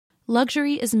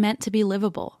Luxury is meant to be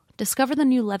livable. Discover the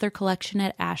new leather collection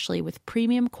at Ashley with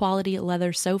premium quality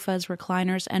leather sofas,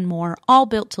 recliners, and more, all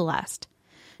built to last.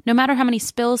 No matter how many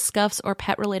spills, scuffs, or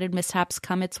pet-related mishaps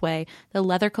come its way, the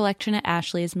leather collection at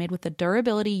Ashley is made with the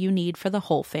durability you need for the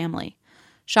whole family.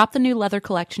 Shop the new leather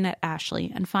collection at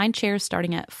Ashley and find chairs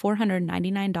starting at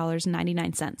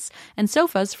 $499.99 and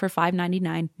sofas for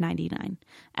 $599.99.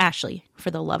 Ashley,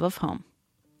 for the love of home.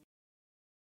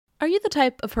 Are you the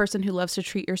type of person who loves to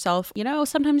treat yourself? You know,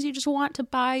 sometimes you just want to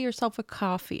buy yourself a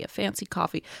coffee, a fancy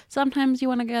coffee. Sometimes you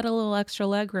want to get a little extra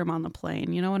legroom on the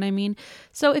plane, you know what I mean?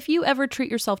 So if you ever treat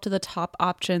yourself to the top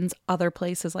options, other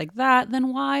places like that,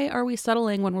 then why are we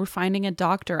settling when we're finding a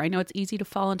doctor? I know it's easy to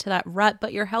fall into that rut,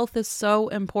 but your health is so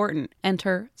important.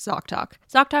 Enter ZocDoc.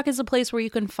 ZocDoc is a place where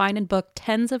you can find and book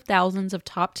tens of thousands of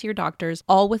top-tier doctors,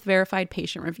 all with verified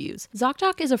patient reviews.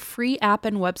 ZocDoc is a free app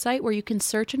and website where you can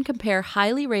search and compare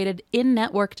highly rated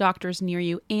in-network doctors near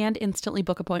you and instantly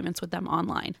book appointments with them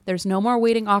online. There's no more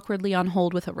waiting awkwardly on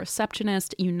hold with a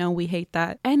receptionist. You know we hate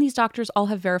that. And these doctors all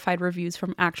have verified reviews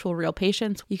from actual real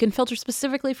patients. You can filter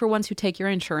specifically for ones who take your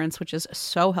insurance, which is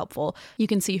so helpful. You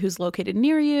can see who's located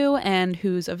near you and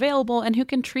who's available and who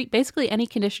can treat basically any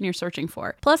condition you're searching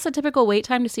for. Plus, a typical wait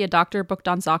time to see a doctor booked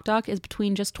on ZocDoc is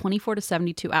between just 24 to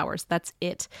 72 hours. That's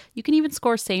it. You can even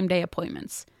score same-day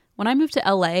appointments. When I moved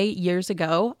to LA years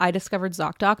ago, I discovered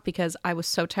ZocDoc because I was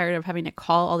so tired of having to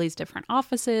call all these different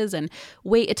offices and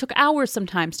wait. It took hours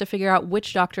sometimes to figure out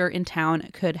which doctor in town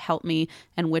could help me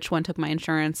and which one took my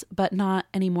insurance, but not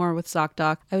anymore with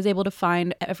ZocDoc. I was able to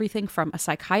find everything from a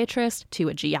psychiatrist to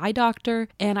a GI doctor,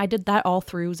 and I did that all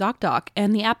through ZocDoc,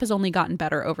 and the app has only gotten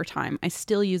better over time. I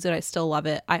still use it. I still love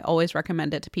it. I always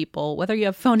recommend it to people, whether you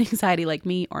have phone anxiety like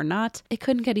me or not. It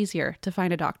couldn't get easier to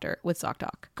find a doctor with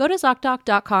ZocDoc. Go to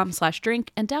ZocDoc.com/drink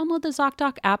and download the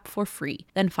ZocDoc app for free.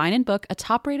 Then find and book a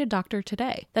top-rated doctor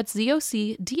today. That's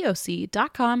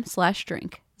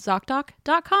ZocDoc.com/drink.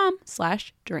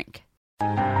 ZocDoc.com/drink.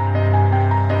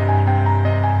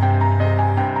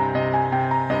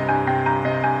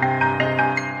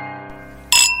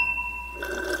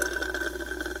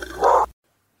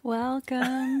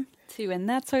 Welcome to And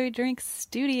That's Why We Drink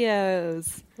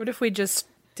Studios. What if we just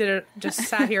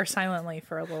sat here silently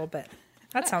for a little bit?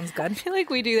 That sounds good. I feel like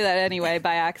we do that anyway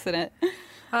by accident.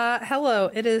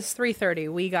 Hello, it is 3:30.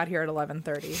 We got here at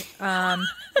 11:30.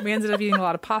 We ended up eating a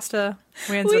lot of pasta.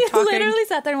 We up talking. Literally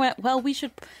sat there and went, well, we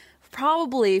should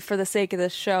probably, for the sake of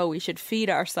this show, we should feed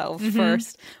ourselves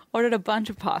first. Ordered a bunch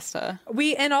of pasta.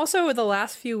 And also the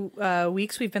last few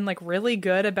weeks, we've been like really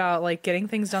good about like getting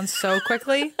things done so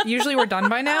quickly. Usually we're done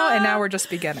by now, and now we're just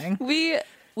beginning.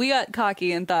 We got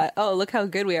cocky and thought, oh, look how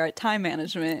good we are at time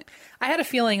management. I had a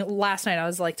feeling last night, I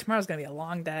was like, tomorrow's going to be a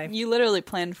long day. You literally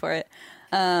planned for it.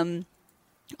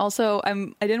 Also,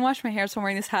 I didn't wash my hair, so I'm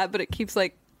wearing this hat, but it keeps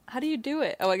like, how do you do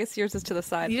it? Oh, I guess yours is to the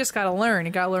side. You just got to learn.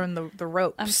 You got to learn the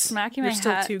ropes. I'm smacking my hat.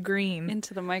 You're still too green.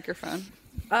 Into the microphone.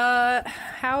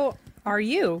 How are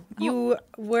you?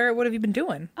 What have you been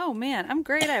doing? Oh, man, I'm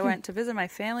great. I went to visit my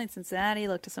family in Cincinnati,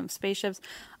 looked at some spaceships.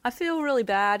 I feel really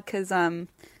bad because,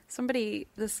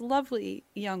 this lovely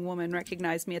young woman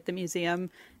recognized me at the museum,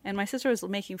 and my sister was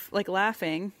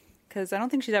laughing because I don't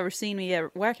think she's ever seen me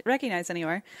recognized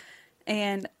anywhere.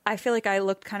 And I feel like I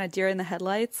looked kind of deer in the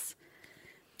headlights.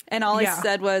 And all I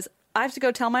said was, I have to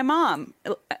go tell my mom.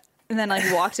 And then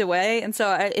walked away. And so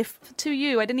I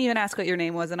didn't even ask what your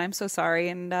name was, and I'm so sorry.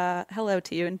 And hello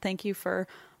to you, and thank you for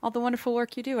all the wonderful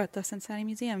work you do at the Cincinnati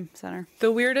Museum Center.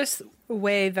 The weirdest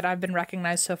way that I've been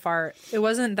recognized so far, it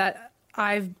wasn't that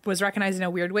I was recognized in a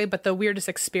weird way, but the weirdest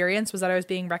experience was that I was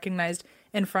being recognized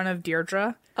in front of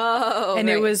Deirdre. Oh, and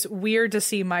right. It was weird to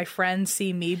see my friends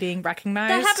see me being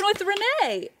recognized. That happened with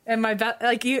Renee. And my my best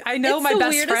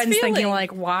friend's thinking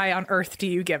why on earth do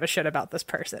you give a shit about this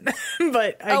person?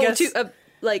 But I guess not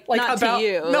to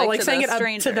you. No, to saying it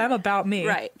stranger. to them about me.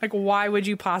 Right. Why would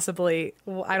you possibly?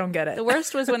 I don't get it. The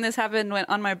worst was when this happened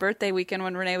on my birthday weekend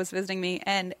when Renee was visiting me,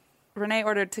 and Renee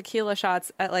ordered tequila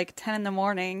shots at 10 in the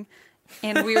morning.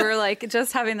 And we were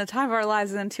just having the time of our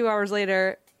lives. And then 2 hours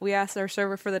later, we asked our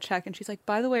server for the check. And she's like,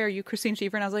 by the way, are you Christine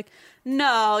Schiefer? And I was like,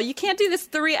 no, you can't do this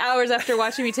 3 hours after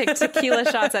watching me take tequila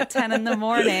shots at 10 in the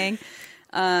morning.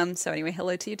 So anyway,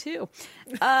 hello to you too.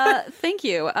 Thank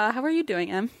you. How are you doing,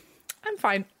 Em? I'm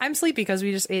fine. I'm sleepy because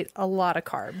we just ate a lot of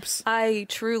carbs. I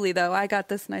got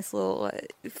this nice little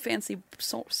fancy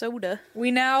soda.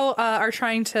 We now are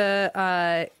trying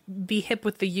to be hip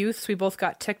with the youths. We both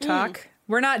got TikTok.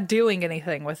 We're not doing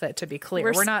anything with it, to be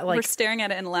clear. We're not we're staring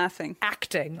at it and laughing.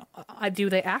 Acting. Do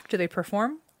they act? Do they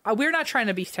perform? we're not trying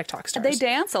to be TikTok stars. They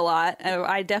dance a lot.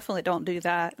 I definitely don't do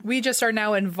that. We just are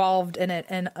now involved in it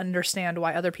and understand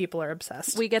why other people are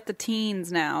obsessed. We get the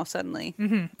teens now suddenly.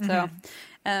 So,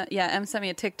 Em sent me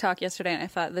a TikTok yesterday, and I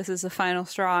thought, this is the final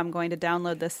straw. I'm going to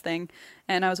download this thing.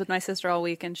 And I was with my sister all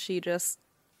week, and she just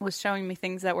was showing me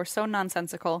things that were so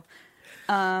nonsensical.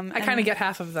 I kind of get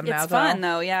half of them now, though. It's fun,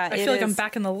 though. Yeah, I feel like I'm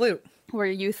back in the loop. We're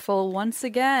youthful once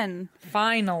again.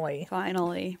 Finally.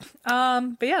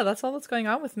 But yeah, that's all that's going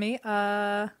on with me.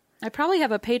 I probably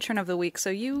have a patron of the week, so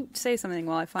you say something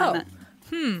while I find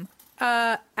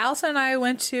that. Allison and I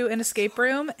went to an escape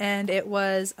room, and it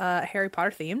was Harry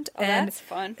Potter themed. Oh, and that's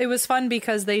fun. It was fun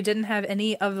because they didn't have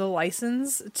any of the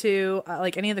license to,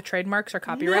 like, any of the trademarks or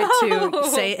copyright to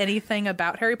say anything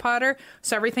about Harry Potter.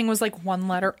 So everything was, like, one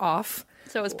letter off.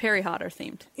 So it was Perry Potter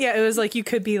themed. Yeah, it was like you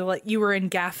could be like you were in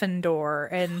Gryffindor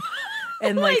and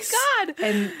Oh my God.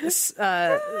 and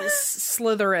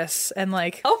Slytherin and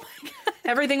like Oh my God.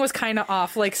 everything was kind of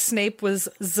off. Like Snape was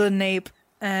Snape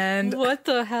and What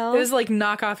the hell? it was like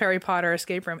knockoff Harry Potter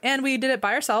escape room, and we did it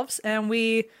by ourselves, and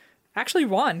we actually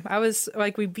won. I was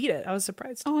like, we beat it. I was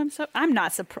surprised. Oh, I'm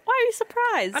not surprised. Why are you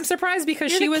surprised? I'm surprised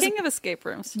because You're she the was king of escape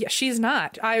rooms. Yeah, she's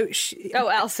not.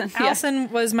 Allison.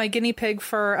 Allison was my guinea pig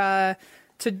for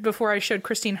before I showed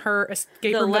Christine her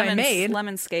escape room that I made.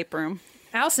 Lemon escape room.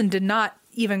 Allison did not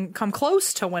even come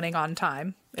close to winning on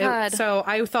time. God. So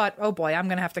I thought, oh boy, I'm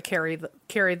gonna have to carry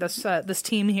this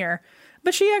team here.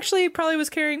 But she actually probably was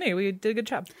carrying me. We did a good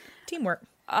job. Teamwork.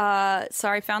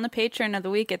 Sorry, found the patron of the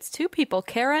week. It's two people,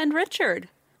 Kara and Richard.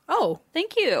 Oh,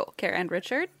 Thank you, Kara and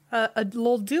Richard. a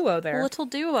little duo there. A little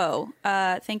duo.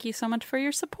 Thank you so much for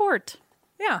your support.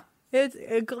 Yeah.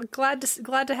 Glad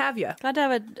to have you. Glad to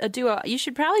have a duo. You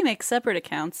should probably make separate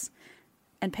accounts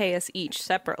and pay us each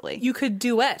separately. You could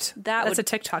duet. That's a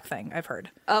TikTok thing, I've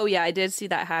heard. Oh, yeah, I did see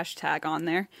that hashtag on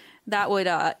there. That would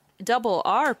double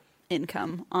our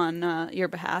income on your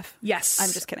behalf. Yes.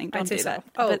 I'm just kidding. I'd Don't say do so. that.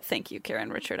 Oh. But thank you, Kara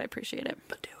and Richard. I appreciate it.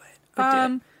 But do it. But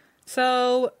do it.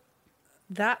 So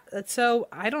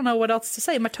I don't know what else to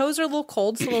say. My toes are a little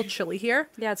cold. It's a little chilly here.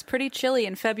 Yeah, it's pretty chilly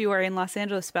in February in Los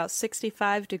Angeles. About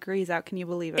 65 degrees out. Can you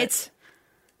believe it? It's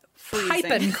freezing.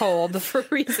 piping cold.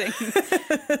 Freezing.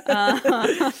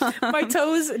 My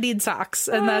toes need socks,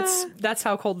 and that's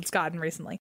how cold it's gotten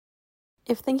recently.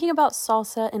 If thinking about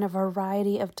salsa in a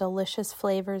variety of delicious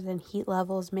flavors and heat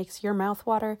levels makes your mouth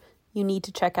water, you need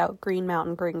to check out Green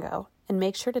Mountain Gringo. And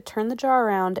make sure to turn the jar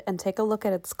around and take a look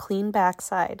at its clean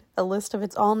backside, a list of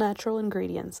its all-natural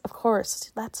ingredients. Of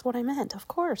course, that's what I meant, of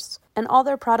course. And all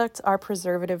their products are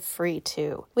preservative-free,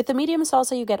 too. With the medium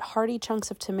salsa, you get hearty chunks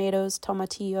of tomatoes,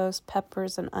 tomatillos,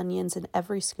 peppers, and onions in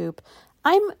every scoop.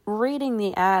 I'm reading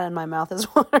the ad and my mouth is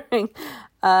watering.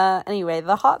 Anyway,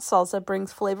 the hot salsa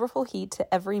brings flavorful heat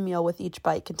to every meal with each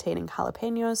bite, containing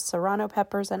jalapenos, serrano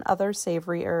peppers, and other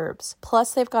savory herbs.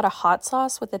 Plus, they've got a hot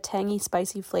sauce with a tangy,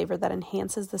 spicy flavor that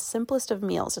enhances the simplest of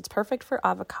meals. It's perfect for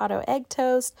avocado egg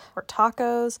toast or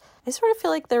tacos. I sort of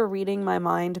feel like they're reading my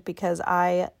mind because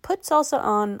I put salsa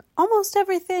on almost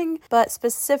everything, but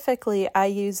specifically I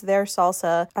use their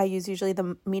salsa. I use usually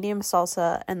the medium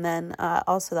salsa and then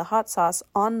also the hot sauce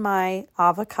on my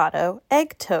avocado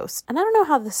egg toast. And I don't know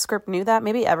how the script knew that.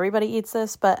 Maybe everybody eats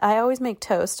this, but I always make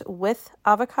toast with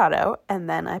avocado and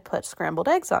then I put scrambled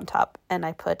eggs on top and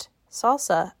I put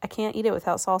salsa. I can't eat it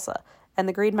without salsa. And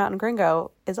the Green Mountain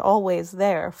Gringo is always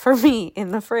there for me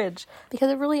in the fridge because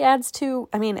it really adds to,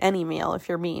 any meal if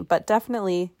you're me, but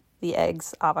definitely the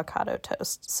eggs avocado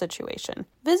toast situation.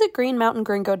 Visit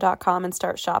greenmountaingringo.com and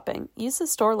start shopping. Use the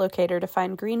store locator to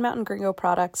find Green Mountain Gringo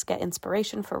products, get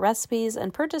inspiration for recipes,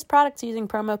 and purchase products using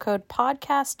promo code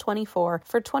PODCAST24 for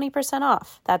 20%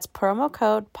 off. That's promo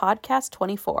code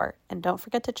PODCAST24. And don't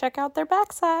forget to check out their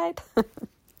backside.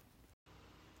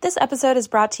 This episode is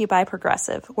brought to you by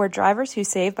Progressive, where drivers who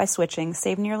save by switching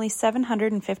save nearly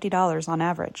 $750 on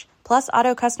average. Plus,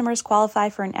 auto customers qualify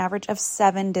for an average of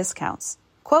 7 discounts.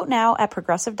 Quote now at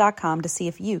Progressive.com to see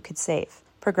if you could save.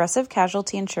 Progressive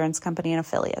Casualty Insurance Company and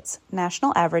Affiliates.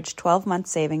 National average 12-month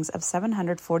savings of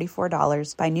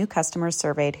 $744 by new customers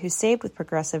surveyed who saved with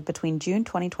Progressive between June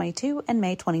 2022 and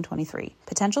May 2023.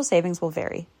 Potential savings will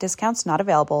vary. Discounts not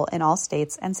available in all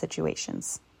states and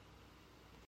situations.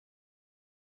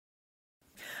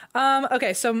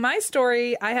 Okay, so my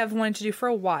story I have wanted to do for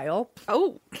a while.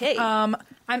 Okay. I'm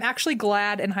actually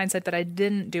glad in hindsight that I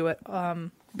didn't do it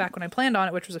back when I planned on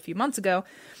it, which was a few months ago.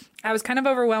 I was kind of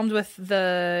overwhelmed with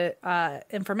the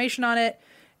information on it,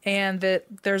 and that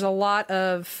there's a lot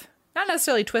of, not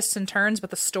necessarily twists and turns, but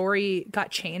the story got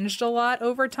changed a lot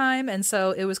over time, and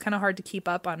so it was kind of hard to keep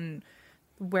up on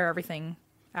where everything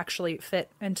actually fit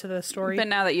into the story. But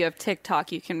now that you have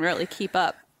TikTok, you can really keep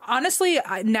up. Honestly,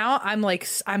 now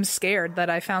I'm scared that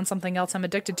I found something else I'm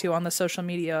addicted to on the social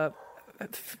media,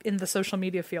 in the social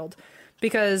media field,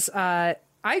 because I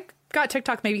got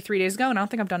TikTok maybe 3 days ago, and I don't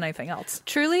think I've done anything else.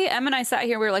 Truly, Em and I sat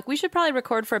here. We were like, we should probably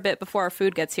record for a bit before our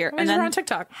food gets here. And then we're on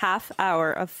TikTok. Half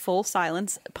hour of full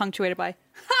silence, punctuated by,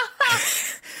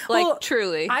 like, Well,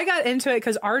 truly. I got into it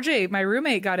because RJ, my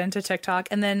roommate, got into TikTok,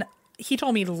 and then he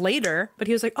told me later, but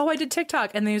he was like, "Oh, I did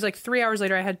TikTok," and then he was like, 3 hours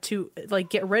later, I had to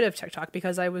like get rid of TikTok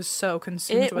because I was so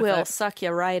consumed It with will it. suck you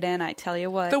right in, I tell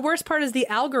you what. The worst part is the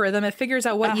algorithm. It figures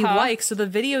out what you like, so the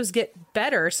videos get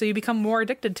better, so you become more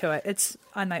addicted to it. It's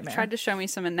a nightmare. Tried to show me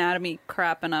some anatomy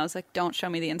crap, and I was like, don't show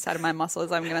me the inside of my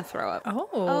muscles. I'm going to throw up.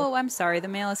 Oh, I'm sorry. The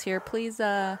mail is here. Please,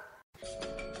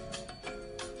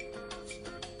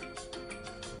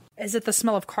 Is it the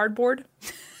smell of cardboard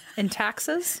and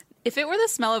taxes? If it were the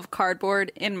smell of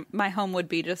cardboard, in my home would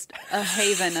be just a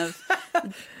haven of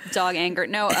dog anger.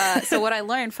 No, so what I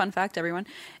learned, fun fact, everyone,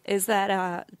 is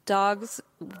that dogs,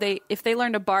 if they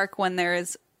learn to bark when there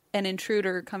is an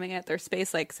intruder coming at their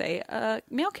space, like, say, a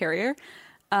mail carrier,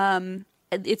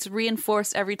 it's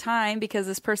reinforced every time because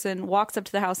this person walks up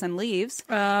to the house and leaves,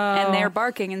 and they're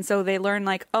barking, and so they learn,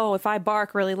 like, oh, if I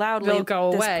bark really loudly, they'll go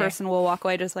this away. person will walk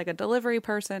away, just like a delivery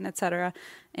person, etc.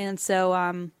 And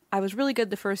so I was really good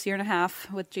the first year and a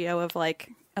half with Geo of, like,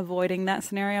 avoiding that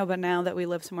scenario, but now that we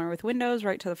live somewhere with windows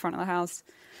right to the front of the house,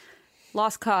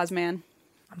 lost cause, man.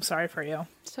 I'm sorry for you.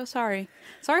 So sorry.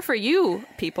 Sorry for you,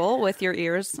 people, with your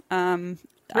ears.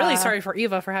 Really sorry for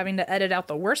Eva for having to edit out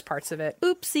the worst parts of it.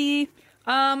 Oopsie.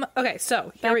 Okay,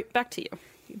 so Back to you.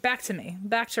 back to me.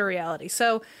 Back to reality.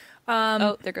 So,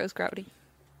 Oh, there goes gravity.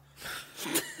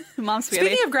 Mom's spaghetti.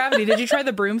 speaking of gravity, did you try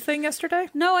the broom thing yesterday?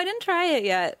 No, I didn't try it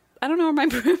yet. I don't know where my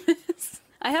broom is.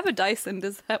 I have a Dyson.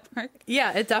 Does that work?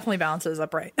 Yeah, it definitely balances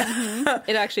up right.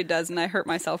 It actually does, and I hurt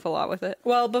myself a lot with it.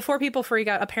 Well, before people freak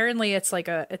out, apparently it's not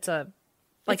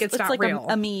like real.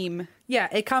 a meme. Yeah,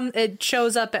 it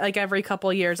shows up like every couple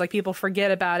of years. Like, people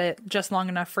forget about it just long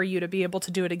enough for you to be able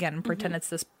to do it again and pretend it's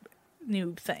this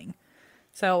new thing.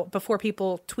 So before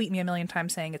people tweet me a million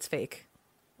times saying it's fake,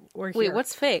 we're Wait, here.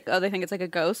 what's fake? Oh, they think it's like a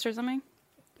ghost or something?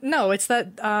 No, it's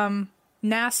that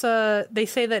NASA. They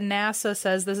say that NASA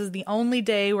says this is the only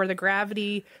day where the Wait,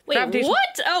 gravitation.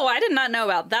 what? Oh, I did not know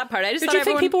about that part. I just Did thought you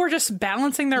think everyone... people were just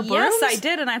balancing their brooms? Yes, I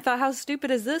did, and I thought, how stupid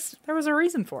is this? There was a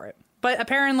reason for it. But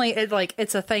apparently,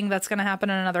 it's a thing that's going to happen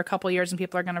in another couple of years, and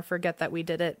people are going to forget that we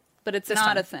did it. But it's This not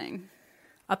time. a thing.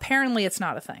 Apparently, it's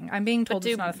not a thing. I'm being told Do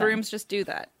it's not a thing. brooms just do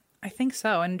that? I think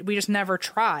so, and we just never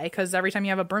try because every time you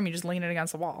have a broom, you just lean it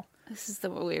against the wall. This is the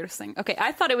weirdest thing. Okay,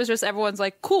 I thought it was just everyone's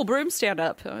like, cool, broom stand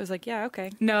up. I was like, yeah, okay.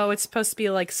 No, it's supposed to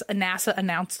be like NASA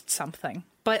announced something.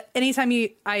 But anytime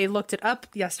I looked it up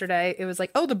yesterday, it was like,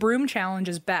 oh, the broom challenge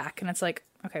is back, and it's like,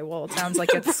 okay, well, it sounds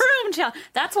like it's Broom challenge.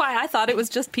 That's why I thought it was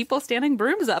just people standing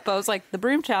brooms up. I was like, the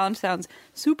broom challenge sounds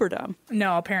super dumb.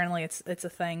 no. Apparently, it's a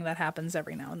thing that happens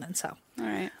every now and then. So, All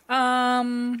right.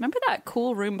 Remember that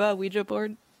cool Roomba Ouija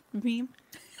board meme?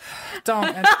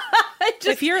 don't.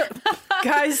 If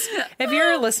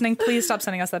you're listening, please stop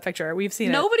sending us that picture. We've seen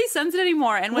it. Nobody sends it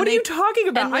anymore. And when What are you talking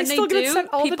about? and when I still they get do, sent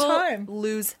all the people time.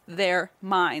 lose their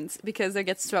minds because they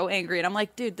get so angry. And I'm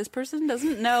like, dude, this person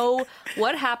doesn't know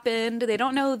what happened. They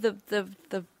don't know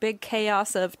the big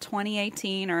chaos of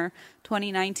 2018 or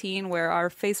 2019 where our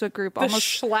Facebook group The almost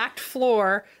schlacked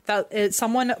floor that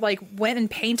someone like went and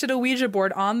painted a Ouija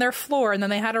board on their floor, and then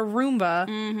they had a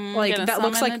Roomba like gonna that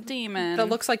looks summon like a demon. that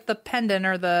looks like the pendant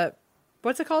or the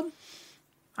what's it called?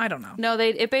 I don't know. No,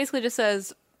 it basically just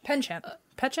says Penchant.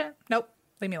 Penchant? Nope.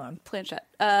 Leave me alone. planchette.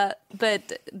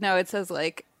 But no, it says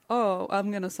like, oh,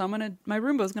 my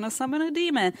Roomba's gonna summon a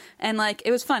demon. And like,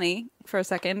 it was funny for a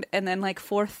second. And then like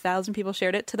 4,000 people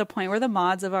shared it to the point where the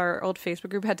mods of our old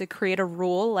Facebook group had to create a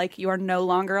rule. Like, you are no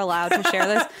longer allowed to share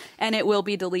this and it will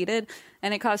be deleted.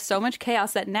 And it caused so much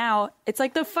chaos that now it's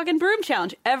like the fucking broom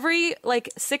challenge. Every like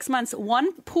 6 months,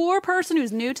 one poor person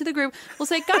who's new to the group will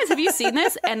say, guys, have you seen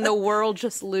this? And the world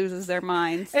just loses their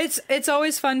minds. It's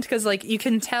always fun because like you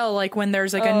can tell like when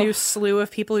there's like a new slew of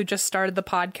people who just started the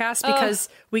podcast because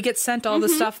we get sent all the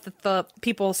stuff that the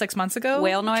people 6 months ago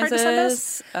Whale tried to send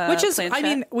us, noises, which is planchette. I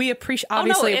mean we appreciate Oh no,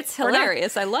 obviously it's we're not-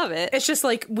 hilarious. I love it. It's just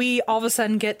like we all of a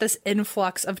sudden get this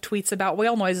influx of tweets about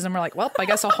whale noises, and we're like, well, I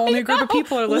guess a whole new group of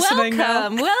people are listening now.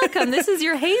 Welcome. This is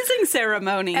your hazing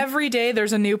ceremony. Every day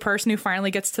there's a new person who finally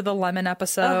gets to the lemon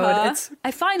episode.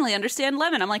 I finally understand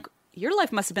lemon. I'm like, your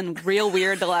life must have been real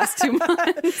weird the last 2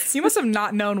 months. You must have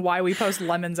not known why we post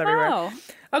lemons everywhere. Oh.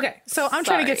 Okay, so I'm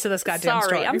trying to get to this goddamn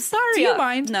story. I'm sorry. Do you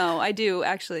mind? No, I do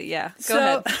actually. Yeah.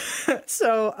 Go ahead.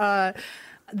 So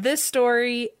this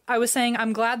story, I was saying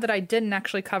I'm glad that I didn't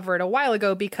actually cover it a while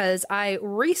ago because I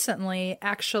recently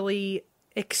actually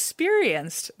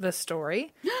experienced this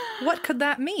story. What could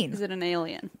that mean? Is it an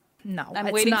alien? No, I'm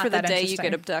it's waiting not for the that day you interesting.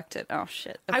 get abducted. Oh,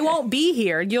 shit. I Okay. won't be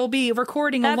here. You'll be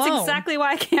recording That's alone. exactly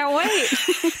why I can't wait.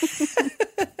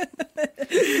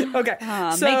 Okay. Make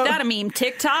that a meme.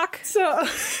 TikTok? So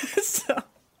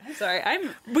Sorry,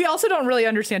 we also don't really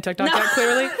understand TikTok that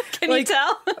clearly. Can you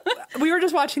tell? We were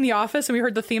just watching The Office and we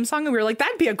heard the theme song and we were like,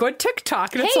 that'd be a good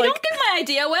TikTok. And Hey, it's like, don't give my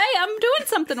idea away. I'm doing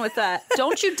something with that.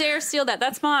 Don't you dare steal that.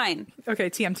 That's mine. okay,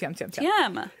 TM.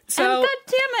 Damn. So- and God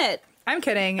damn it. I'm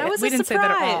kidding. That was we a didn't surprise.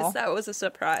 say that at all. That was a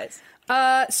surprise.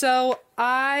 So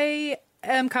I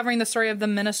am covering the story of the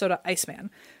Minnesota Iceman.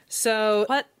 So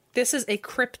What? This is a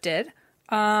cryptid.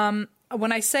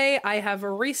 When I say I have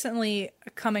recently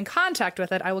come in contact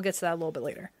with it, I will get to that a little bit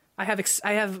later. I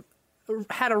have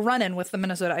had a run-in with the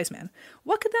Minnesota Iceman.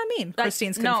 What could that mean?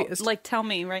 Christine's confused. No, tell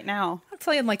me right now. I'll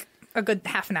tell you in like a good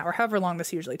half an hour, however long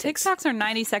this usually takes. TikToks are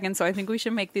 90 seconds, so I think we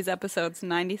should make these episodes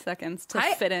 90 seconds to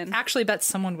I fit in. actually bet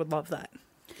someone would love that.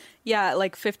 Yeah,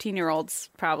 like 15-year-olds,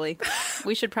 probably.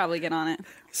 We should probably get on it.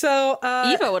 So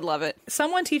Eva would love it.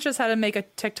 someone teach us how to make a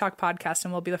TikTok podcast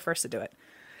and we'll be the first to do it.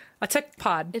 A Tik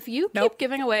pod. If you Nope. keep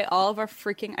giving away all of our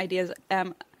freaking ideas,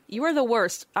 you are the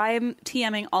worst. I am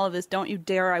TMing all of this. Don't you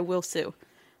dare. I will sue.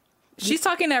 She's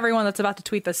talking to everyone that's about to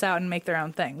tweet this out and make their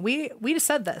own thing. We just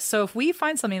said this. So if we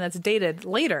find something that's dated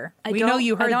later, we know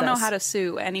you heard I don't know this. how to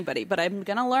sue anybody, but I'm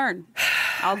going to learn.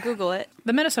 I'll Google it.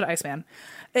 The Minnesota Iceman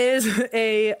is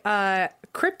a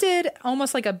cryptid,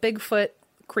 almost like a Bigfoot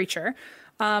creature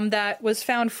that was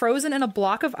found frozen in a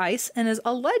block of ice and is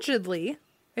allegedly,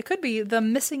 it could be the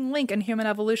missing link in human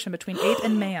evolution between ape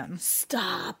and man.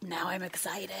 Stop. Now I'm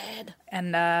excited.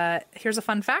 And here's a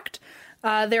fun fact.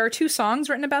 There are 2 songs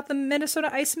written about the Minnesota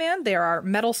Iceman. There are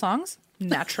metal songs,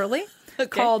 naturally,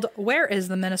 called Where is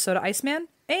the Minnesota Iceman?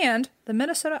 And The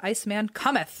Minnesota Iceman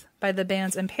Cometh by the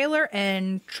bands Impaler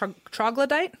and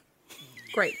Troglodyte.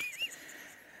 Great.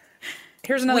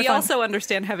 Here's another We fun. also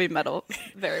understand heavy metal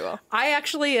very well. I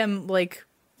actually am like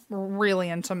really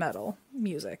into metal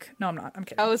music. No, I'm not. I'm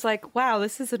kidding. I was like, wow,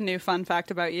 this is a new fun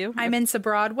fact about you. I'm into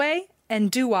Broadway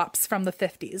and doo-wops from the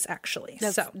 50s, actually.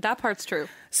 That part's true.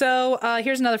 So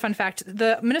here's another fun fact.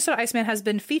 The Minnesota Iceman has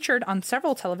been featured on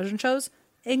several television shows,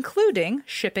 including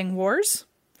Shipping Wars.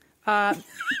 I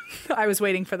was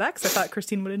waiting for that because I thought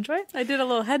Christine would enjoy it. I did a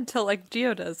little head tilt like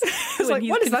Gio does. was like,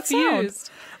 what is that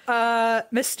sound?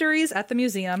 Mysteries at the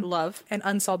Museum. Love. And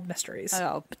Unsolved Mysteries.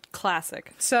 Oh,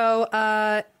 classic.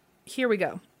 So here we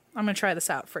go. I'm going to try this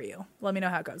out for you. Let me know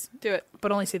how it goes. Do it.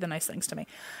 But only see the nice things to me.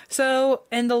 So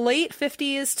in the late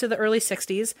 50s to the early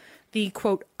 60s, the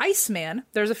quote Iceman,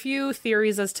 there's a few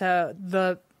theories as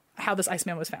to how this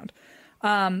Iceman was found.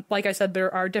 Like I said,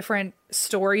 there are different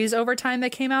stories over time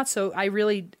that came out, so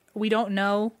we don't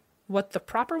know what the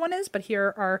proper one is, but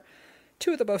here are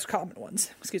 2 of the most common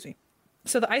ones. Excuse me.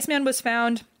 So the Iceman was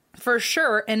found for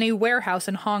sure in a warehouse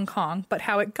in Hong Kong, but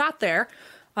how it got there,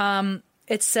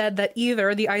 it said that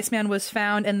either the Iceman was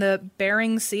found in the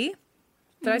Bering Sea.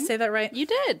 Did I say that right? You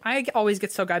did. I always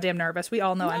get so goddamn nervous. We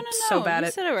all know I'm so bad you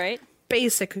at said it right.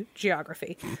 basic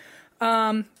geography.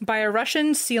 By a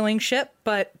Russian sealing ship,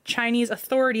 but Chinese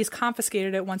authorities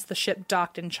confiscated it once the ship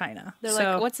docked in China. They're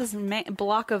like, what's this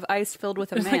block of ice filled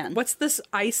with a man? Like, what's this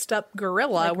iced up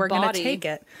gorilla? Like We're going to body, take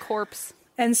it. Corpse.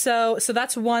 And so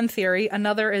that's one theory.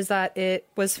 Another is that it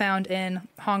was found in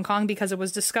Hong Kong because it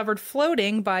was discovered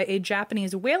floating by a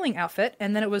Japanese whaling outfit,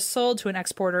 and then it was sold to an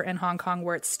exporter in Hong Kong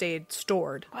where it stayed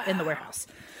stored in the warehouse.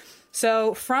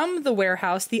 So from the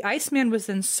warehouse, the Iceman was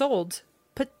then sold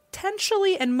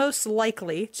potentially and most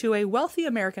likely to a wealthy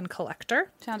American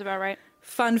collector. Sounds about right.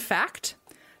 Fun fact,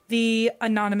 the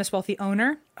anonymous wealthy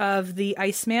owner of the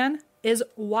Iceman is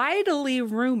widely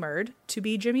rumored to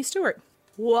be Jimmy Stewart.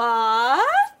 What?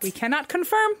 We cannot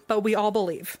confirm, but we all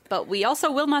believe. But we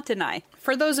also will not deny.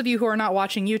 For those of you who are not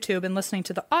watching YouTube and listening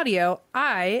to the audio,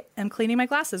 I am cleaning my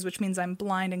glasses, which means I'm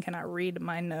blind and cannot read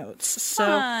my notes.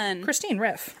 Fun. So, Christine,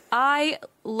 riff. I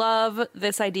love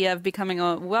this idea of becoming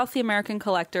a wealthy American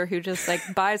collector who just like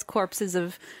buys corpses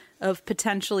of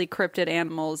potentially cryptid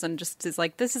animals and just is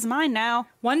like, this is mine now.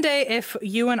 One day, if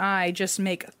you and I just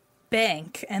make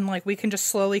bank and like we can just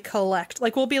slowly collect,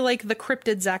 like we'll be like the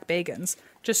cryptid Zach Bagans,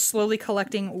 just slowly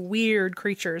collecting weird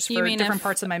creatures for different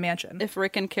parts of my mansion. If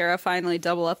Rick and Kara finally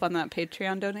double up on that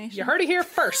Patreon donation. You heard it here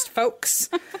first, folks.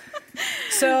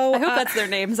 So I hope that's their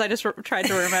names. I just tried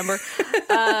to remember.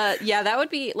 Yeah, that would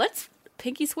be. Let's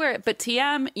pinky swear it. But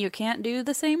TM, you can't do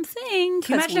the same thing.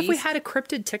 Can you imagine if we had a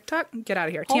crypted TikTok? Get out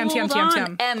of here. TM, TM, Hold TM,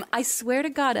 on, TM. I swear to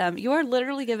God, you are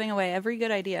literally giving away every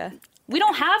good idea. We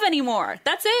don't have any more.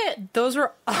 That's it. Those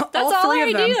were That's all all three our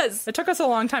of them. ideas. It took us a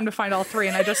long time to find all three,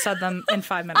 and I just said them in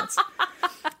 5 minutes.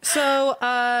 So,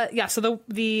 so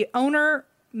the owner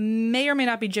may or may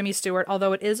not be Jimmy Stewart,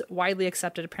 although it is widely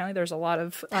accepted. Apparently, there's a lot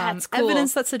of That's cool.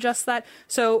 evidence that suggests that.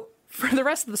 So, for the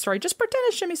rest of the story, just pretend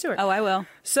it's Jimmy Stewart. Oh, I will.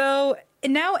 So, it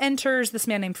now enters this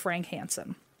man named Frank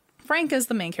Hansen. Frank is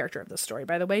the main character of this story,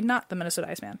 by the way, not the Minnesota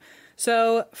Iceman.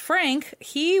 So, Frank,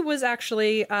 he was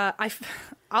actually,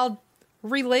 I'll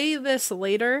relay this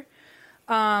later.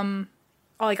 I'll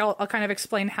kind of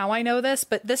explain how I know this,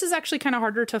 but this is actually kind of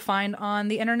harder to find on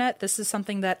the internet. This is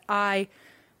something that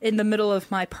in the middle of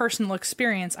my personal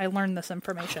experience, I learned this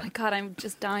information. Oh my God, I'm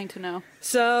just dying to know.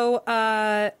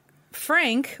 So,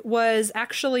 Frank was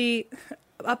actually,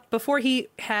 up before he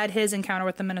had his encounter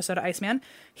with the Minnesota Iceman,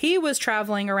 he was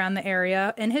traveling around the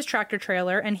area in his tractor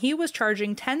trailer, and he was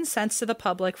charging 10 cents to the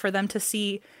public for them to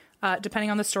see,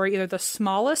 depending on the story, either the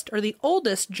smallest or the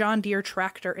oldest John Deere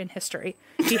tractor in history.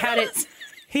 He had it...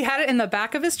 He had it in the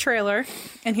back of his trailer,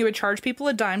 and he would charge people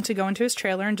a dime to go into his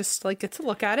trailer and just like get to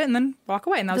look at it and then walk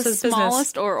away. And that was his business.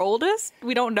 Smallest or oldest?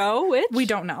 We don't know which. We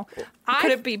don't know.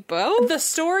 Could it be both? The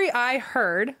story I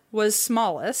heard was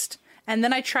smallest, and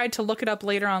then I tried to look it up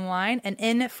later online, and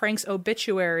in Frank's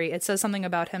obituary, it says something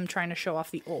about him trying to show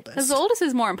off the oldest. Because the oldest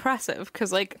is more impressive.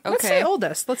 Because, like, okay. Let's say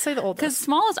oldest. Let's say the oldest. Because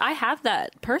smallest, I have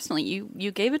that personally.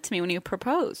 You gave it to me when you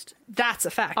proposed That's a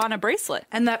fact. on a bracelet.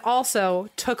 And that also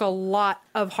took a lot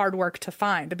of hard work to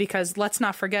find, because let's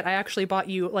not forget, I actually bought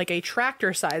you like a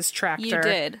tractor-sized tractor. You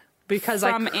did. Because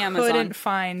From I Amazon. couldn't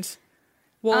find...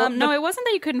 Well, No, it wasn't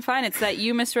that you couldn't find it. It's that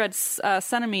you misread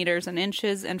centimeters and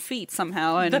inches and feet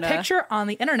somehow. And, the picture on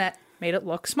the internet made it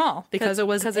look small because it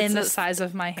was in the size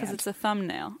of my Because hand. it's a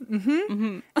thumbnail.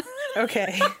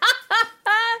 Okay.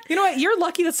 You know what? You're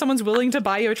lucky that someone's willing to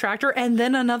buy you a tractor and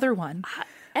then another one.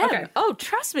 Okay. Oh,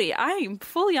 trust me. I'm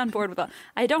fully on board with that.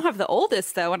 I don't have the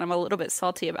oldest, though, and I'm a little bit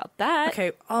salty about that.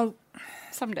 Okay, I'll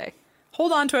Someday.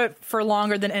 hold on to it for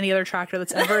longer than any other tractor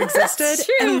that's ever existed,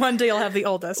 true. and one day you'll have the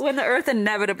oldest. When the earth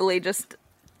inevitably just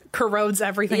Corrodes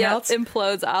everything else.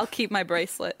 implodes, I'll keep my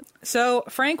bracelet. So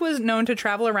Frank was known to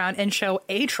travel around and show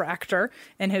a tractor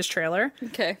in his trailer.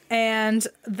 Okay. And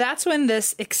that's when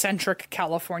this eccentric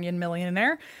Californian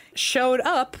millionaire showed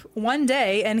up one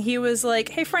day, and he was like,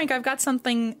 "Hey, Frank, I've got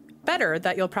something better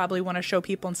that you'll probably want to show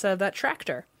people instead of that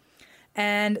tractor."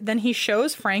 And then he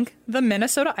shows Frank the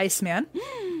Minnesota Iceman,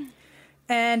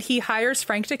 and he hires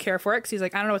Frank to care for it because he's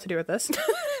like, "I don't know what to do with this."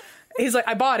 He's like,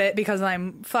 "I bought it because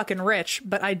I'm fucking rich,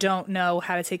 but I don't know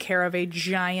how to take care of a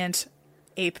giant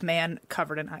ape man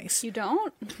covered in ice." You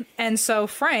don't? And so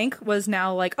Frank was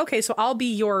now like, "Okay, so I'll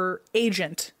be your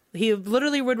agent." He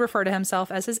literally would refer to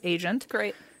himself as his agent.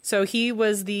 Great. So he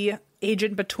was the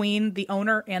agent between the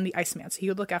owner and the Iceman. So he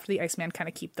would look after the Iceman, kind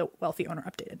of keep the wealthy owner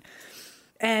updated.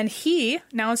 And he,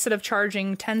 now instead of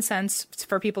charging 10 cents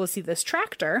for people to see this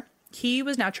tractor, he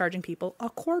was now charging people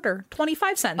a quarter,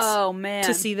 25 cents. Oh, man.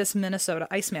 To see this Minnesota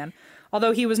Iceman.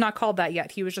 Although he was not called that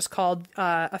yet. He was just called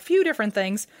a few different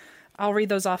things. I'll read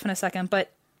those off in a second.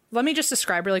 But let me just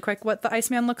describe really quick what the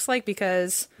Iceman looks like,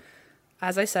 because,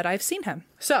 as I said, I've seen him.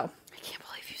 So I can't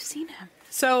believe you've seen him.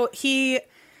 So he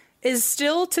is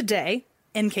still today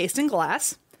encased in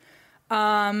glass.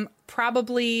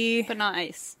 Probably, But not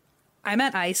ice. I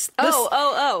meant ice.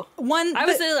 One, I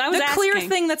was the clear asking.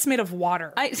 thing that's made of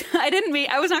water. I didn't mean,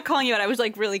 I was not calling you out. I was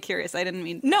like really curious. I didn't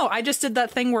mean. No, I just did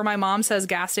that thing where my mom says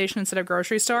gas station instead of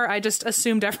grocery store. I just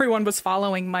assumed everyone was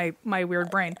following my weird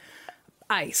brain.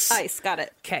 Ice. Ice, got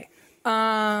it. Okay.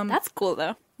 That's cool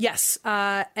though. Yes.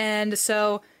 And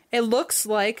so it looks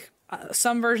like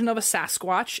some version of a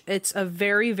Sasquatch. It's a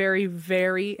very, very,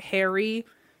 very hairy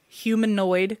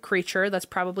humanoid creature that's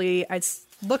probably,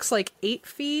 looks like 8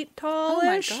 feet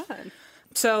tall-ish. Oh my God.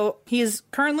 So he's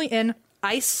currently in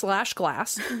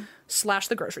ice/glass /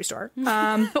 the grocery store.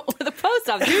 The post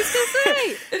office. Who's to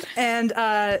say?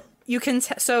 And you can,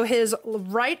 so his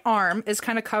right arm is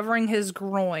kind of covering his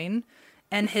groin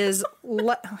and his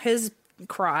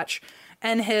crotch.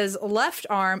 And his left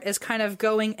arm is kind of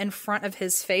going in front of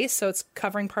his face, so it's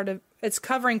covering part of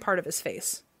his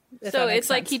face. So it's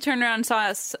like he turned around and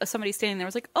saw somebody standing there.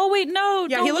 Was like, "Oh wait, no!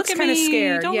 Yeah, don't he look looks at kind of me.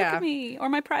 scared. Don't Yeah, look at me or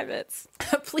my privates."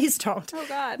 Please don't. Oh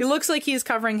God! It looks like he's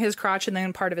covering his crotch and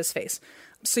then part of his face.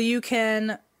 So you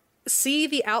can see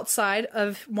the outside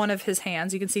of one of his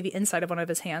hands. You can see the inside of one of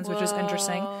his hands, which is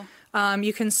interesting.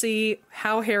 You can see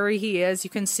how hairy he is. You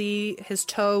can see his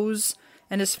toes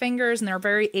and his fingers, and they're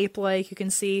very ape-like. You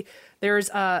can see there's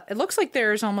it looks like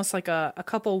there's almost like a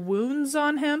couple wounds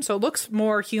on him, so it looks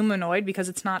more humanoid because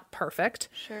it's not perfect.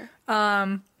 Sure.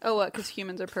 Oh, what? Because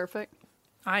humans are perfect?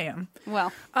 I am.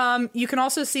 Well. You can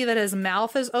also see that his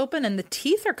mouth is open and the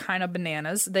teeth are kind of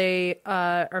bananas. They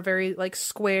are very like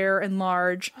square and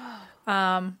large.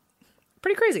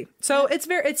 Pretty crazy. So it's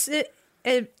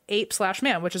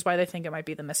ape/man, which is why they think it might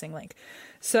be the missing link.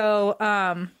 So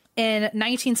in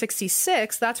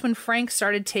 1966, that's when Frank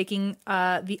started taking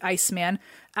the Iceman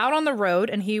out on the road,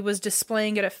 and he was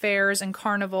displaying it at fairs and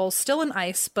carnivals, still in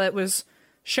ice, but was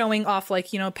showing off, like,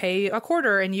 pay a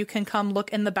quarter and you can come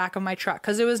look in the back of my truck,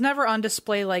 because it was never on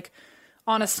display like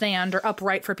on a stand or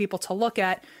upright for people to look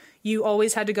at. You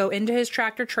always had to go into his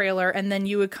tractor trailer, and then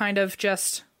you would kind of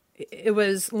just, it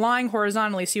was lying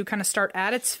horizontally, so you kind of start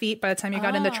at its feet by the time you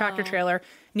got in the tractor trailer,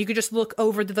 and you could just look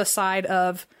over to the side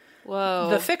of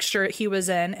the fixture he was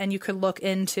in, and you could look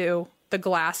into the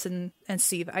glass and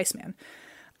see the Iceman.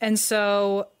 And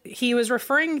so he was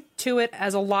referring to it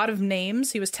as a lot of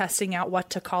names. He was testing out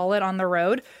what to call it on the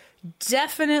road.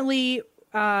 Definitely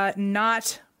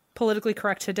not politically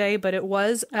correct today, but it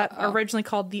was originally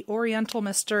called the Oriental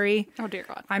Mystery. Oh, dear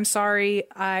God. I'm sorry.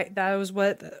 That was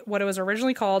what it was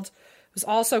originally called. It was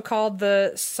also called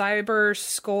the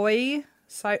Sibersky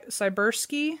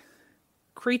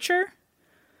creature.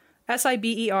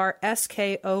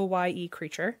 Siberskye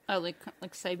creature. Oh,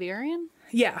 like Siberian?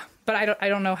 Yeah, but I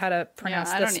don't know how to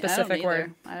pronounce the specific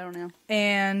word. I don't know.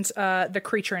 And the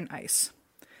creature in ice.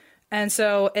 And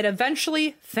so it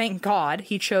eventually, thank God,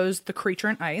 he chose the creature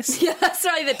in ice. Yeah, that's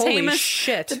right. The Holy tamest,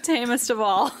 shit. The tamest of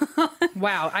all.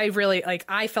 Wow, I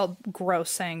felt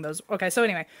gross saying those. Okay, so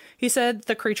anyway, he said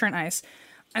the creature in ice.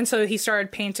 And so he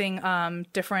started painting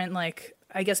different, like,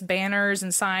 I guess, banners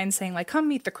and signs saying, like, come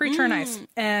meet the creature in ice.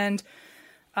 And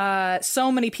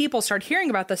so many people started hearing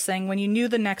about this thing. When you knew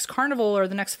the next carnival or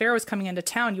the next fair was coming into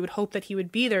town, you would hope that he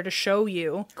would be there to show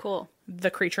you the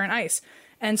creature in ice.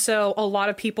 And so a lot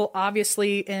of people,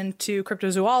 obviously into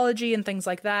cryptozoology and things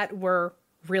like that, were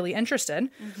really interested.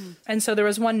 And so there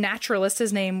was one naturalist,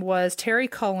 his name was Terry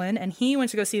Cullen, and he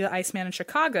went to go see the Iceman in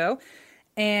Chicago.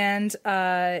 And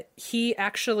he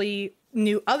actually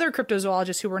knew other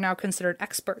cryptozoologists who were now considered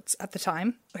experts at the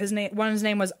time. His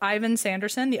name was Ivan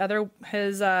Sanderson. The other,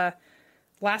 his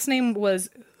last name was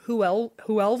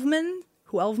Huelvman.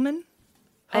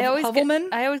 I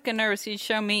always get nervous. You'd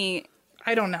show me.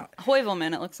 I don't know.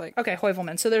 Heuvelman, it looks like. Okay,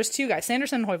 Heuvelman. So there's two guys,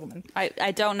 Sanderson and Heuvelman.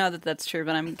 I don't know that that's true,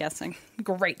 but I'm guessing.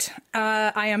 Great.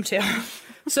 I am too.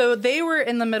 So they were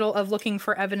in the middle of looking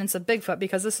for evidence of Bigfoot,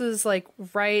 because this is like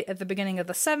right at the beginning of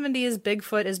the 70s.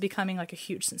 Bigfoot is becoming like a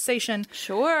huge sensation.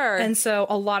 Sure. And so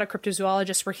a lot of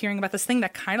cryptozoologists were hearing about this thing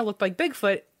that kind of looked like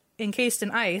Bigfoot encased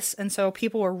in ice. And so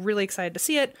people were really excited to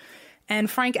see it. And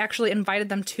Frank actually invited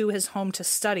them to his home to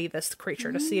study this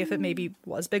creature to see if it maybe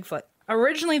was Bigfoot.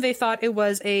 Originally, they thought it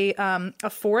was a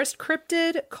forest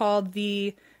cryptid called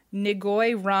the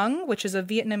Ngoi Rung, which is a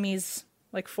Vietnamese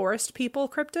like forest people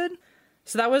cryptid.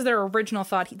 So that was their original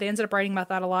thought. They ended up writing about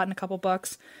that a lot in a couple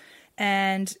books.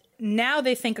 And now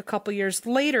they think a couple years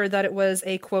later that it was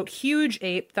a, quote, huge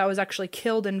ape that was actually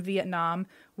killed in Vietnam,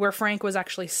 where Frank was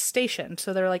actually stationed.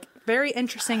 So they're like, very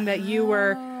interesting that he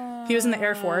was in the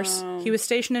Air Force. He was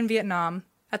stationed in Vietnam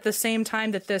at the same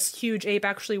time that this huge ape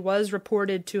actually was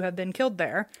reported to have been killed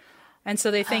there. And so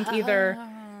they think either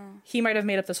he might have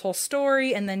made up this whole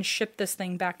story and then shipped this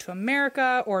thing back to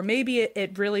America, or maybe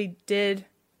it really did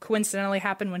coincidentally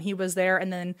happen when he was there,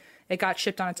 and then it got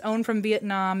shipped on its own from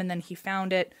Vietnam, and then he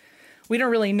found it. We don't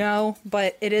really know,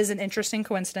 but it is an interesting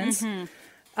coincidence.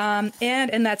 And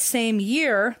in that same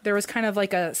year, there was kind of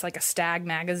like a stag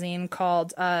magazine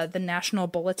called the National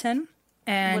Bulletin.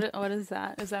 And what is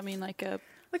that? Does that mean like a...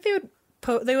 Like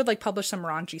they would like publish some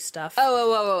raunchy stuff.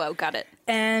 Oh, got it.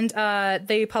 And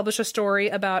they published a story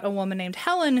about a woman named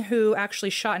Helen who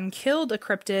actually shot and killed a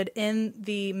cryptid in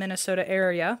the Minnesota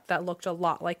area that looked a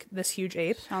lot like this huge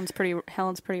ape. Helen's pretty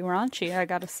raunchy, I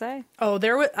gotta say. Oh,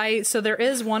 so there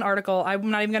is one article. I'm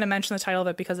not even going to mention the title of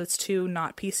it because it's too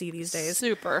not PC these days.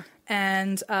 Super.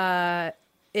 And that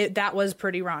was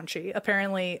pretty raunchy.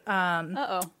 Apparently,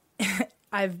 I've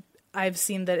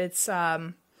seen that it's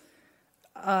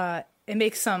it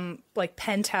makes some like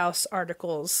Penthouse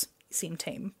articles seem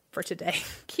tame for today.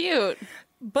 Cute.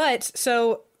 But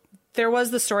so there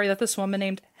was the story that this woman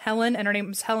named Helen, and her name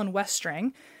was Helen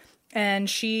Westring, and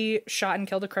she shot and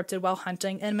killed a cryptid while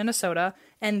hunting in Minnesota.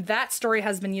 And that story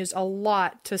has been used a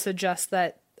lot to suggest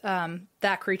that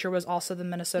that creature was also the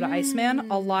Minnesota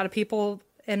Iceman. A lot of people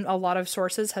and a lot of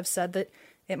sources have said that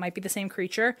it might be the same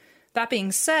creature. That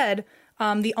being said,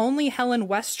 The only Helen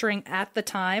Westring at the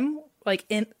time, like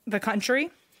in the country,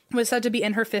 was said to be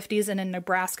in her 50s and in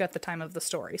Nebraska at the time of the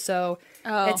story. So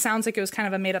it sounds like it was kind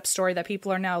of a made up story that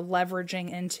people are now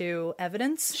leveraging into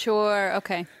evidence. Sure.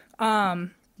 Okay.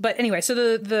 But anyway,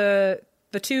 so the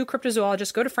two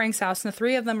cryptozoologists go to Frank's house, and the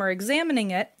three of them are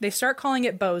examining it. They start calling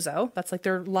it Bozo. That's like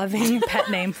their loving pet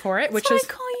name for it, which is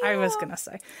I was gonna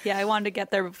say. Yeah, I wanted to get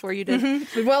there before you did.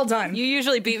 Mm-hmm. Well done. You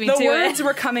usually beat me to The it. words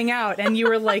were coming out, and you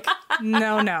were like,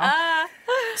 no.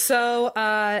 So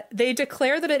they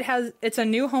declare that it's a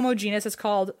new Homo genus. It's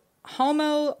called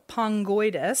Homo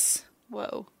pongoides.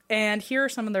 Whoa. And here are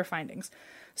some of their findings.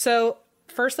 So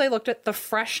first they looked at the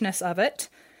freshness of it,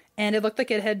 and it looked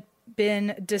like it had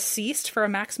been deceased for a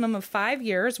maximum of 5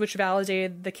 years, which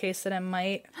validated the case that it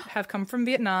might have come from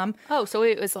Vietnam. Oh, so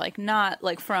it was like not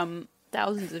like from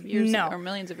thousands of years ago, or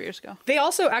millions of years ago. They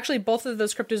also, actually, both of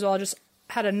those cryptozoologists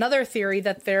had another theory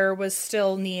that there was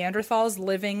still Neanderthals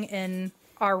living in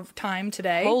our time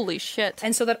today. Holy shit.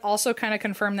 And so that also kind of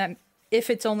confirmed that if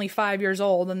it's only 5 years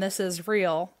old and this is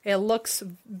real, it looks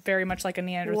very much like a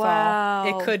Neanderthal. Wow.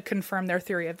 It could confirm their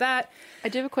theory of that. I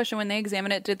do have a question. When they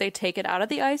examined it, did they take it out of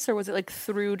the ice, or was it like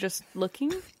through just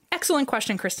looking? Excellent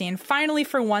question, Christine. Finally,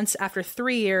 for once, after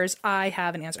 3 years, I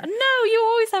have an answer. No, you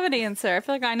always have an answer. I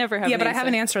feel like I never have an answer. Yeah, but I have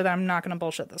an answer that I'm not going to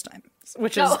bullshit this time,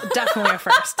 which is definitely a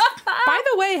first. By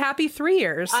the way, happy 3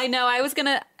 years. I know.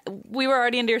 We were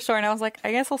already into your story, and I was like,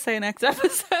 I guess I'll say next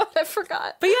episode. I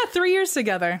forgot. But yeah, 3 years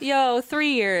together. Yo,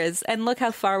 3 years. And look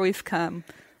how far we've come.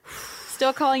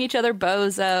 Still calling each other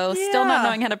bozo. Yeah. Still not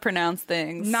knowing how to pronounce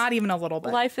things. Not even a little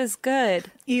bit. Life is good.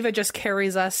 Eva just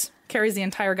carries the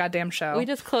entire goddamn show. We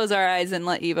just close our eyes and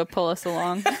let Eva pull us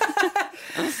along.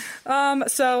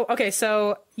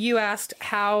 So you asked,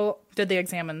 how did they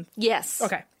examine? Yes.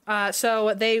 Okay.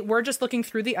 So they were just looking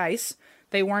through the ice.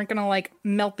 They weren't going to like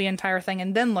melt the entire thing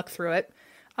and then look through it.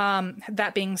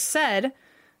 That being said,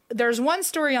 there's one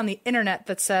story on the internet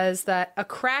that says that a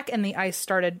crack in the ice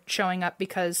started showing up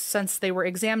because since they were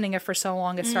examining it for so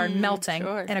long, it started melting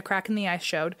and a crack in the ice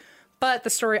showed. But the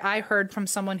story I heard from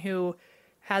someone who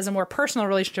has a more personal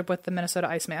relationship with the Minnesota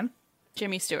Iceman,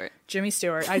 Jimmy Stewart.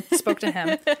 I spoke to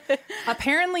him.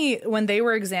 Apparently, when they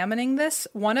were examining this,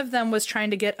 one of them was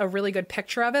trying to get a really good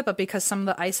picture of it, but because some of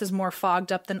the ice is more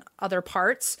fogged up than other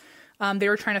parts, they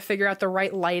were trying to figure out the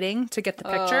right lighting to get the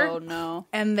picture. Oh, no.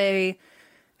 And they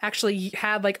actually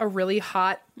had like a really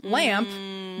hot lamp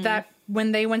that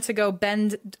when they went to go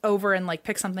bend over and like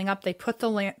pick something up, they put the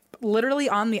lamp literally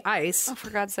on the ice. Oh, for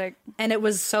God's sake. And it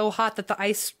was so hot that the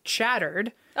ice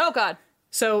shattered. Oh, God.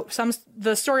 So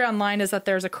the story online is that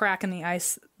there's a crack in the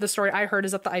ice. The story I heard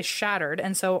is that the ice shattered,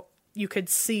 and so you could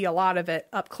see a lot of it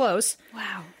up close.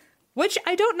 Wow. Which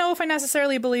I don't know if I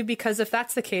necessarily believe, because if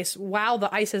that's the case, while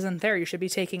the ice isn't there, you should be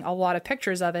taking a lot of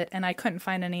pictures of it, and I couldn't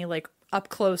find any like up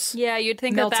close. Yeah, you'd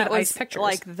think that was pictures.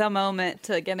 like the moment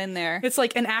to get in there. It's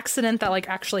like an accident that like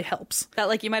actually helps. That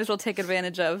like you might as well take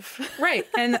advantage of. Right.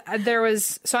 And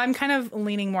so I'm kind of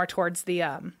leaning more towards the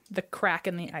crack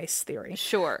in the ice theory.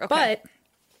 Sure. Okay. But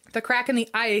the crack in the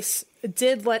ice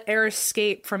did let air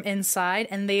escape from inside,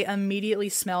 and they immediately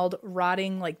smelled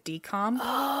rotting like decom.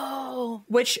 Oh.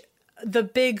 Which the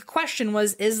big question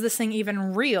was, is this thing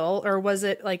even real, or was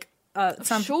it like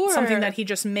something that he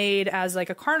just made as like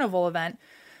a carnival event?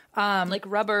 Like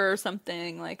rubber or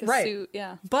something, like a suit,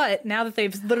 yeah. But now that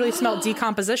they've literally smelled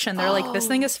decomposition, they're like, this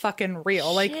thing is fucking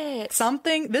real. Shit.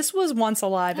 Like this was once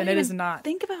alive, and it is not.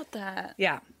 Think about that.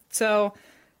 Yeah. So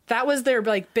that was their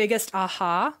like biggest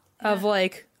aha of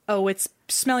like, oh, it's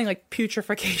smelling like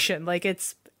putrefaction. Like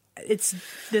this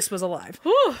was alive.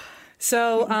 Whew.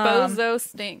 So Bozo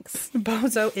stinks.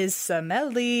 Bozo is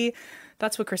smelly.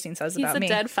 That's what Christine says about me.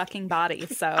 He's a dead fucking body,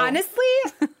 so. Honestly,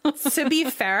 to be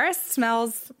fair, it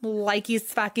smells like he's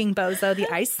fucking Bozo the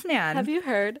Iceman.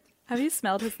 Have you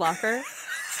smelled his locker?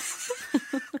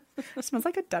 It smells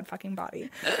like a dead fucking body.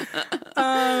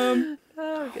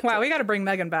 Wow, we got to bring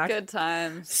Megan back. Good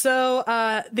times. So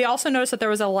they also noticed that there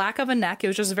was a lack of a neck. It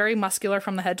was just very muscular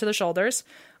from the head to the shoulders.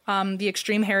 The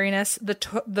extreme hairiness,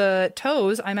 the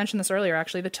toes, I mentioned this earlier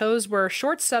actually, the toes were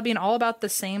short, stubby, and all about the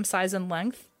same size and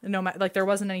length. Like there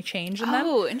wasn't any change in them.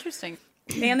 Oh, interesting.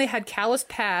 And they had calloused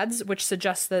pads, which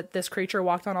suggests that this creature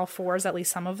walked on all fours at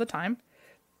least some of the time.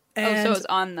 And so it was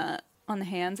on the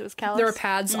hands, it was calloused? There were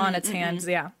pads on its hands,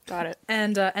 yeah. Got it.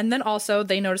 And then also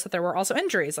they noticed that there were also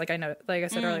injuries, like I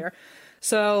said earlier.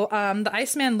 So the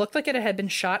Iceman looked like it had been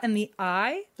shot in the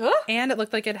eye, and it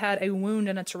looked like it had a wound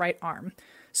in its right arm.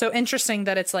 So interesting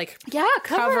that it's like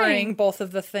covering both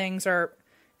of the things, or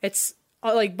it's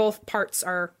like both parts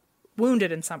are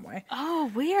wounded in some way.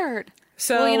 Oh, weird.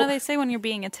 So, well, you know, they say when you're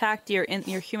being attacked, your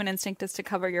human instinct is to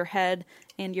cover your head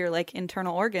and your like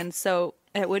internal organs. So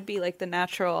it would be like the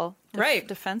natural Right.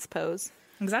 defense pose.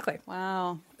 Exactly.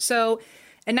 Wow. So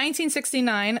in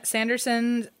 1969,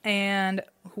 Sanderson and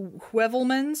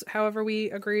Heuvelmans, however we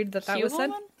agreed that was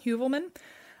said, Heuvelman,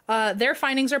 their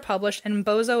findings are published, and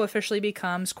Bozo officially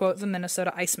becomes, quote, the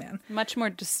Minnesota Iceman. Much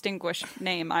more distinguished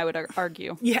name, I would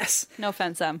argue. Yes. No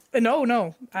offense, Em.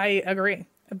 No, I agree.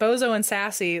 Bozo and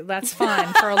Sassy, that's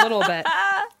fun for a little bit.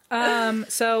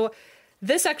 So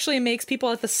this actually makes people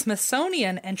at the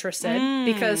Smithsonian interested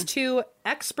because two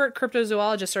expert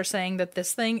cryptozoologists are saying that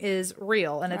this thing is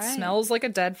real and it smells like a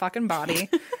dead fucking body.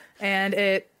 And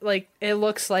it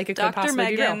looks like it could possibly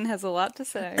be real. Dr. Megan has a lot to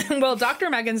say. Well, Dr.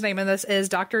 Megan's name in this is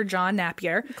Dr. John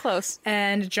Napier. Close.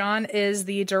 And John is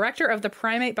the director of the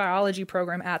primate biology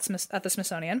program at the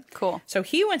Smithsonian. Cool. So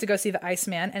he went to go see the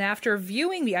Iceman, and after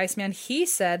viewing the Iceman, he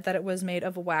said that it was made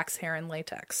of wax, hair, and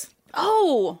latex.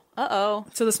 Oh, uh-oh.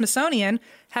 So the Smithsonian,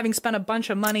 having spent a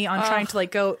bunch of money on trying to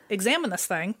go examine this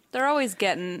thing. They're always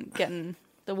getting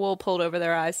the wool pulled over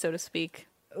their eyes, so to speak.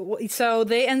 So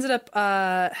they ended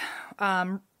up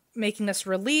making this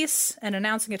release and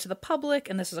announcing it to the public,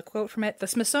 and this is a quote from it. The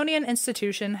Smithsonian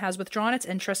Institution has withdrawn its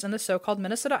interest in the so-called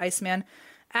Minnesota Iceman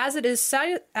as it is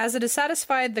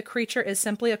satisfied the creature is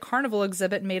simply a carnival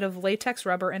exhibit made of latex,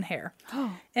 rubber, and hair.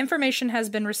 Information has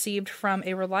been received from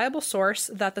a reliable source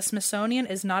that the Smithsonian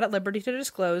is not at liberty to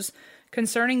disclose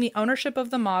concerning the ownership of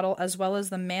the model as well as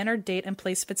the manner, date, and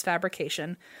place of its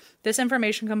fabrication. This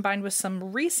information, combined with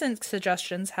some recent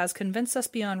suggestions, has convinced us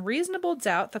beyond reasonable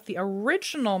doubt that the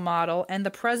original model and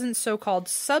the present so-called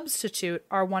substitute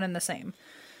are one and the same.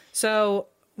 So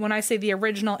when I say the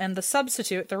original and the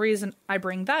substitute, the reason I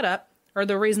bring that up, or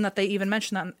the reason that they even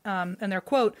mention that in their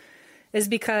quote, is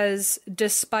because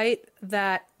despite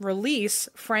that release,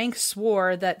 Frank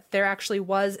swore that there actually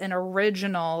was an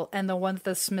original and the one that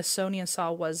the Smithsonian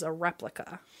saw was a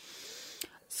replica.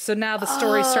 So now the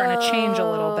story's starting to change a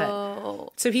little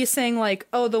bit. So he's saying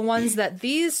the ones that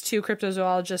these two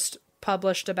cryptozoologists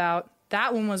published about,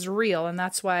 that one was real, and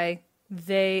that's why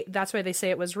they say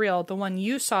it was real. The one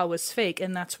you saw was fake,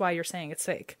 and that's why you're saying it's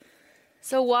fake.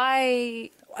 So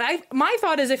why... My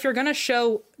thought is if you're going to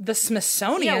show the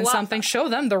Smithsonian something, show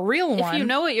them the real one. If you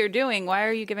know what you're doing, why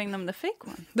are you giving them the fake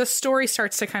one? The story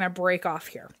starts to kind of break off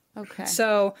here. Okay.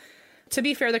 So, to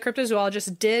be fair, the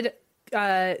cryptozoologist did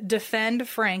defend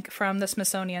Frank from the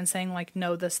Smithsonian, saying,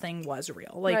 no, this thing was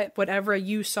real. Whatever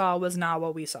you saw was not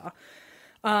what we saw.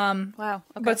 Wow.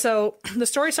 Okay. But so the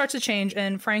story starts to change,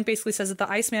 and Frank basically says that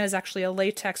the Iceman is actually a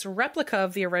latex replica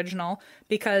of the original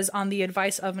because on the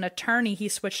advice of an attorney, he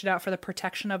switched it out for the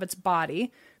protection of its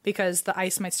body because the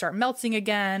ice might start melting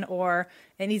again, or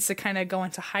it needs to kind of go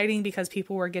into hiding because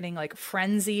people were getting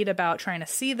frenzied about trying to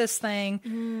see this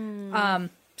thing.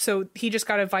 So he just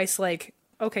got advice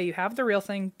okay, you have the real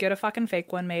thing, get a fucking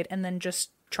fake one made, and then just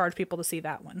charge people to see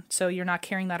that one. So you're not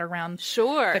carrying that around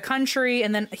the country.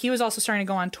 And then he was also starting to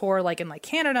go on tour in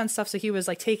Canada and stuff. So he was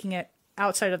taking it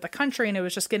outside of the country, and it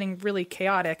was just getting really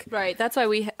chaotic. Right. That's why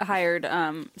we hired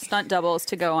stunt doubles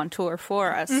to go on tour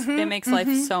for us. It makes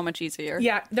life so much easier.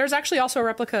 Yeah. There's actually also a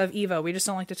replica of Eva. We just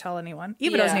don't like to tell anyone.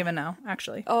 Eva doesn't even know,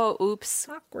 actually. Oh, oops.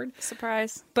 Awkward.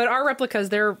 Surprise. But our replicas,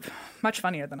 they're much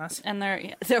funnier than us. And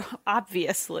they're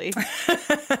obviously.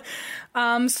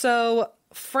 So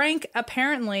Frank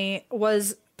apparently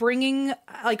was bringing,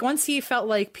 once he felt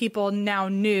like people now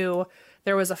knew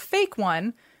there was a fake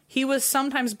one, he was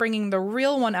sometimes bringing the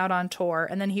real one out on tour,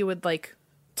 and then he would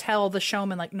tell the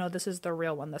showman no, this is the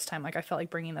real one this time. I felt like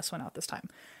bringing this one out this time.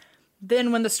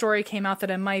 Then when the story came out that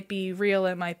it might be real,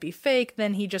 it might be fake,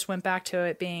 then he just went back to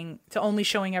it being to only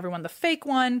showing everyone the fake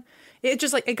one. It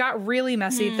just it got really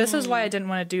messy. This is why I didn't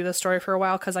want to do the story for a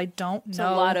while, because I don't know. It's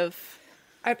a lot of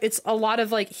it's a lot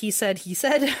of he said.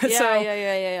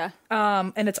 Yeah.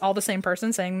 And it's all the same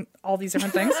person saying all these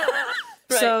different things.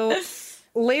 Right. So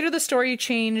later the story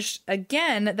changed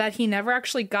again that he never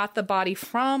actually got the body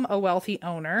from a wealthy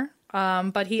owner.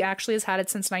 But he actually has had it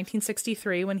since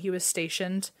 1963 when he was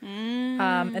stationed in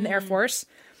the Air Force.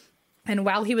 And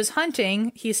while he was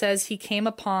hunting, he says he came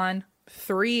upon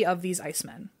 3 of these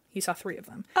Icemen. He saw 3 of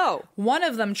them. Oh. One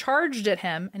of them charged at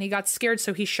him, and he got scared,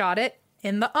 so he shot it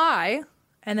in the eye.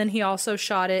 And then he also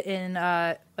shot it in,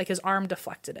 his arm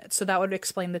deflected it. So that would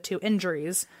explain the 2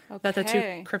 injuries that the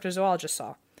 2 cryptozoologists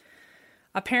saw.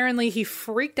 Apparently, he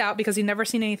freaked out because he'd never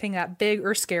seen anything that big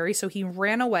or scary, so he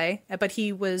ran away. But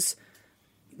he was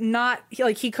not,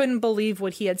 he couldn't believe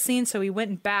what he had seen, so he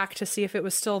went back to see if it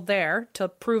was still there to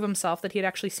prove himself that he had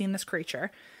actually seen this creature.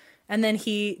 And then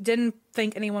he didn't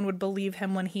think anyone would believe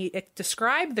him when he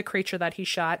described the creature that he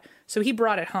shot, so he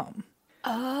brought it home.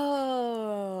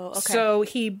 Oh, okay. So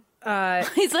he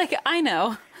He's like, I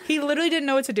know. he literally didn't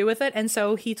know what to do with it, and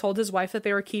so he told his wife that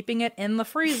they were keeping it in the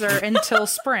freezer until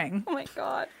spring. Oh my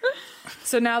God.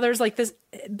 So now there's like this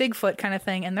Bigfoot kind of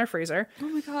thing in their freezer. Oh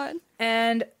my God.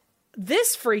 And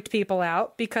this freaked people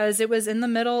out because it was in the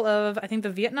middle of, I think, the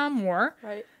Vietnam War.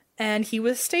 Right. And he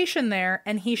was stationed there,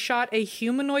 and he shot a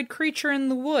humanoid creature in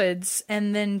the woods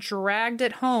and then dragged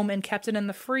it home and kept it in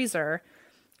the freezer,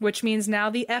 which means now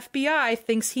the FBI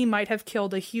thinks he might have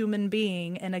killed a human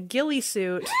being in a ghillie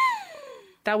suit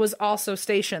that was also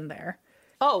stationed there.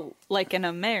 Oh, like an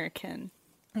American.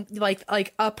 Like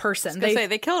a person.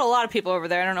 They killed a lot of people over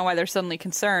there. I don't know why they're suddenly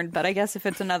concerned, but I guess if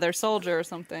it's another soldier or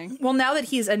something. Well, now that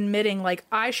he's admitting, like,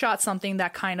 I shot something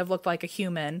that kind of looked like a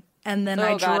human, and then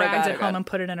I got dragged it, it home and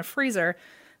put it in a freezer,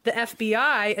 the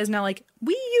FBI is now like,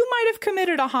 you might have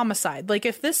committed a homicide. Like,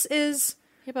 if this is...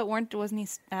 Yeah, but wasn't he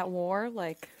at war?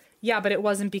 Like, Yeah, but it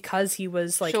wasn't because he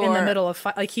was, like, in Sure. the middle of...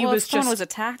 Like, he well, was if someone just... was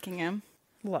attacking him.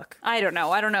 Look, I don't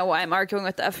know. I don't know why I'm arguing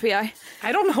with the FBI.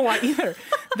 I don't know why either.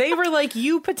 They were like,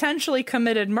 you potentially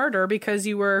committed murder because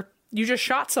you just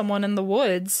shot someone in the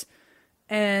woods,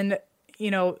 and,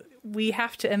 we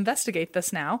have to investigate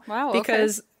this now. Wow, okay.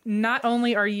 Because not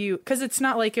only are you... Because it's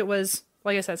not like it was...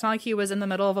 Like I said, it's not like he was in the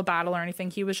middle of a battle or anything.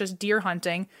 He was just deer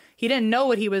hunting. He didn't know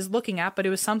what he was looking at, but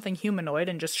it was something humanoid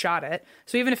and just shot it.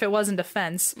 So even if it wasn't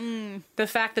defense, the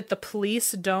fact that the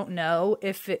police don't know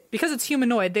because it's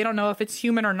humanoid, they don't know if it's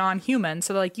human or non-human.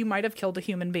 So they're like, you might have killed a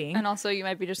human being. And also, you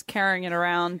might be just carrying it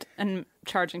around and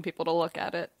charging people to look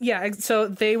at it. Yeah, so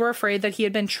they were afraid that he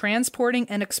had been transporting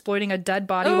and exploiting a dead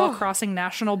body while crossing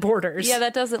national borders.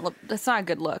 Yeah, that's not a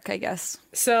good look, I guess.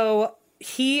 So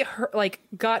he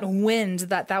got wind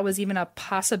that was even a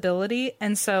possibility,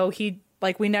 and so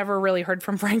we never really heard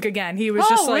from Frank again. He was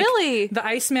just like, really? The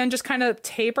Iceman just kind of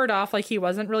tapered off, like he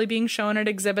wasn't really being shown at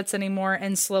exhibits anymore,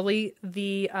 and slowly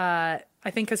I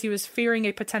think because he was fearing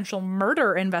a potential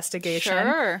murder investigation,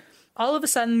 Sure. all of a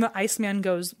sudden the Iceman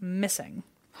goes missing.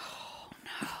 Oh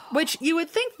no. Which you would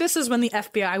think this is when the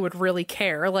FBI would really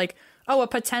care, like, oh, a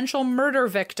potential murder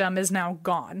victim is now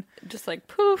gone. Just like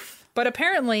poof. But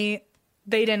apparently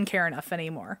they didn't care enough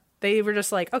anymore. They were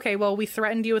just like, okay, well, we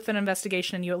threatened you with an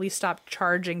investigation and you at least stopped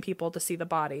charging people to see the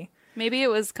body. Maybe it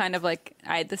was kind of like,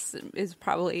 this is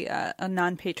probably a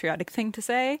non-patriotic thing to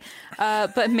say,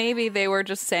 but maybe they were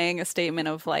just saying a statement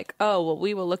of like, oh, well,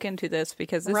 we will look into this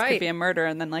because this could be a murder,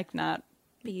 and then like not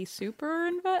be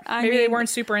super Maybe they weren't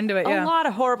super into it, yeah. A lot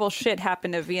of horrible shit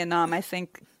happened in Vietnam. I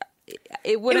think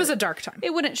it was a dark time.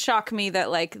 It wouldn't shock me that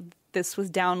like this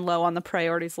was down low on the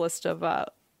priorities list of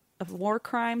war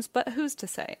crimes, but who's to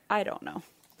say? I don't know.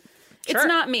 Sure. It's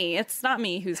not me. It's not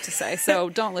me who's to say,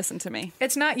 so don't listen to me.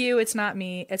 It's not you. It's not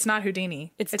me. It's not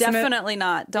Houdini. It's definitely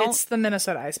not. It's the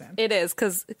Minnesota Iceman. It is,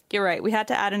 because you're right. We had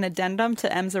to add an addendum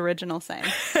to M's original saying.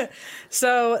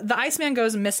 So the Iceman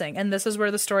goes missing, and this is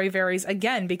where the story varies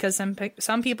again, because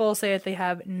some people say that they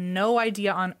have no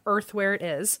idea on Earth where it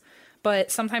is,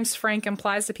 but sometimes Frank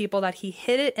implies to people that he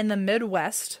hid it in the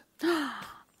Midwest.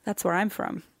 That's where I'm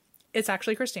from. It's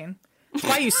actually Christine. That's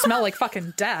why you smell like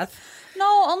fucking death.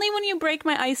 No, only when you break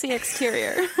my icy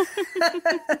exterior.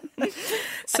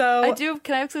 So I do.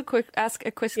 Can I ask a quick?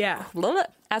 Yeah.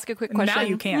 Ask a quick question. Now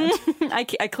you can't. I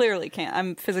clearly can't.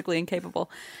 I'm physically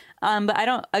incapable. But I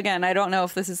don't know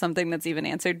if this is something that's even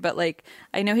answered. But like,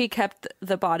 I know he kept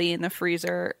the body in the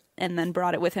freezer and then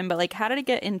brought it with him. But like, how did it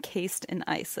get encased in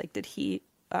ice? Like, did he?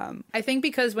 I think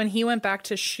because when he went back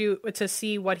to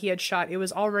see what he had shot, it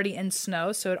was already in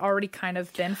snow, so it already kind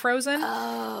of been frozen.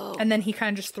 Oh. And then he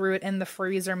kind of just threw it in the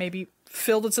freezer, maybe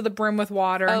filled it to the brim with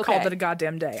water and called it a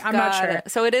goddamn day. I'm not sure.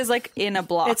 So it is like in a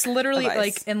block. It's literally of ice.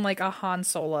 like in like a Han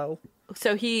Solo.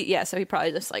 So he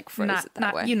probably just like froze it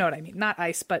that way. You know what I mean? Not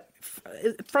ice, but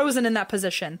frozen in that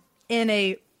position in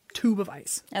a tube of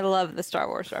ice. I love the Star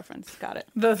Wars reference. Got it.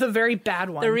 The very bad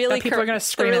one. The really that people are going to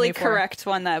scream the really at me for. correct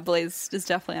one that Blaze is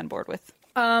definitely on board with.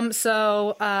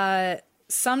 So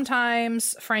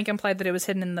sometimes Frank implied that it was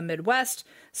hidden in the Midwest.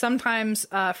 Sometimes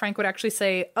Frank would actually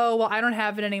say, oh, well, I don't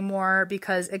have it anymore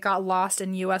because it got lost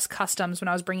in U.S. Customs when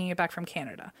I was bringing it back from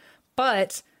Canada.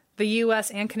 But the U.S.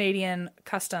 and Canadian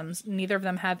Customs, neither of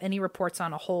them have any reports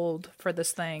on a hold for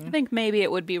this thing. I think maybe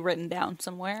it would be written down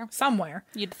somewhere. Somewhere.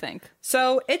 You'd think.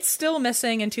 So it's still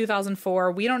missing in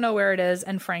 2004. We don't know where it is,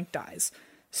 and Frank dies.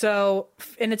 So,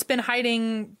 and it's been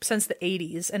hiding since the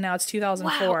 80s, and now it's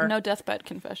 2004. Wow, no deathbed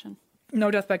confession. No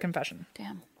deathbed confession.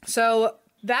 Damn. So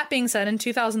That being said, in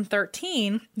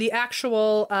 2013, the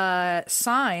actual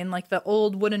sign, like the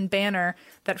old wooden banner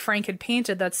that Frank had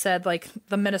painted that said like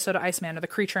the Minnesota Iceman or the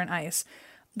Creature in Ice,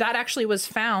 that actually was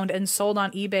found and sold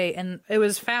on eBay. And it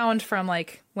was found from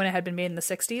like when it had been made in the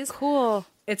 60s. Cool.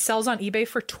 It sells on eBay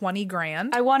for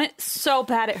 $20,000. I want it so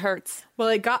bad it hurts. Well,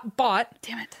 it got bought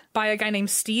Damn it. by a guy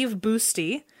named Steve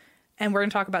Boosty. And we're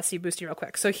going to talk about Steve Boosty real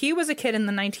quick. So he was a kid in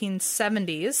the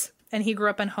 1970s, and he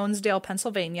grew up in Honesdale,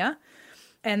 Pennsylvania.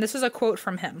 And this is a quote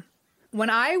from him.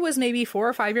 When I was maybe 4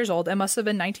 or 5 years old, it must have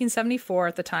been 1974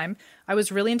 at the time, I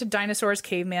was really into dinosaurs,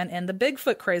 caveman, and the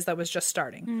Bigfoot craze that was just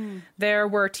starting. There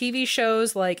were TV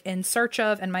shows like In Search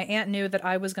of, and my aunt knew that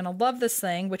I was going to love this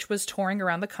thing, which was touring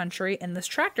around the country in this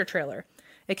tractor trailer.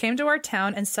 It came to our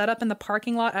town and set up in the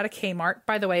parking lot at a Kmart.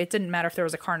 By the way, it didn't matter if there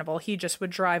was a carnival. He just would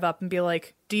drive up and be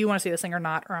like, do you want to see this thing or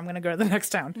not? Or I'm going to go to the next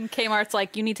town. And Kmart's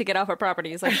like, you need to get off our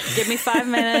property. He's like, give me 5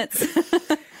 minutes.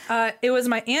 It was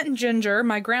my Aunt Ginger,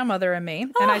 my grandmother, and me,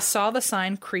 and I saw the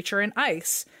sign Creature in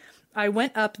Ice. I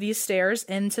went up these stairs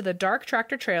into the dark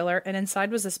tractor trailer, and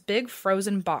inside was this big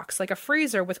frozen box, like a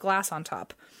freezer with glass on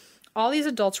top. All these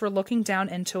adults were looking down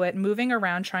into it, moving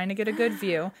around, trying to get a good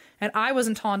view, and I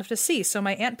wasn't tall enough to see, so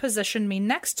my aunt positioned me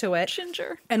next to it.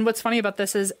 Ginger. And what's funny about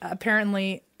this is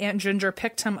apparently Aunt Ginger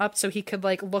picked him up so he could,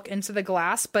 like, look into the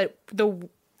glass, but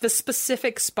the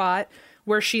specific spot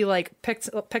where she, like,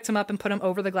 picked him up and put him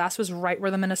over the glass was right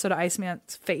where the Minnesota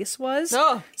Iceman's face was.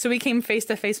 Oh. So we came face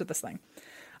to face with this thing.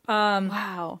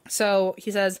 Wow. So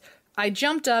he says, I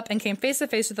jumped up and came face to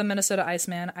face with the Minnesota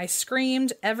Iceman. I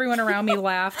screamed. Everyone around me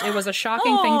laughed. It was a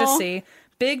shocking thing to see.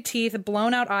 Big teeth,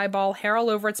 blown out eyeball, hair all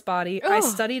over its body. I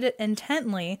studied it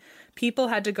intently. People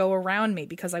had to go around me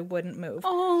because I wouldn't move.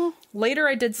 Oh. Later,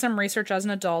 I did some research as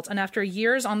an adult, and after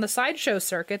years on the sideshow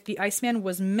circuit, the Iceman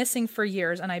was missing for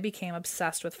years, and I became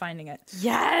obsessed with finding it.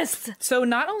 Yes. So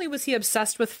not only was he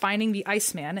obsessed with finding the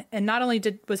Iceman, and not only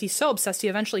was he so obsessed, he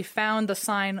eventually found the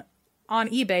sign on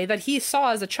eBay that he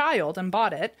saw as a child and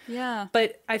bought it. Yeah.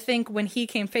 But I think when he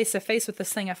came face to face with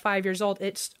this thing at 5 years old,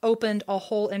 it opened a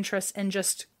whole interest in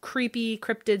just creepy,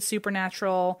 cryptid,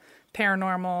 supernatural,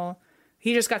 paranormal.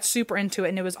 He just got super into it,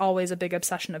 and it was always a big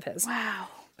obsession of his. Wow.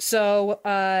 So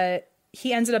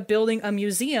he ended up building a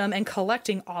museum and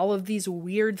collecting all of these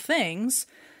weird things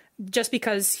just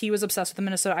because he was obsessed with the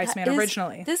Minnesota Iceman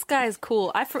originally. This guy is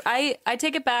cool. I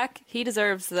take it back. He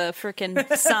deserves the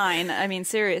freaking sign. I mean,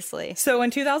 seriously. So in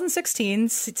 2016,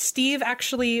 Steve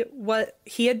actually,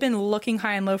 he had been looking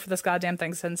high and low for this goddamn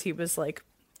thing since he was like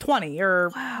 20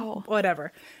 or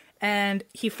whatever. And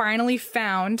he finally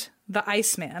found the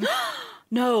Iceman.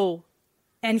 No.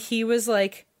 And he was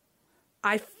like,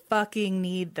 I fucking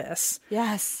need this.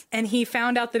 Yes. And he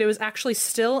found out that it was actually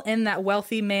still in that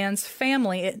wealthy man's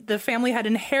family. The family had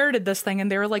inherited this thing,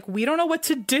 and they were like, we don't know what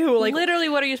to do. Like, literally,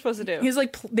 what are you supposed to do? He's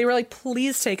like, they were like,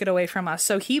 please take it away from us.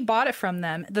 So he bought it from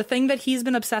them. The thing that he's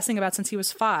been obsessing about since he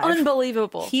was 5.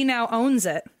 Unbelievable. He now owns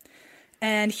it.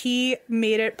 And he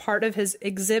made it part of his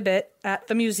exhibit at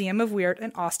the Museum of Weird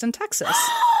in Austin, Texas.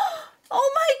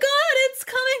 Oh my God, it's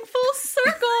coming full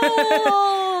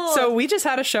circle. So we just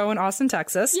had a show in Austin,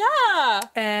 Texas. Yeah.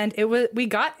 And we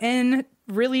got in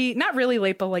not really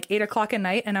late, but like 8 o'clock at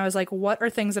night. And I was like, what are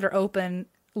things that are open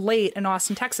late in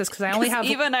Austin, Texas? Because I only have...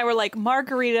 Eva and I were like,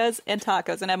 margaritas and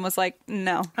tacos. And Em was like,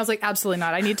 no. I was like, absolutely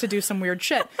not. I need to do some weird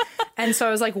shit. And so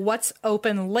I was like, what's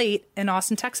open late in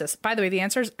Austin, Texas? By the way, the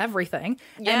answer is everything.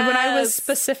 Yes. And when I was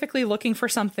specifically looking for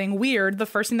something weird, the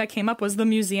first thing that came up was the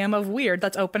Museum of Weird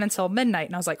that's open until midnight.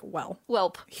 And I was like, well,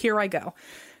 Welp. Here I go.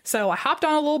 So I hopped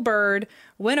on a little bird,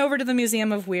 went over to the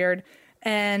Museum of Weird,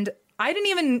 and I didn't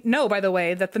even know, by the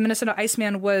way, that the Minnesota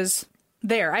Iceman was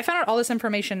there. I found out all this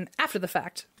information after the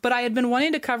fact, but I had been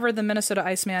wanting to cover the Minnesota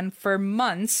Iceman for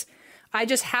months. I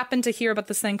just happened to hear about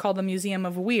this thing called the Museum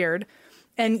of Weird,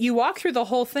 and you walk through the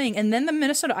whole thing, and then the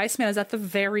Minnesota Iceman is at the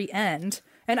very end.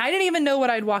 And I didn't even know what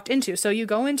I'd walked into. So you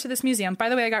go into this museum. By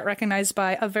the way, I got recognized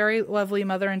by a very lovely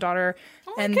mother and daughter.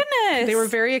 Oh my goodness. They were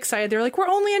very excited. They were like, we're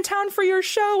only in town for your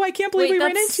show. I can't believe we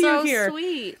ran into you here.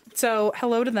 Sweet. So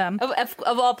hello to them.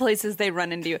 Of all places, they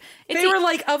run into you. They were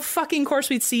like, of fucking course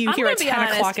we'd see you here at 10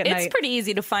 o'clock at night. It's pretty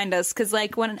easy to find us because,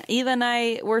 like, when Eva and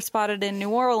I were spotted in New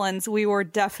Orleans, we were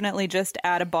definitely just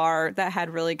at a bar that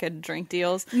had really good drink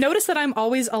deals. Notice that I'm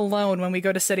always alone when we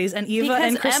go to cities, and Eva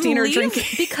and Christine are drinking.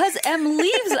 Because Em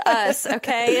leaves us.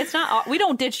 Okay, it's not. We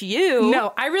don't ditch you.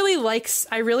 No, I really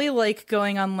like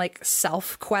going on like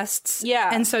self quests. Yeah,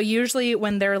 and so usually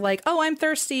when they're like, "Oh, I'm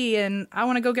thirsty and I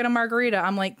want to go get a margarita,"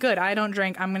 I'm like, "Good, I don't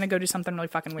drink. I'm gonna go do something really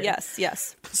fucking weird."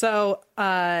 Yes. So,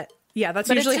 yeah, that's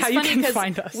usually how you can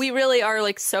find us. We really are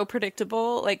like so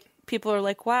predictable. Like people are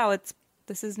like, "Wow,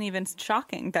 This isn't even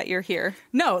shocking that you're here.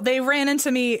 No, they ran into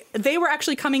me. They were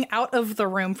actually coming out of the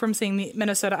room from seeing the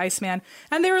Minnesota Iceman,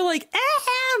 and they were like,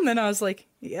 "Ahem!" And I was like,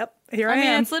 "Yep, here I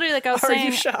am." It's literally like I was Are you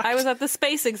saying, shocked? I was at the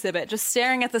space exhibit just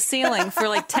staring at the ceiling for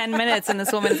like 10 minutes, and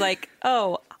this woman's like,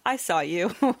 "Oh, I saw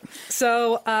you."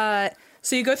 So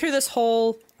you go through this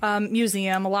whole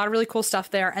museum, a lot of really cool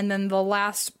stuff there, and then the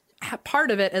last part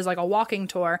of it is like a walking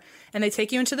tour, and they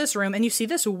take you into this room, and you see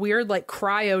this weird like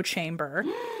cryo chamber,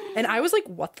 and I was like,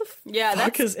 "What the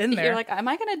fuck is in there?" You're like, "Am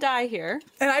I gonna die here?"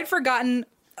 And I'd forgotten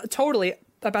totally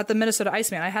about the Minnesota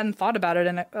Iceman. I hadn't thought about it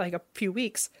in like a few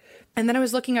weeks. And then I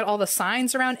was looking at all the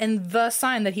signs around, and the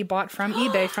sign that he bought from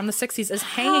eBay from the 60s is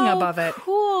hanging above it.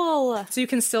 Cool. So you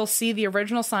can still see the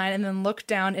original sign and then look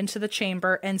down into the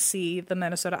chamber and see the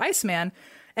Minnesota Iceman.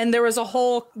 And there was a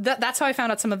whole... That's how I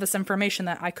found out some of this information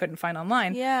that I couldn't find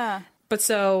online. Yeah. But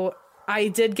so I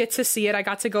did get to see it. I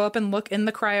got to go up and look in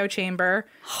the cryo chamber.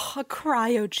 A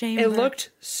cryo chamber. It looked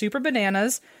super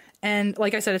bananas. And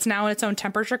like I said, it's now in its own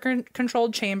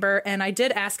temperature-controlled chamber. And I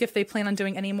did ask if they plan on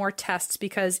doing any more tests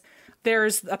because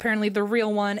there's apparently the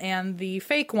real one and the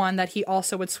fake one that he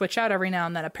also would switch out every now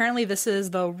and then. Apparently this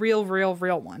is the real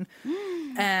one.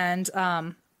 And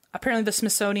apparently the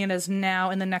Smithsonian is now,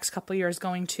 in the next couple of years,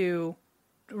 going to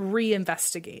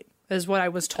reinvestigate, is what I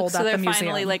was told at the museum. So they're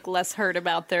finally like less hurt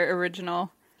about their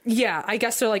original... Yeah, I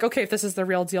guess they're like, okay, if this is the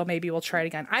real deal, maybe we'll try it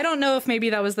again. I don't know if maybe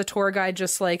that was the tour guide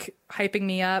just like hyping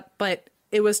me up, but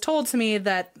it was told to me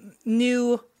that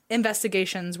new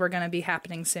investigations were going to be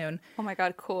happening soon. Oh my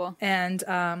God, cool. And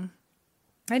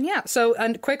yeah, so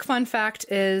a quick fun fact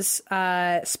is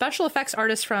special effects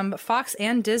artists from Fox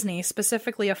and Disney,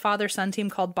 specifically a father-son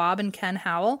team called Bob and Ken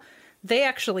Howell, they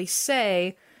actually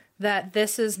say that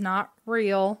this is not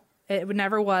real. It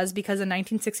never was, because in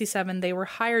 1967 they were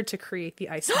hired to create the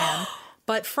Iceman.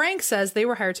 But Frank says they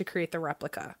were hired to create the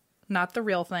replica, not the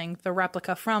real thing, the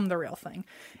replica from the real thing.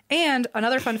 And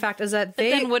another fun fact is that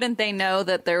then wouldn't they know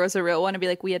that there was a real one and be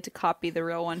like, we had to copy the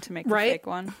real one to make the fake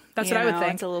one? That's what I would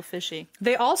think. It's a little fishy.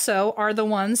 They also are the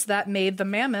ones that made the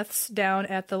mammoths down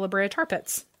at the La Brea tar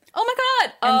pits. Oh my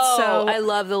God. And so so I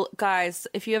love the guys.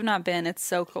 If you have not been, it's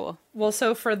so cool. Well,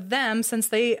 so for them, since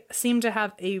they seem to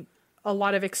have a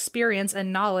lot of experience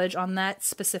and knowledge on that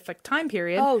specific time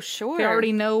period. Oh, sure. They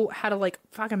already know how to like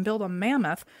fucking build a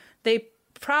mammoth. They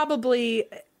probably,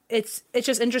 it's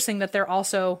just interesting that they're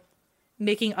also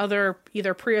making other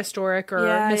either prehistoric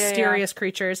or mysterious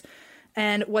creatures.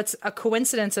 And what's a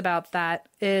coincidence about that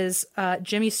is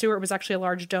Jimmy Stewart was actually a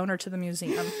large donor to the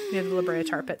museum near the La Brea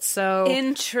tar pits. So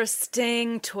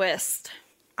interesting twist.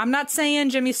 I'm not saying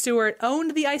Jimmy Stewart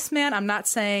owned the Iceman. I'm not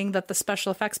saying that the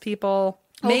special effects people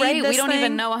made this we don't thing.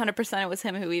 even know 100% it was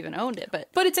him who even owned it.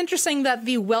 But it's interesting that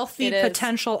the wealthy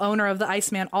potential owner of the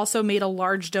Iceman also made a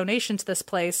large donation to this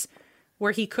place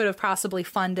where he could have possibly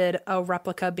funded a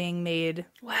replica being made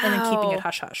and then keeping it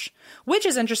hush-hush. Which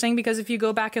is interesting because if you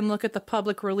go back and look at the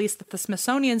public release that the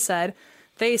Smithsonian said,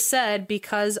 they said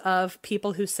because of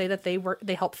people who say that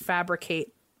they helped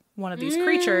fabricate one of these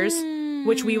creatures,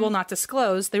 which we will not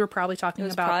disclose. They were probably talking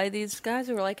about... probably these guys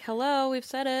who were like, hello, we've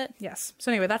said it. Yes. So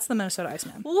anyway, that's the Minnesota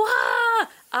Iceman. Wow!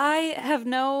 I have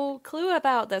no clue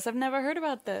about this. I've never heard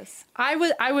about this. I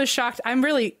was shocked.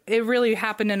 It really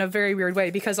happened in a very weird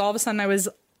way because all of a sudden I was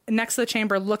next to the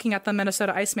chamber looking at the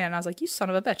Minnesota Iceman and I was like, you son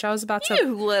of a bitch.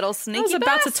 You little sneaky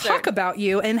bastard. To talk about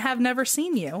you and have never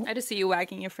seen you. I just see you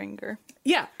wagging your finger.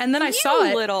 Yeah. And then I saw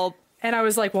it. Little... And I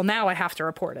was like, well, now I have to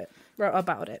report it.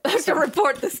 About it. I have to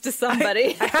report this to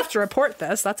somebody. I have to report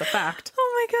this. That's a fact.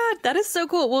 Oh my God. That is so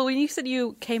cool. Well, when you said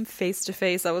you came face to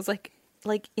face, I was like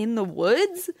in the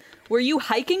woods? Were you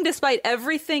hiking despite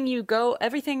everything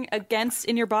against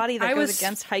in your body that goes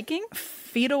against hiking?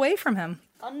 Feet away from him.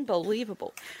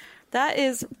 Unbelievable. That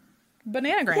is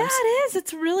bananagrams. Yeah, it is.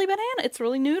 It's really banana. It's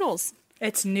really noodles.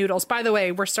 It's noodles. By the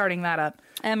way, we're starting that up.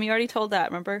 You already told that,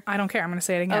 remember? I don't care. I'm going to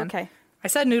say it again. Okay. I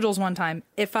said noodles one time.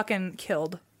 It fucking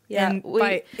killed. Yeah, and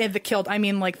by the killed, I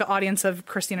mean like the audience of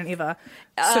Christine and Eva.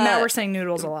 So now we're saying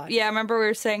noodles a lot. Yeah, I remember we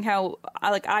were saying how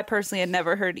I personally had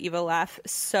never heard Eva laugh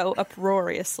so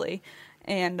uproariously,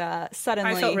 and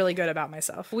suddenly I felt really good about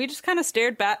myself. We just kind of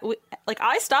stared back.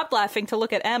 I stopped laughing to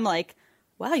look at Em like,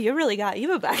 wow, you really got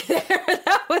Eva back there.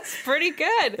 That was pretty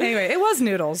good. Anyway, it was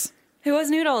noodles. It was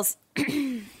noodles.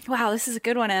 Wow, this is a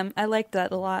good one, Em. I liked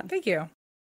that a lot. Thank you.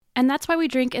 And That's Why We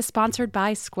Drink is sponsored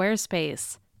by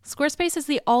Squarespace. Squarespace is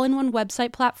the all-in-one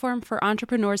website platform for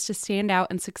entrepreneurs to stand out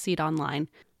and succeed online.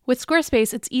 With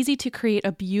Squarespace, it's easy to create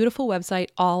a beautiful website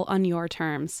all on your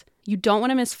terms. You don't want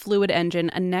to miss Fluid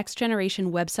Engine, a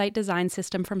next-generation website design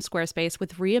system from Squarespace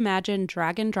with reimagined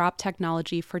drag-and-drop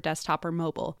technology for desktop or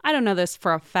mobile. I don't know this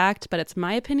for a fact, but it's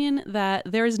my opinion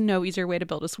that there is no easier way to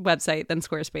build a website than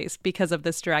Squarespace because of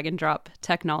this drag-and-drop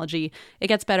technology. It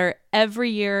gets better every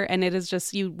year, and it is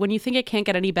just when you think it can't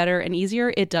get any better and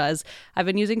easier, it does. I've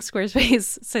been using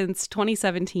Squarespace since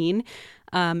 2017.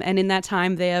 And in that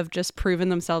time, they have just proven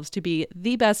themselves to be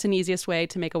the best and easiest way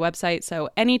to make a website. So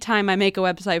anytime I make a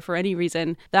website for any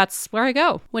reason, that's where I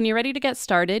go. When you're ready to get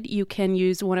started, you can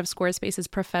use one of Squarespace's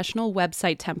professional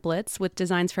website templates with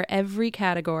designs for every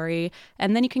category,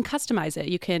 and then you can customize it.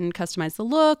 You can customize the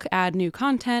look, add new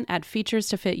content, add features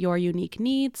to fit your unique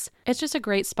needs. It's just a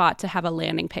great spot to have a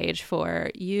landing page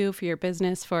for you, for your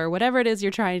business, for whatever it is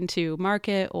you're trying to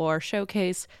market or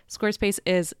showcase. Squarespace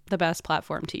is the best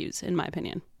platform to use, in my opinion.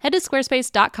 Head to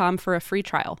squarespace.com for a free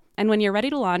trial. And when you're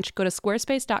ready to launch, go to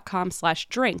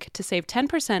squarespace.com/drink to save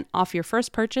 10% off your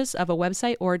first purchase of a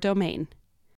website or domain.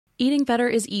 Eating better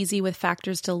is easy with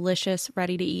Factor's delicious,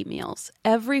 ready-to-eat meals.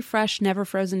 Every fresh,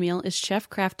 never-frozen meal is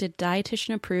chef-crafted,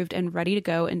 dietitian-approved, and ready to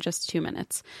go in just 2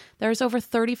 minutes. There's over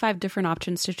 35 different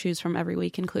options to choose from every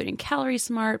week, including Calorie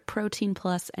Smart, Protein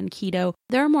Plus, and Keto.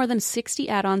 There are more than 60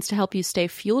 add-ons to help you stay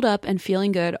fueled up and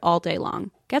feeling good all day long.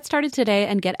 Get started today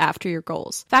and get after your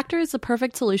goals. Factor is the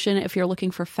perfect solution if you're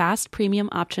looking for fast, premium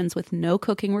options with no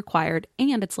cooking required,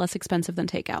 and it's less expensive than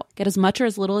takeout. Get as much or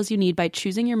as little as you need by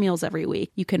choosing your meals every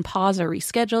week. You can pause or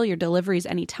reschedule your deliveries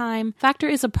anytime. Factor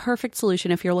is a perfect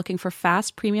solution if you're looking for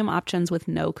fast, premium options with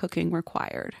no cooking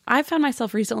required. I've found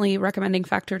myself recently recommending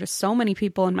Factor to so many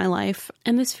people in my life,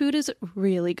 and this food is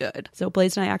really good. So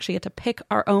Blaze and I actually get to pick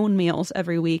our own meals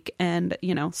every week and,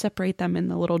 separate them in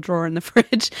the little drawer in the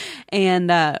fridge and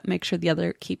make sure the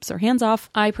other keeps their hands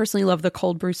off. I personally love the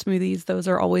cold brew smoothies. Those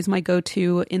are always my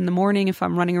go-to in the morning if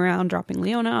I'm running around dropping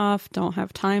Leona off, don't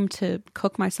have time to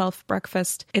cook myself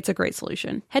breakfast. It's a great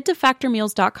solution. Head to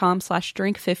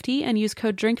factormeals.com/drink50 and use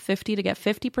code drink50 to get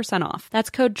 50% off.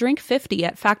 That's code drink50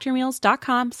 at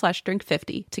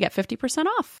factormeals.com/drink50 to get 50%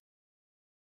 off.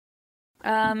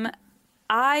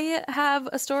 I have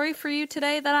a story for you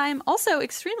today that I'm also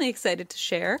extremely excited to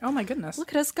share. Oh my goodness.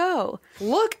 Look at us go.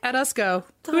 Look at us go.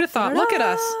 Who'd have thought? Look at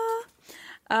us.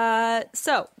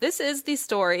 So this is the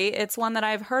story. It's one that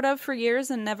I've heard of for years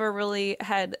and never really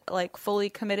had fully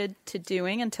committed to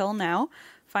doing until now.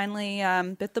 Finally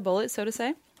bit the bullet, so to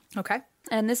say. Okay.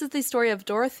 And this is the story of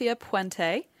Dorothea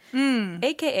Puente,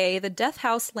 a.k.a. the Death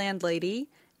House Landlady,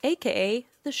 a.k.a.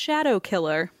 the Shadow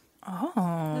Killer.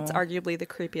 Oh. That's arguably the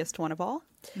creepiest one of all.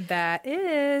 That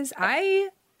is. I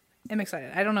am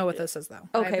excited. I don't know what this is, though.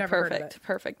 Okay, perfect.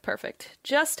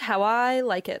 Just how I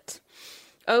like it.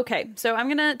 Okay, so I'm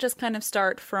going to just kind of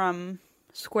start from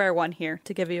square one here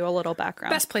to give you a little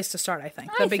background. Best place to start, I think.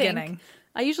 The beginning.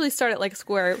 I usually start at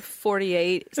square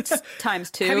 48 times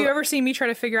 2. Have you ever seen me try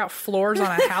to figure out floors on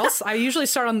a house? I usually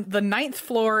start on the 9th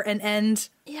floor and end.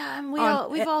 Yeah, and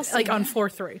we've all seen on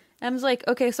floor 3. I was like,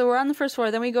 okay, so we're on the first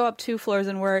floor, then we go up 2 floors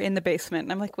and we're in the basement.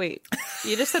 And I'm like, wait,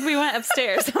 you just said we went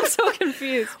upstairs. I'm so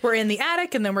confused. We're in the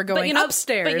attic and then we're going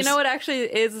upstairs. But you know what actually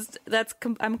is,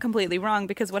 I'm completely wrong,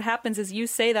 because what happens is you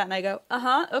say that and I go,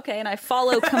 okay, and I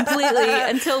follow completely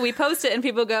until we post it and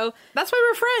people go, that's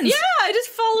why we're friends. Yeah, I just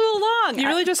follow along. You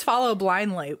really just follow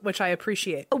blindly, which I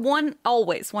appreciate.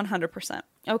 Always, 100%.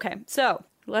 Okay, so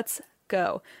let's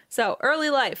go. So, early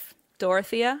life,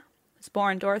 Dorothea was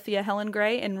born Dorothea Helen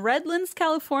Gray in Redlands,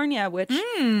 California, which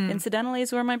incidentally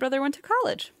is where my brother went to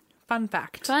college. Fun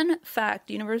fact,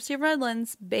 University of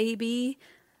Redlands, baby.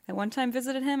 I one time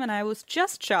visited him and I was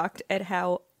just shocked at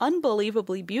how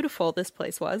unbelievably beautiful this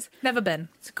place was. Never been.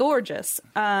 It's gorgeous.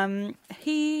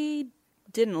 He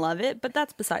didn't love it, but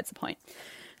that's besides the point.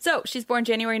 So, she's born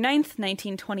January 9th,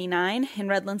 1929 in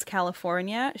Redlands,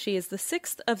 California. She is the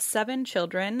 6th of 7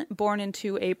 children, born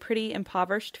into a pretty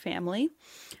impoverished family.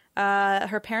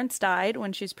 Her parents died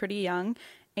when she was pretty young,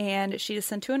 and she is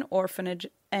sent to an orphanage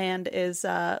and is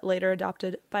later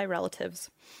adopted by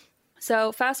relatives.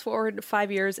 So, fast forward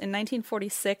 5 years, in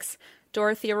 1946,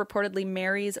 Dorothea reportedly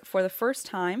marries for the first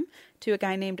time to a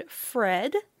guy named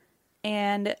Fred.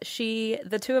 And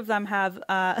the two of them have,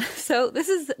 so this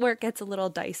is where it gets a little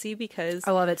dicey because...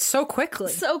 I love it so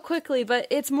quickly. But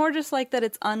it's more just that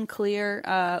it's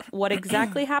unclear what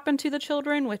exactly happened to the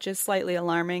children, which is slightly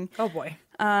alarming. Oh boy.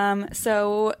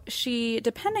 So she,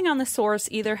 depending on the source,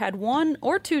 either had 1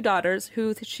 or 2 daughters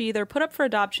who she either put up for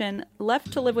adoption,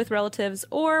 left to live with relatives,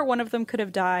 or one of them could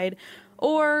have died,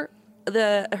 or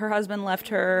her husband left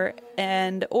her,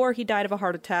 or he died of a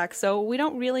heart attack. So we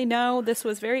don't really know. This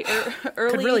was very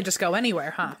early. Could really just go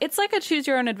anywhere, huh? It's like a choose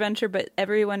your own adventure, but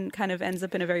everyone kind of ends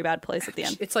up in a very bad place at the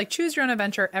end. It's like choose your own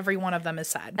adventure. Every one of them is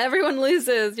sad. Everyone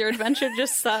loses. Your adventure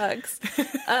just sucks.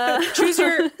 Choose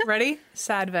your ready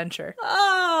sad venture.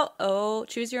 Oh,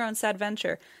 choose your own sad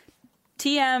venture.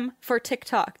 TM for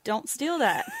TikTok. Don't steal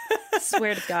that.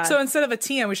 Swear to God. So instead of a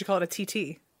TM, we should call it a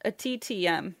TT. A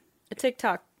TTM. A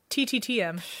TikTok.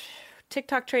 TTTM.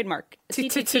 TikTok trademark.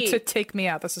 TTT. Take me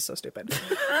out. This is so stupid.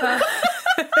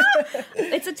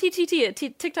 It's a TTT, a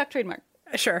TikTok trademark.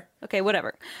 Sure. Okay,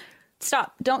 whatever.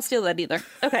 Stop. Don't steal that either.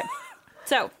 Okay.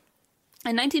 So,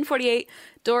 in 1948,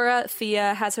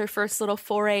 Dorothea has her first little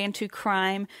foray into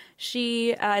crime.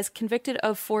 She is convicted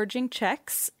of forging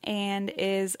checks and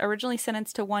is originally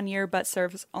sentenced to 1 year but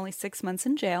serves only 6 months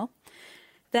in jail.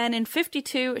 Then in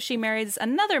 52, she marries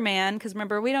another man, because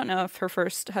remember, we don't know if her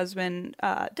first husband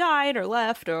died or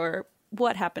left or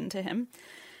what happened to him.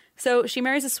 So she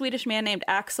marries a Swedish man named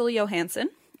Axel Johansson,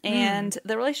 and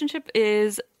the relationship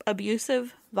is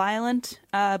abusive, violent,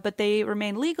 but they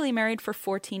remain legally married for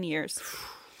 14 years.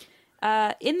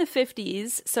 In the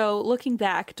 50s, so looking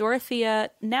back, Dorothea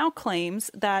now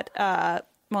claims that...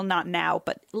 well, not now,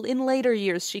 but in later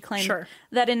years, she claimed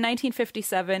that in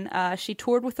 1957, she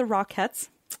toured with the Rockettes.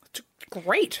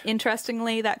 Great.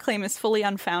 Interestingly, that claim is fully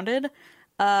unfounded,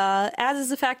 as is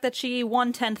the fact that she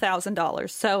won $10,000.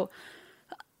 So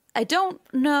I don't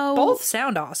know. Both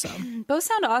sound awesome. Both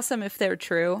sound awesome if they're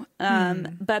true.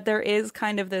 But there is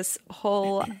kind of this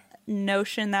whole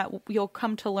notion that you'll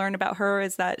come to learn about her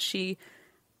is that she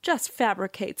just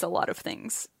fabricates a lot of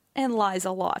things and lies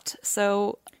a lot.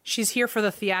 So she's here for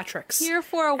the theatrics. Here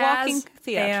for a walking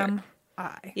theatric. Am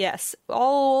I. Yes.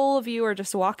 All of you are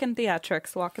just walking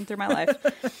theatrics, walking through my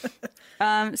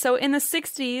life. So in the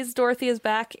 60s, Dorothy is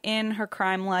back in her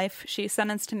crime life. She's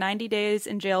sentenced to 90 days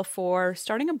in jail for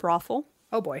starting a brothel.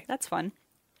 Oh, boy. That's fun.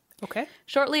 Okay.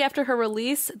 Shortly after her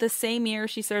release, the same year,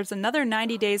 she serves another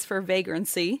 90 days for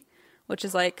vagrancy, which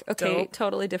is like, okay, Dope.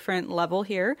 Totally different level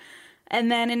here.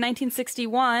 And then in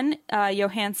 1961,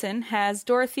 Johansson has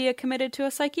Dorothea committed to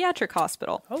a psychiatric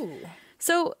hospital. Oh.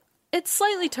 So it's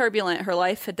slightly turbulent, her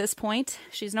life at this point.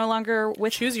 She's no longer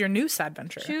with... Choose your new sad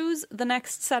venture. Choose the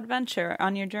next sad venture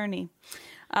on your journey.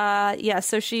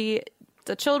 So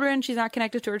the children, she's not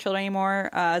connected to her children anymore,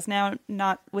 is now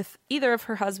not with either of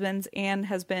her husbands and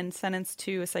has been sentenced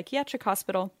to a psychiatric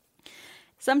hospital.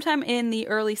 Sometime in the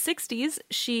early 60s,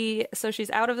 she's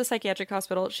out of the psychiatric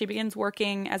hospital. She begins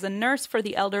working as a nurse for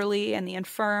the elderly and the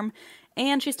infirm,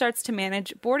 and she starts to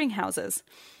manage boarding houses.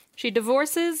 She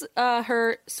divorces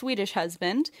her Swedish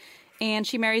husband, and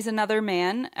she marries another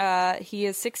man. He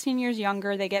is 16 years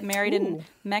younger. They get married in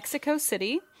Mexico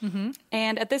City. Mm-hmm.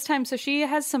 And at this time, so she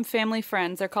has some family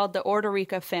friends. They're called the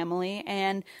Orderica family,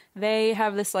 and they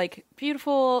have this like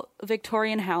beautiful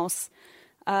Victorian house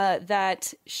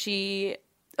that she...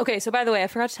 Okay, so by the way, I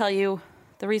forgot to tell you,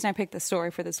 the reason I picked this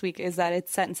story for this week is that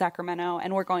it's set in Sacramento,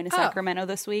 and we're going to Sacramento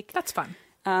this week. That's fun.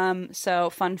 So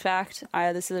fun fact,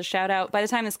 this is a shout out. By the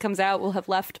time this comes out, we'll have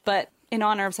left, but in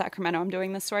honor of Sacramento, I'm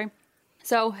doing this story.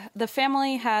 So the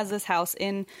family has this house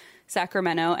in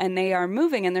Sacramento, and they are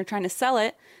moving, and they're trying to sell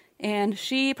it, and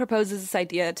she proposes this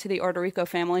idea to the Orderico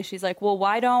family. She's like, well,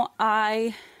 why don't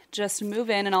I just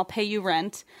move in, and I'll pay you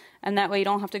rent, and that way you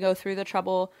don't have to go through the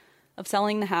trouble of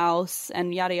selling the house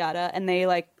and yada yada. And they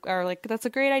are like, that's a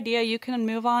great idea. You can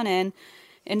move on in.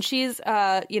 And she's,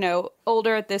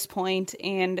 older at this point,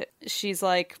 and she's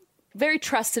like very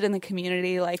trusted in the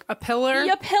community. Like a pillar.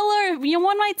 A pillar.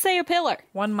 One might say a pillar.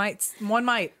 One might.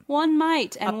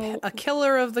 And a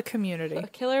killer of the community. A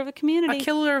killer of the community. A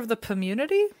killer of the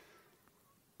community.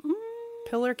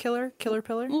 Pillar.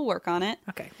 We'll work on it.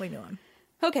 Okay, leave me alone.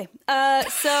 Okay,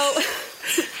 so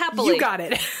happily. You got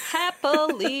it.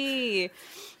 Happily.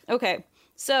 Okay,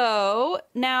 so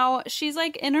now she's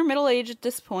like in her middle age at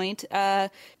this point.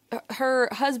 Her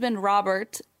husband,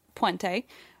 Robert Puente,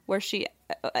 where she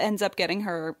ends up getting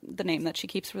the name that she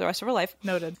keeps for the rest of her life.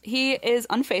 Noted. He is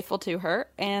unfaithful to her,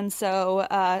 and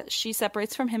so she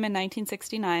separates from him in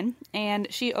 1969, and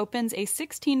she opens a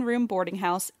 16-room boarding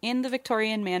house in the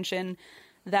Victorian mansion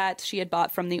that she had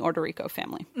bought from the Orderico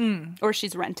family. Or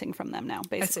she's renting from them now,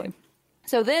 basically.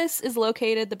 So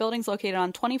the building's located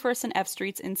on 21st and F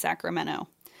Streets in Sacramento.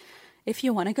 If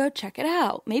you want to go check it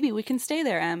out, maybe we can stay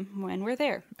there, Em, when we're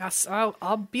there. Yes,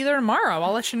 I'll be there tomorrow.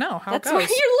 I'll let you know how it goes. You're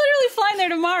literally flying there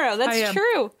tomorrow. That's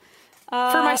true.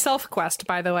 For my self-quest,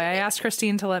 by the way. I asked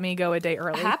Christine to let me go a day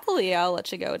early. Happily, I'll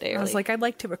let you go a day early. I was like, I'd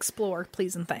like to explore,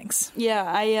 please and thanks.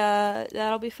 Yeah,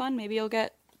 that'll be fun. Maybe you'll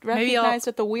get Maybe recognized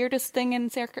at the weirdest thing in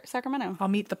Sacramento. I'll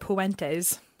meet the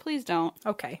Puentes. Please don't.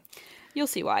 Okay. You'll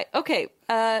see why. Okay,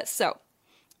 so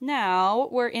now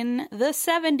we're in the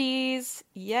 70s.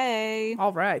 Yay.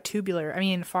 All right. Tubular. I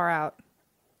mean, far out.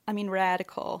 I mean,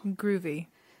 radical. Groovy.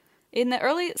 In the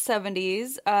early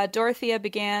 70s, Dorothea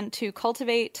began to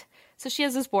cultivate... So she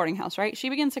has this boarding house, right? She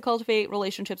begins to cultivate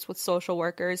relationships with social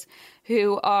workers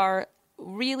who are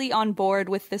really on board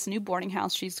with this new boarding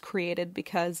house she's created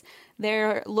because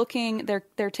they're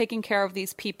taking care of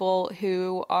these people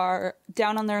who are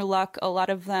down on their luck. A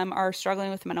lot of them are struggling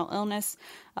with mental illness.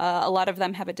 A lot of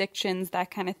them have addictions,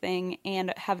 that kind of thing,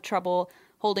 and have trouble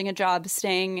holding a job,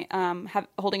 staying,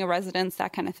 holding a residence,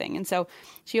 that kind of thing. And so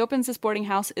she opens this boarding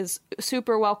house, is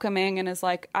super welcoming, and is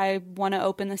like, I want to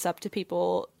open this up to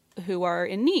people who are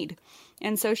in need.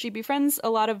 And so she befriends a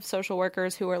lot of social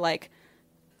workers who are like,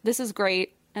 this is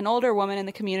great. An older woman in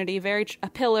the community, a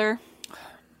pillar,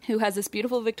 who has this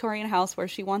beautiful Victorian house where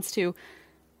she wants to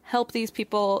help these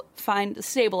people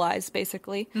stabilize,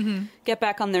 basically, get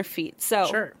back on their feet. So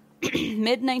Sure.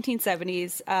 mid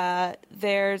 1970s,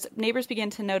 neighbors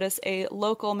begin to notice a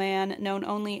local man known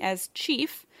only as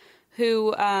Chief,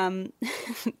 who,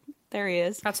 there he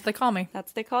is. That's what they call me. That's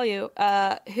what they call you.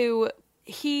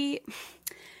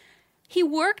 He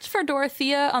worked for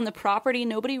Dorothea on the property.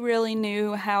 Nobody really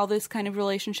knew how this kind of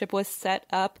relationship was set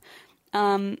up.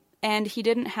 And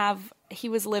he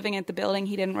was living at the building.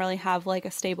 He didn't really have like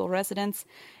a stable residence.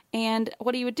 And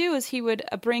what he would do is he would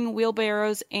bring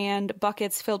wheelbarrows and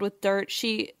buckets filled with dirt.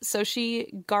 She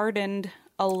gardened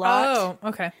a lot. Oh,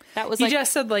 okay. That was he like,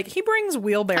 just said like he brings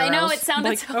wheelbarrows. I know, it sounded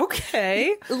like, so-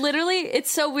 okay. literally,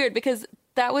 it's so weird because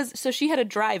so she had a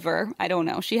driver. I don't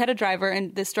know. She had a driver,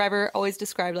 and this driver always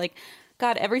described like,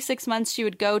 God, every 6 months she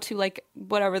would go to like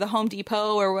whatever, the Home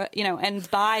Depot or and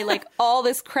buy like all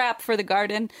this crap for the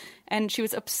garden. And she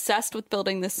was obsessed with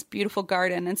building this beautiful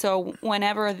garden. And so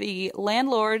whenever the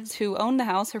landlords who owned the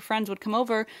house, her friends, would come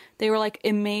over, they were like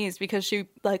amazed because she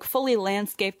like fully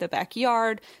landscaped the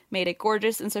backyard, made it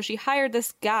gorgeous. And so she hired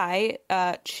this guy,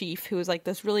 Chief, who was like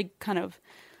this really kind of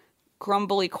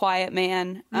grumbly, quiet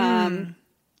man.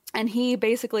 And he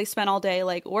basically spent all day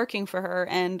like working for her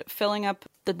and filling up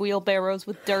the wheelbarrows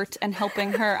with dirt and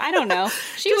helping her. I don't know.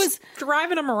 She was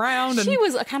driving them around. She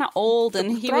was kind of old,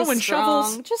 and he was throwing strong,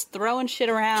 shovels. just throwing shit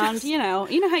around. You know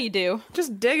how you do.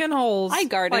 Just digging holes. I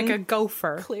garden. like a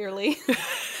gopher. Clearly,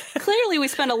 we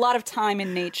spend a lot of time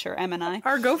in nature. Em and I.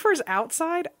 Are gophers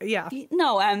outside? Yeah.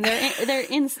 No,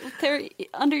 they're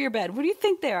under your bed. What do you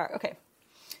think they are? Okay.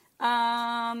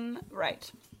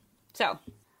 Right. So,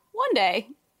 one day,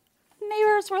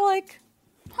 neighbors were like,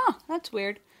 "Huh, that's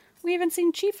weird. We haven't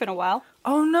seen Chief in a while."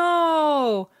 Oh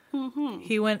no! Mm-hmm.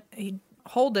 He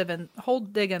hole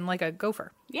digging like a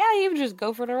gopher. Yeah, he would just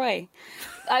gopher it away.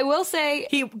 I will say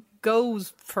He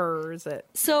goes furs it.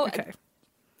 so. Okay.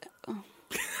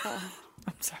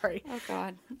 I'm sorry. Oh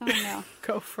God! Oh no!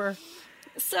 Gopher.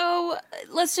 So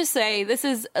let's just say this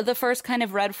is the first kind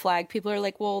of red flag. People are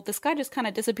like, "Well, this guy just kind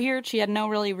of disappeared. She had no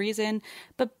really reason,"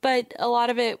 but a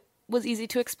lot of it was easy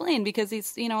to explain because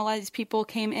these, a lot of these people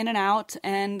came in and out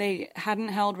and they hadn't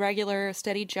held regular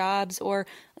steady jobs, or,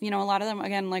 a lot of them,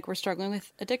 again, like were struggling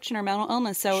with addiction or mental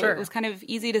illness. So Sure. It was kind of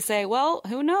easy to say, well,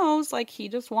 who knows? Like he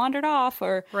just wandered off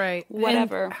or Right.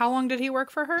 whatever. And how long did he work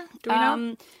for her? Do we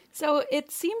know? So it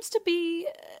seems to be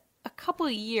a couple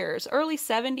of years, early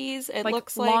 70s. It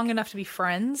looks like long enough to be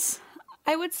friends.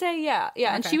 I would say, yeah.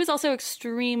 And Okay. she was also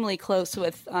extremely close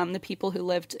with the people who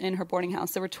lived in her boarding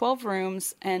house. There were 12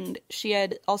 rooms, and she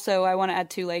had also, I want to add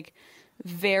to, like,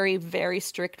 very, very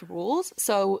strict rules.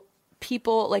 So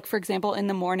people, like, for example, in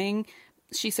the morning,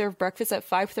 she served breakfast at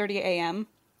 5:30 a.m.,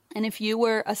 and if you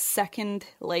were a second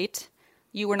late,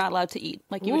 you were not allowed to eat.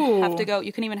 Like, you would have to go,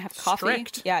 you couldn't even have coffee.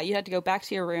 Strict. Yeah, you had to go back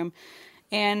to your room.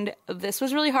 And this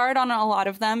was really hard on a lot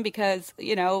of them because,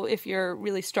 if you're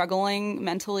really struggling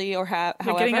mentally or You're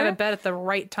however. getting out of bed at the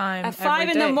right time. At 5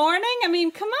 in the morning? I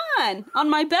mean, come on. On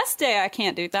my best day, I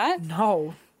can't do that.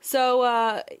 No.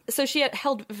 So she had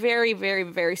held very, very,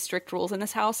 very strict rules in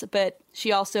this house, but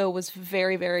she also was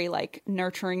very, very, like,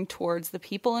 nurturing towards the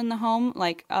people in the home.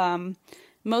 Like,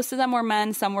 most of them were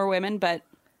men, some were women, but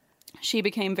she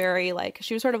became very, like,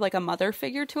 she was sort of like a mother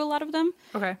figure to a lot of them.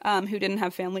 Okay. Who didn't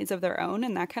have families of their own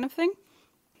and that kind of thing.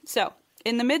 So,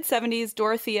 in the mid-70s,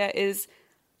 Dorothea is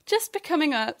just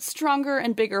becoming a stronger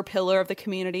and bigger pillar of the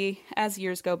community as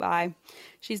years go by.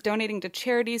 She's donating to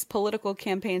charities, political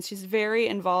campaigns. She's very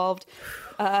involved.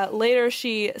 Later,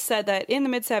 she said that in the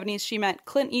mid-70s, she met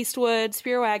Clint Eastwood,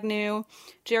 Spiro Agnew,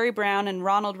 Jerry Brown, and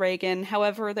Ronald Reagan.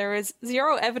 However, there is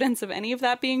zero evidence of any of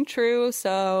that being true,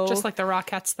 so... Just like the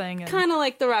Rockettes thing. Kind of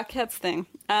like the Rockettes thing.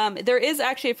 There is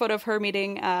actually a photo of her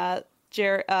meeting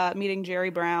Jerry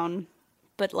Brown,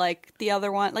 but, like, the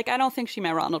other one... Like, I don't think she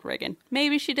met Ronald Reagan.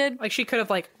 Maybe she did. Like, she could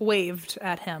have, like, waved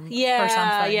at him or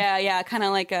something. Yeah. Kind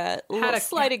of like a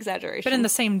slight exaggeration. But in the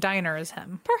same diner as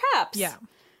him. Perhaps. Yeah.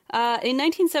 In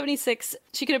 1976,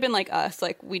 she could have been like us.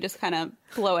 Like, we just kind of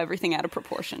blow everything out of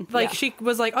proportion. Like, she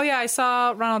was like, oh, yeah, I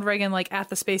saw Ronald Reagan, like, at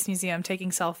the Space Museum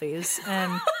taking selfies.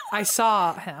 And I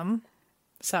saw him.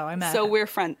 So I met him. We're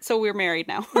friends. So we're married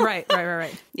now. Right.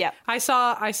 Yeah. I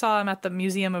saw him at the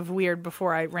Museum of Weird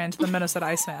before I ran to the Minnesota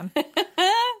Iceman.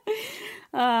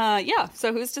 Yeah.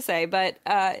 So who's to say? But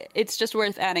it's just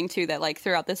worth adding, too, that, like,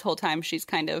 throughout this whole time, she's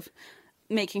kind of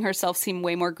making herself seem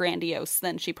way more grandiose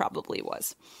than she probably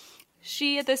was.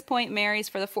 She, at this point, marries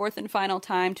for the fourth and final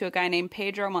time to a guy named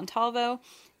Pedro Montalvo,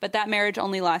 but that marriage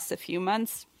only lasts a few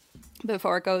months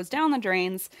before it goes down the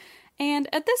drains. And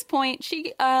at this point,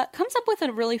 she comes up with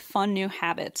a really fun new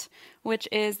habit, which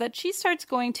is that she starts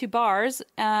going to bars,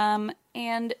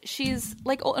 and she's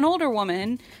like an older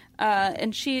woman,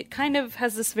 and she kind of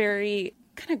has this very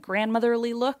kind of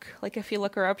grandmotherly look. Like, if you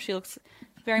look her up, she looks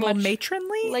very much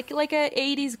matronly, like a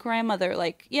 80s grandmother.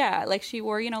 Like, yeah, like she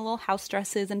wore, little house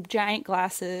dresses and giant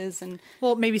glasses, and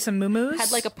maybe some muumuus.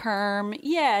 Had like a perm.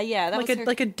 Yeah, that like was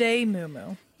like a day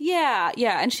muumuu. Yeah,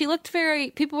 and she looked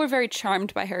people were very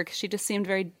charmed by her because she just seemed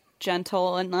very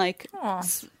gentle and like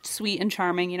sweet and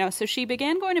charming, So she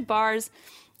began going to bars,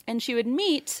 and she would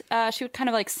kind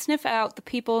of like sniff out the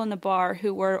people in the bar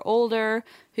who were older,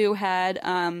 who had,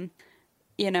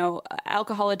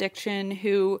 alcohol addiction,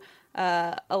 who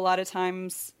a lot of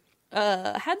times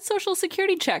had social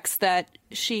security checks that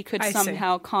she could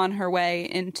somehow con her way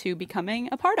into becoming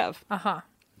a part of. Uh-huh.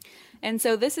 And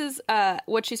so this is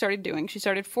what she started doing. She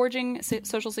started forging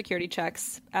social security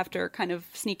checks after kind of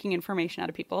sneaking information out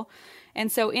of people.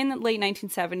 And so in the late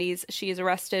 1970s, she is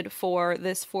arrested for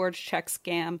this forged check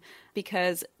scam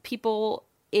because people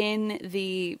in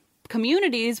the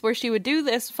communities where she would do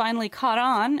this finally caught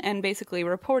on and basically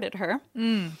reported her.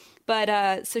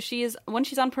 But so when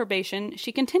she's on probation,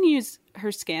 she continues her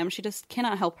scam. She just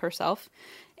cannot help herself.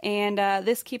 And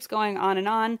this keeps going on and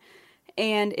on.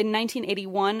 And in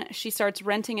 1981, she starts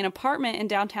renting an apartment in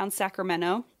downtown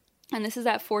Sacramento. And this is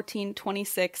at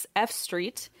 1426 F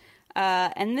Street.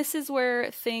 And this is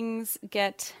where things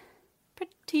get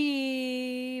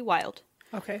pretty wild.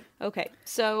 Okay.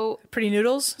 So pretty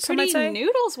noodles, some might say? Pretty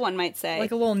noodles, one might say.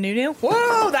 Like a little new.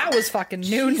 Whoa, that was fucking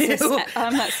new.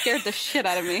 That scared the shit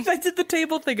out of me. I did the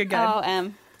table thing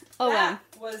again. That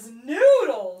was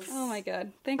noodles. Oh my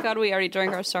god. Thank God we already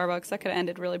drank our Starbucks. That could have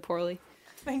ended really poorly.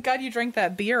 Thank God you drank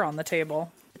that beer on the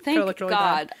table. Thank really God.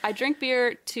 Bad. I drink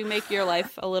beer to make your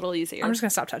life a little easier. I'm just going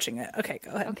to stop touching it. Okay, go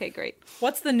ahead. Okay, great.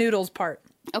 What's the noodles part?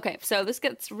 Okay, so this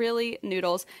gets really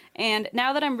noodles. And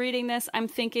now that I'm reading this, I'm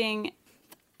thinking...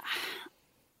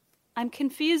 I'm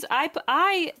confused.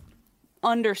 I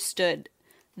understood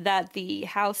that the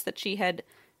house that she had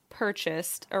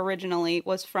purchased originally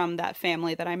was from that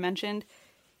family that I mentioned.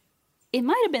 It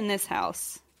might have been this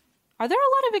house. Are there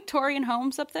a lot of Victorian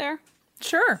homes up there?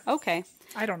 Sure. Okay.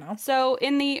 I don't know. So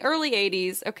in the early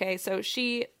 80s, so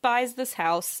she buys this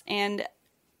house, and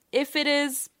if it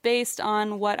is based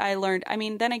on what I learned, I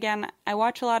mean, then again, I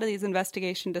watch a lot of these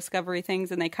investigation discovery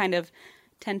things, and they kind of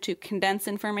tend to condense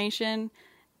information,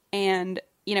 and,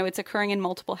 it's occurring in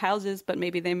multiple houses, but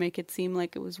maybe they make it seem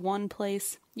like it was one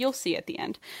place. You'll see at the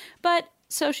end. But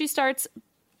so she starts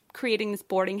creating this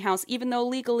boarding house, even though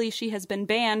legally she has been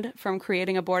banned from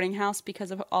creating a boarding house because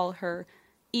of all her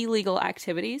illegal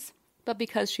activities, but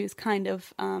because she's kind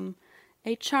of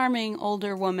a charming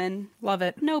older woman. Love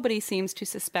it. Nobody seems to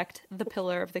suspect the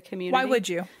pillar of the community. Why would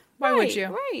you? Why would you?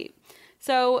 Right.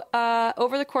 So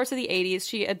over the course of the 80s,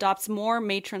 she adopts more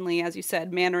matronly, as you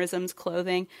said, mannerisms,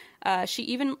 clothing. She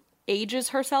even ages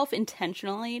herself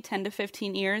intentionally 10 to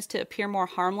 15 years to appear more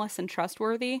harmless and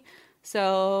trustworthy.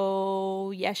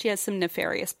 So, yeah, she has some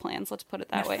nefarious plans, let's put it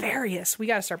that way. Nefarious. We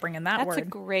got to start bringing that word. That's a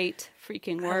great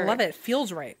freaking word. I love it. It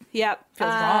feels right. Yep. Feels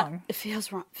wrong. It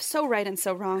feels wrong. So right and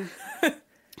so wrong.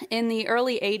 In the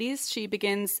early 80s, she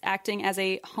begins acting as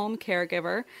a home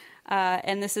caregiver.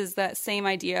 And this is that same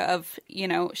idea of,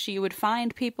 she would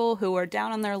find people who were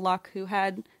down on their luck, who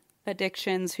had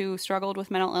addictions, who struggled with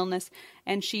mental illness,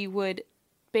 and she would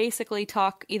basically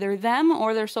talk either them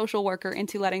or their social worker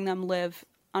into letting them live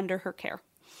under her care.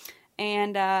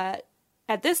 And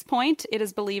at this point, it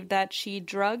is believed that she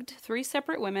drugged 3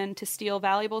 separate women to steal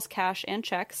valuables, cash, and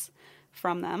checks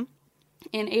from them.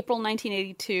 In April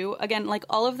 1982, again, like,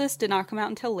 all of this did not come out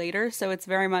until later, so it's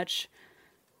very much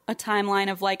a timeline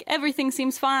of, like, everything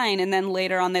seems fine, and then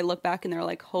later on they look back and they're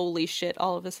like, holy shit,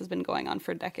 all of this has been going on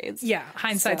for decades. Yeah,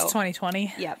 hindsight's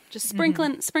 2020. Yeah, just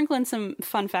sprinkling some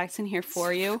fun facts in here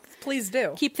for you. Please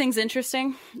do. Keep things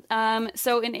interesting.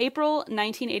 So in April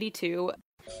 1982...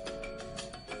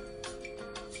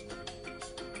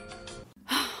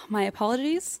 My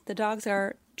apologies. The dogs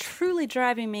are truly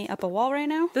driving me up a wall right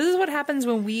now. This is what happens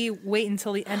when we wait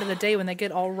until the end of the day when they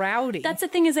get all rowdy. That's the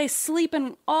thing, is they sleep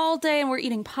in all day and we're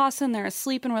eating pasta and they're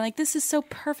asleep and we're like, this is so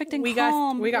perfect and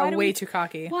calm. We got way too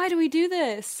cocky. Why do we do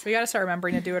this? We got to start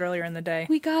remembering to do it earlier in the day.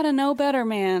 We gotta know better,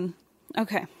 man.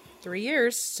 Okay. 3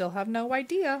 years, still have no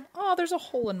idea. Oh, there's a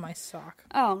hole in my sock.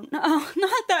 Oh, no,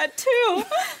 not that too.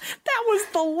 That was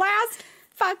the last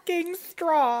fucking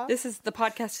straw. The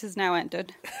podcast has now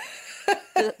ended.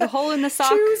 The hole in the sock.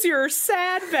 Choose your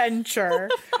sad venture.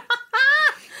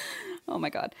 Oh my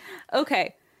god.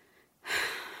 Okay.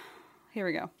 Here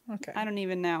we go. Okay. I don't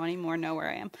even now anymore know where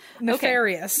I am.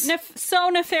 Nefarious. Okay. So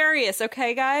nefarious,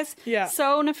 okay, guys? Yeah.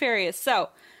 So nefarious. So,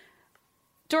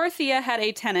 Dorothea had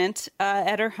a tenant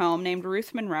at her home named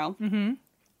Ruth Monroe. Mm-hmm.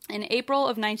 In April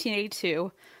of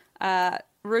 1982,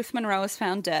 Ruth Monroe was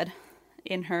found dead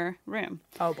in her room.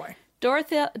 Oh boy.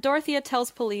 Dorothea tells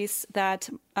police that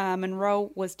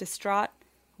Monroe was distraught,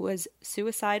 was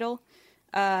suicidal.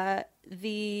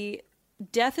 The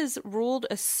death is ruled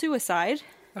a suicide.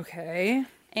 Okay.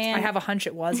 And I have a hunch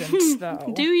it wasn't,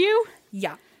 though. Do you?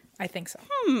 Yeah, I think so.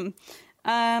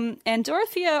 And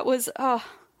Dorothea was,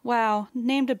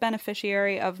 named a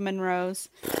beneficiary of Monroe's.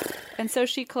 And so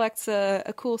she collects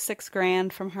a cool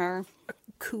 $6,000 from her.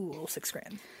 Cool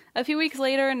 $6,000. A few weeks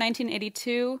later, in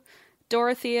 1982,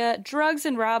 Dorothea drugs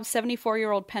and robs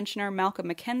 74-year-old pensioner Malcolm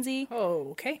McKenzie.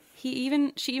 Oh, okay. She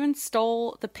even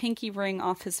stole the pinky ring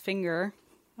off his finger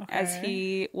as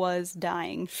he was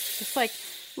dying. Just like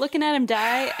looking at him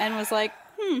die and was like,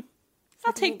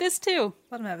 I'll take this too.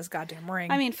 Let him have his goddamn ring.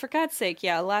 I mean, for God's sake,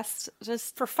 yeah, last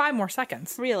just for 5 more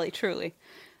seconds. Really, truly.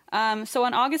 So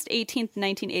on August 18th,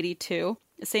 1982,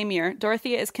 the same year,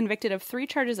 Dorothea is convicted of 3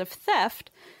 charges of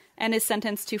theft and is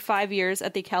sentenced to 5 years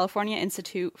at the California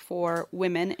Institute for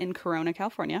Women in Corona,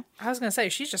 California. I was going to say,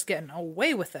 she's just getting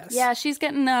away with this. Yeah, she's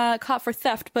getting caught for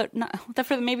theft, but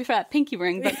maybe for that pinky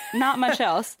ring, but not much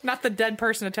else. Not the dead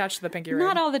person attached to the pinky ring.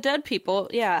 Not all the dead people,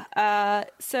 yeah.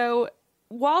 So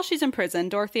while she's in prison,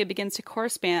 Dorothea begins to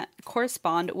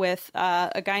correspond with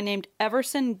a guy named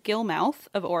Everson Gilmouth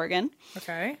of Oregon.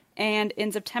 Okay. And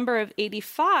in September of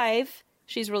 85...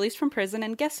 she's released from prison,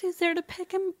 and guess who's there to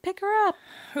pick her up?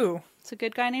 Who? It's a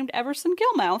good guy named Everson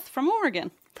Gilmouth from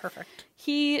Oregon. Perfect.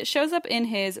 He shows up in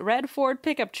his red Ford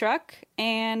pickup truck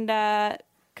and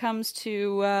comes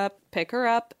to pick her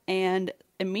up, and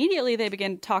immediately they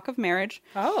begin talk of marriage.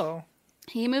 Oh.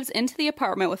 He moves into the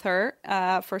apartment with her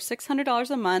for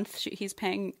 $600 a month. He's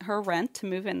paying her rent to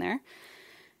move in there.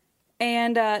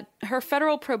 And her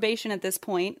federal probation at this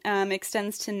point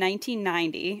extends to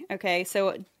 1990. Okay,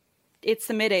 so it's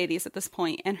the mid-'80s at this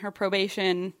point, and her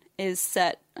probation is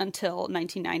set until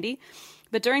 1990.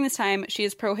 But during this time, she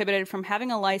is prohibited from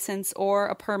having a license or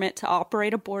a permit to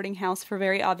operate a boarding house for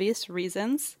very obvious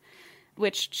reasons,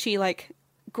 which she,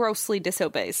 grossly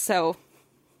disobeys. So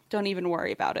don't even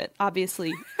worry about it.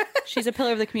 Obviously, she's a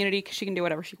pillar of the community because she can do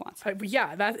whatever she wants.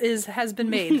 Yeah, that has been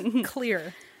made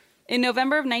clear. In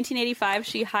November of 1985,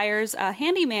 she hires a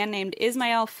handyman named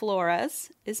Ismael Flores.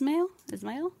 Ismael?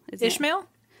 Ishmael?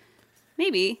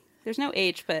 Maybe. There's no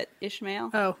H, but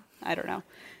Ishmael. Oh. I don't know.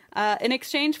 In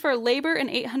exchange for labor and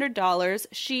 $800,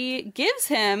 she gives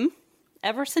him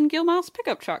Everson Gilmouth's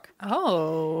pickup truck.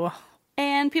 Oh.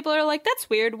 And people are like, that's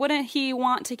weird. Wouldn't he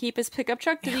want to keep his pickup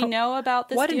truck? Did he know about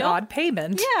this deal? What an odd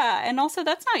payment. Yeah, and also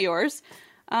that's not yours.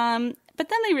 But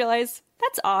then they realize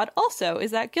that's odd also,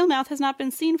 is that Gilmouth has not been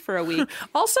seen for a week.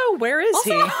 Also, where is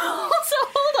he? Also,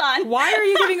 hold on. Why are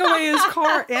you giving away his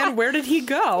car, and where did he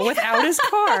go without his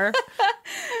car?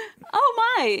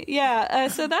 Oh my, yeah.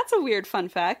 So that's a weird fun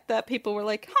fact that people were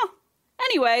like,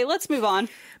 Anyway, let's move on.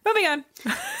 Moving on.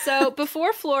 So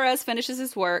before Flores finishes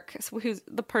his work, who's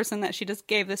the person that she just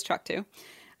gave this truck to,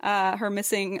 her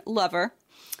missing lover,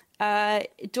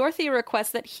 Dorothea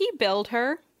requests that he build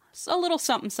her a little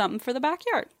something for the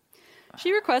backyard.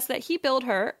 She requests that he build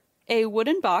her a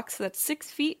wooden box that's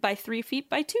 6 feet by 3 feet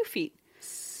by 2 feet.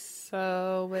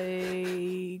 So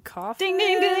a coffin? Ding,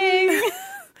 ding, ding.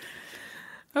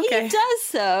 Okay. He does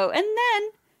so. And then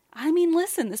I mean,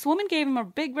 listen, this woman gave him a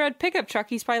big red pickup truck.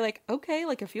 He's probably like, okay,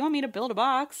 like if you want me to build a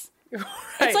box. Right.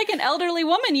 It's like an elderly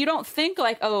woman. You don't think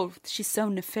like, oh, she's so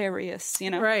nefarious, you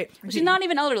know? Right. She's not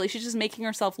even elderly. She's just making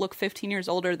herself look 15 years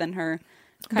older than her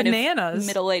kind Bananas. of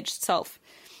middle-aged self.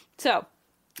 So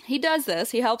he does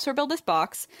this. He helps her build this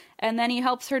box, and then he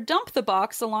helps her dump the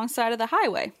box alongside of the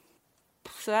highway.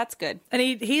 So that's good. And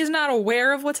he's not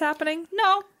aware of what's happening?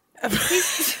 No.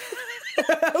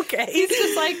 Okay. He's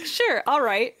just like, sure, all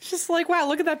right. Just like, wow,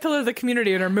 look at that pillar of the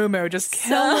community in her moo just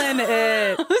killing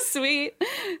it. Sweet.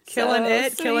 Killing So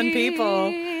it, killing people.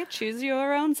 sweet. Choose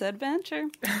your own adventure.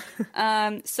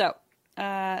 So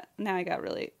now I got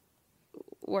really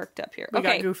worked up here. We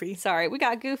got goofy. Sorry, we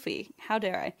got goofy. How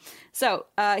dare I? So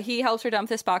he helps her dump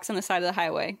this box on the side of the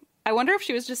highway. I wonder if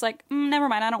she was just like, never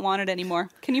mind, I don't want it anymore.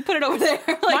 Can you put it over there?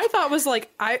 Like, my thought was like,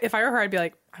 if I were her, I'd be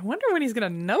like, I wonder when he's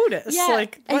going to notice. Yeah,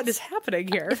 like, what is happening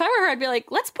here? if I were her, I'd be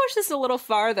like, let's push this a little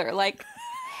farther. Like,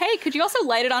 hey, could you also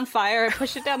light it on fire and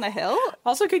push it down the hill?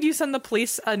 Also, could you send the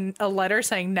police a letter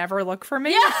saying, never look for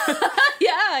me?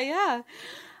 Yeah.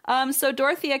 So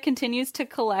Dorothea continues to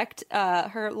collect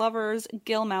her lover's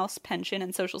Gilmouse pension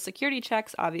and Social Security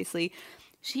checks, obviously.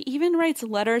 She even writes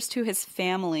letters to his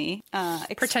family.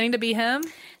 Pretending to be him?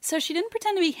 So she didn't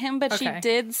pretend to be him, but Okay. she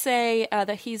did say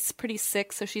that he's pretty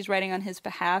sick, so she's writing on his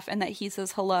behalf, and that he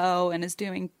says hello and is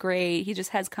doing great. He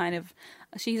just has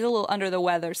she's a little under the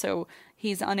weather, so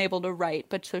he's unable to write,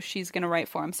 but so she's going to write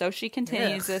for him. So she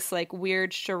continues this like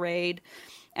weird charade.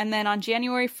 And then on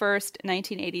January 1st,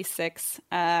 1986,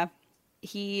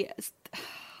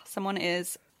 someone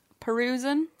is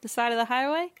perusing the side of the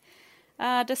highway,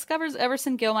 discovers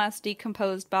Everson Gilmour's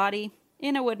decomposed body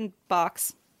in a wooden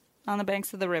box on the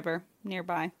banks of the river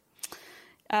nearby.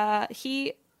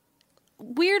 He,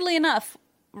 weirdly enough,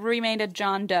 remained a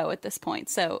John Doe at this point.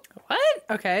 So What?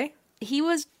 Okay. he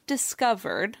was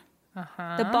discovered.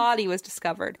 The body was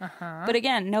discovered. But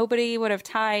again, nobody would have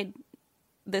tied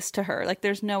this to her. Like,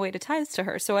 there's no way to tie this to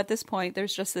her. So at this point,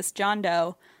 there's just this John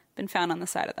Doe been found on the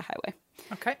side of the highway.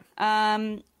 Okay.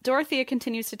 Dorothea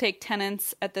continues to take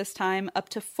tenants at this time, up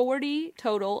to 40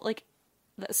 total, like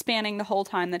spanning the whole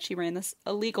time that she ran this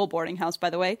illegal boarding house, by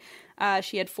the way.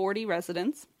 She had 40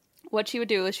 residents. What she would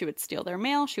do is she would steal their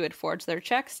mail, she would forge their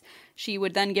checks, she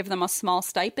would then give them a small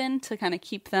stipend to kind of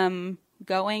keep them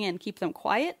going and keep them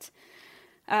quiet.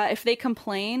 If they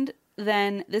complained,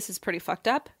 then this is pretty fucked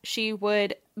up. She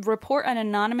would report an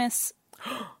anonymous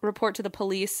report to the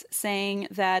police saying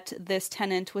that this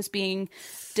tenant was being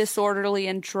disorderly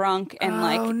and drunk and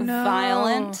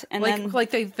violent, and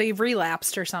they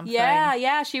relapsed or something.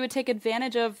 Yeah, she would take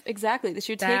advantage of she would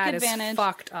That take advantage is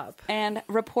fucked up. and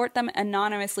report them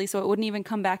anonymously so it wouldn't even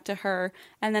come back to her,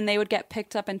 and then they would get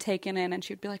picked up and taken in, and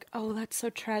she'd be like, oh, that's so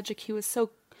tragic, he was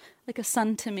so like a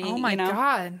son to me. Oh my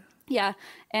God. Yeah,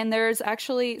 and there's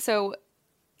actually, so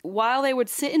while they would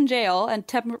sit in jail, and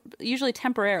usually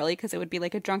temporarily, because it would be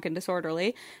like a drunken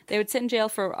disorderly, they would sit in jail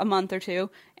for a month or two,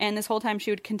 and this whole time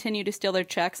she would continue to steal their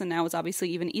checks, and now it was obviously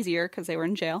even easier because they were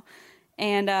in jail.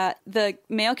 And the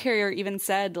mail carrier even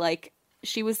said, like,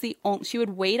 she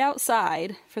would wait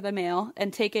outside for the mail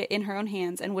and take it in her own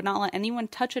hands and would not let anyone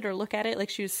touch it or look at it.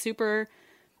 Like, she was super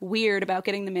weird about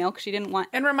getting the mail because she didn't want...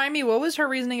 And remind me, what was her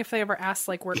reasoning if they ever asked,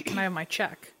 like, where can I have my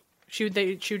check? She would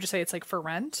just say it's like for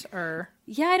rent, or...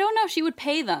 Yeah, I don't know if she would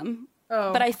pay them.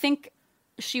 Oh. But I think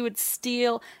she would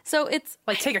steal. So it's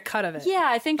like take a cut of it. Yeah,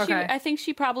 I think Okay.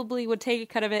 she probably would take a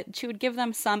cut of it. She would give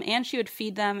them some, and she would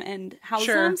feed them and house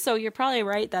Sure. them. So you're probably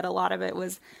right that a lot of it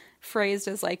was phrased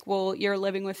as like, well, you're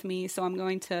living with me, so I'm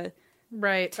going to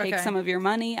Right. take okay. some of your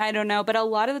money. I don't know. But a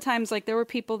lot of the times, like, there were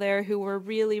people there who were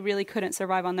really, really couldn't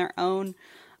survive on their own,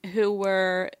 who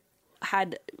were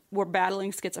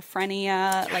battling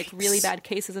schizophrenia, like really bad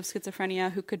cases of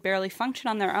schizophrenia, who could barely function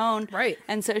on their own. Right.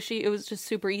 And so it was just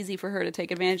super easy for her to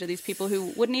take advantage of these people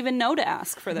who wouldn't even know to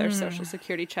ask for their social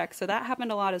security check. So that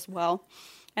happened a lot as well.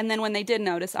 And then when they did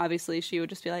notice, obviously, she would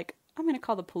just be like, I'm going to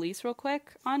call the police real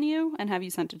quick on you and have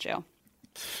you sent to jail.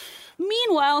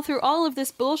 Meanwhile, through all of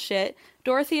this bullshit,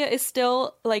 Dorothea is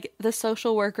still like the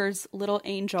social worker's little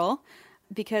angel,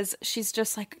 because she's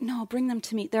just like, no, bring them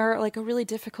to me. They're like a really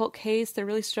difficult case. They're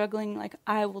really struggling. Like,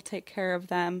 I will take care of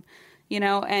them, you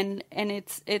know, and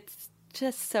it's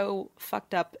just so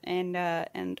fucked up and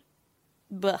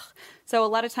blech. So a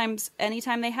lot of times,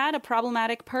 anytime they had a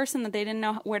problematic person that they didn't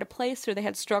know where to place, or they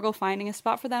had struggle finding a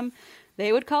spot for them,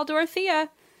 they would call Dorothea,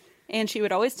 and she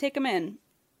would always take them in.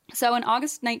 So on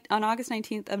August 19th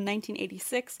of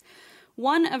 1986,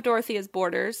 one of Dorothea's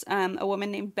boarders, a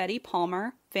woman named Betty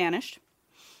Palmer, vanished.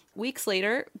 Weeks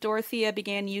later, Dorothea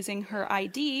began using her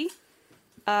ID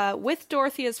with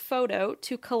Dorothea's photo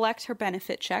to collect her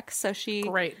benefit checks. So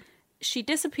Great. she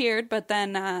disappeared, but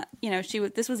then,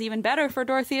 this was even better for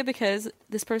Dorothea because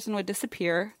this person would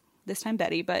disappear, this time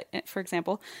Betty, but for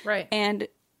example. Right. And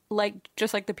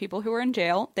just like the people who were in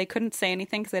jail, they couldn't say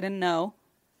anything because they didn't know.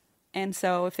 And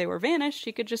so if they were vanished,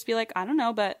 she could just be like, I don't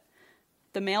know, but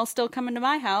the mail's still coming to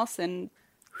my house and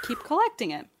keep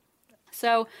collecting it.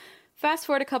 So fast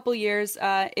forward a couple years,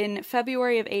 in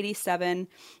February of 87,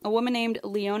 a woman named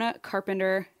Leona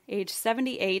Carpenter, age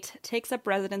 78, takes up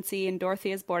residency in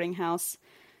Dorothea's boarding house.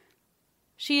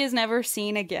 She is never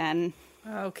seen again.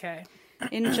 Okay.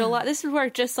 In July, this is where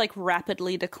it just like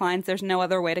rapidly declines. There's no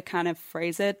other way to kind of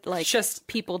phrase it. Like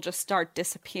people just start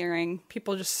disappearing.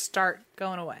 People just start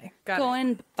going away.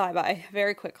 Going bye-bye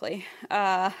very quickly.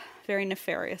 Very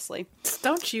nefariously.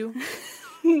 Don't you?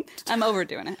 I'm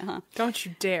overdoing it, huh? Don't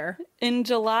you dare. In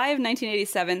July of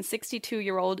 1987,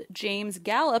 62-year-old James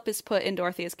Gallup is put in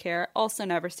Dorothea's care, also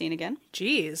never seen again.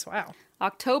 Jeez, wow.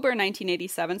 October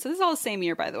 1987, so this is all the same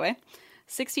year, by the way.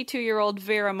 62-year-old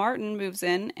Vera Martin moves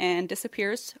in and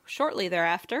disappears shortly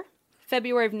thereafter.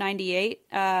 February of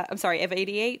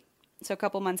 88, so a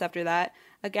couple months after that,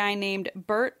 a guy named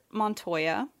Bert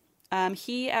Montoya.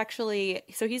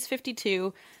 He's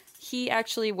 52. He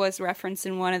actually was referenced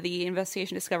in one of the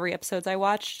Investigation Discovery episodes I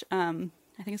watched.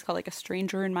 I think it's called like A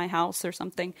Stranger in My House or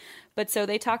something. But so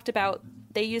they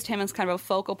used him as kind of a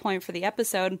focal point for the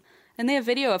episode. And they have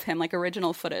video of him, like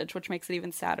original footage, which makes it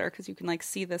even sadder because you can like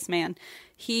see this man.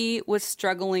 He was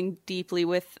struggling deeply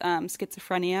with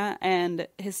schizophrenia, and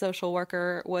his social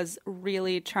worker was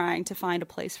really trying to find a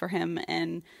place for him,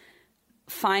 and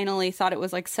finally thought it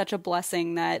was like such a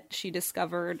blessing that she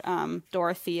discovered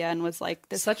Dorothea and was like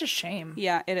this. Such a shame.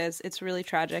 Yeah, it is. It's really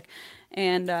tragic.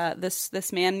 And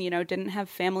this man, didn't have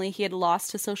family. He had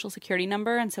lost his social security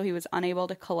number, and so he was unable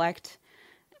to collect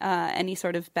any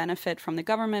sort of benefit from the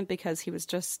government because he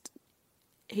just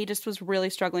was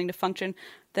really struggling to function.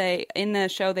 In the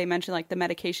show they mentioned like the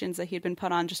medications that he had been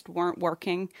put on just weren't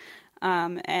working.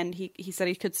 And he said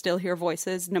he could still hear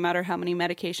voices no matter how many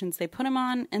medications they put him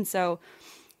on. And so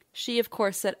she of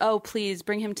course said, "Oh, please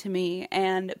bring him to me."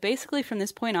 And basically from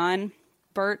this point on,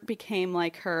 Bert became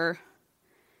like her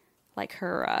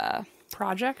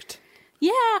project.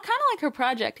 Yeah, kind of like her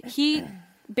project. He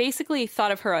basically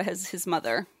thought of her as his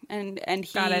mother, and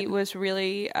he was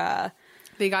really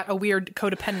they got a weird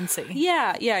codependency.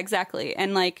 Yeah, exactly.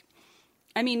 And like,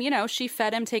 I mean, she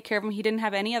fed him, take care of him. He didn't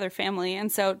have any other family, and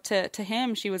so to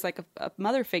him, she was like a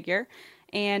mother figure,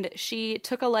 and she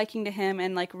took a liking to him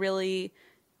and like really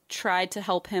tried to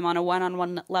help him on a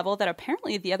one-on-one level that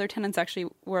apparently the other tenants actually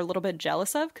were a little bit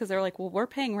jealous of because they're like, well, we're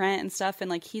paying rent and stuff, and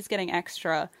like he's getting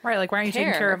extra right, like why aren't you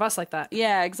taking care of us like that?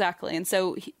 Yeah, exactly. And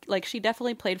so she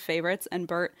definitely played favorites, and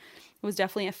Bert was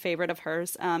definitely a favorite of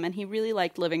hers, and he really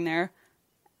liked living there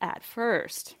at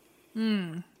first.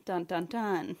 Dun dun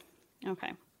dun.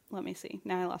 Okay, let me see.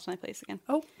 Now I lost my place again.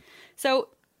 Oh, so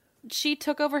she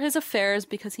took over his affairs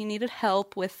because he needed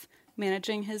help with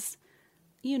managing his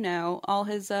all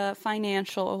his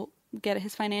financial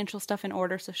stuff in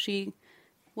order. So she,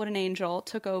 what an angel,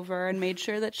 took over and made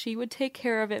sure that she would take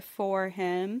care of it for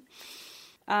him.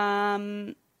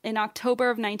 In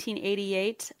October of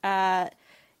 1988,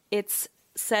 it's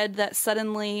said that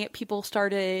suddenly people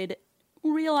started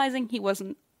realizing he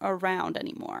wasn't around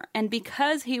anymore. And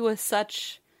because he was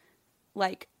such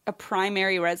like a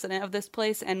primary resident of this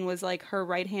place and was like her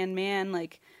right-hand man,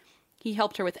 like he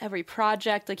helped her with every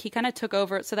project. Like he kind of took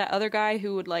over. So that other guy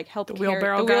who would like help the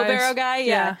wheelbarrow guy.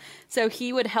 Yeah. So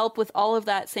he would help with all of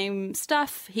that same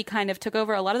stuff. He kind of took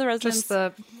over a lot of the residents. Just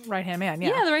the right-hand man. Yeah.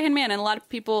 Yeah. The right-hand man. And a lot of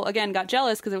people again got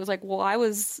jealous because it was like, well, I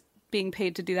was being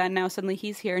paid to do that. And now suddenly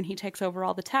he's here and he takes over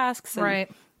all the tasks. And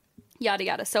right. Yada,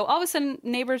 yada. So all of a sudden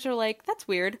neighbors are like, that's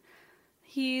weird.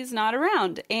 He's not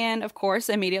around. And of course,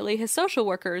 immediately his social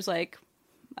worker is like,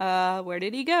 where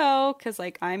did he go? Because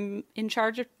like I'm in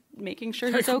charge of making sure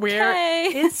he's okay.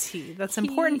 Where is he? That's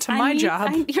important to my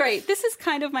job. Right. This is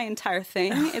kind of my entire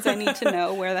thing is I need to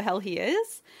know where the hell he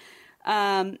is.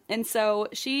 And so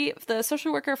the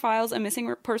social worker files a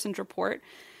missing persons report,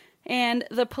 and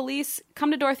the police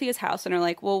come to Dorothea's house and are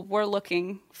like, well, we're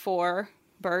looking for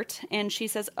Bert. And she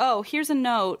says, oh, here's a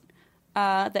note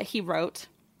that he wrote.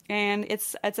 And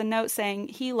it's a note saying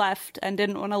he left and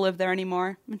didn't want to live there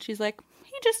anymore. And she's like,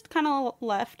 he just kind of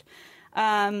left.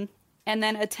 And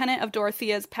then a tenant of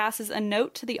Dorothea's passes a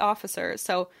note to the officers.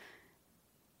 So,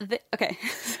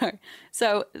 sorry.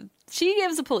 So she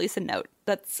gives the police a note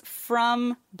that's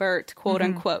from Bert, quote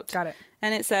unquote. Got it.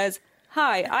 And it says,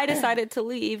 hi, I decided to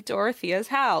leave Dorothea's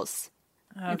house.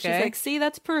 Okay. And she's like, see,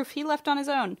 that's proof. He left on his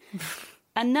own.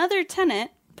 Another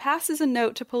tenant passes a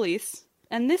note to police,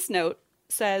 and this note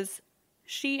says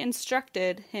she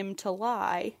instructed him to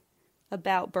lie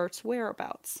about Bert's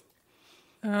whereabouts.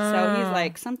 So he's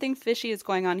like, something fishy is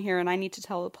going on here, and I need to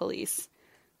tell the police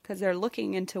because they're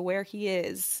looking into where he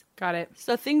is. Got it.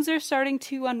 So things are starting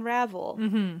to unravel.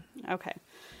 Mm-hmm. Okay.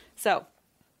 So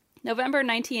November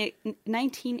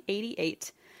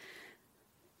 1988,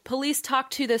 police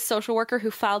talked to this social worker who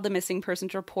filed the missing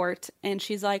persons report, and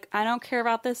she's like, I don't care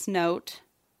about this note.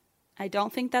 I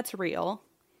don't think that's real.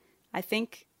 I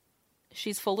think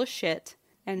she's full of shit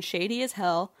and shady as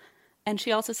hell. And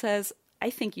she also says, I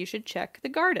think you should check the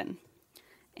garden.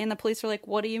 And the police are like,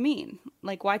 what do you mean?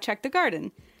 Like, why check the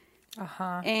garden?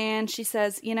 And she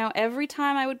says, you know, every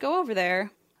time I would go over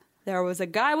there, there was a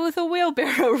guy with a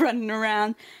wheelbarrow running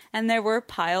around, and there were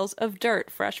piles of dirt,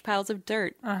 fresh piles of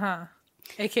dirt.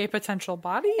 AKA potential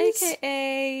bodies?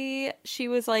 AKA, she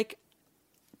was like,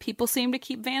 people seem to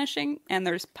keep vanishing, and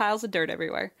there's piles of dirt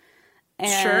everywhere.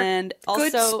 And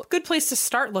also, good place to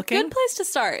start looking. Good place to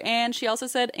start. And she also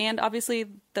said, and obviously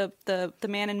the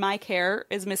man in my care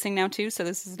is missing now too, so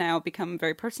this has now become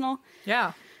very personal.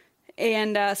 Yeah.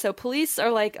 And so police are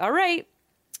like, all right,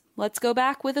 let's go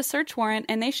back with a search warrant.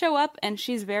 And they show up, and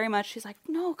she's like,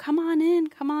 no, come on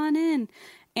in.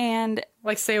 And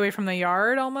like, stay away from the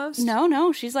yard almost?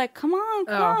 No. She's like, come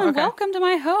on, okay. Welcome to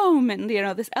my home. And, you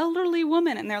know, this elderly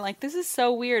woman. And they're like, this is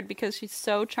so weird because she's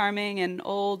so charming and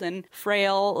old and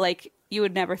frail. Like, you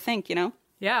would never think, you know?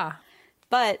 Yeah.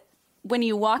 But when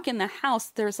you walk in the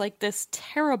house, there's like this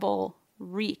terrible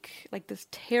reek, like this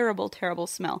terrible, terrible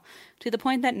smell, to the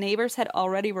point that neighbors had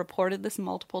already reported this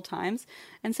multiple times.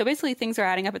 And so basically things are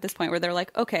adding up at this point where they're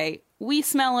like, okay, we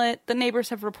smell it. The neighbors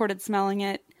have reported smelling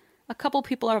it. A couple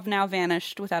people have now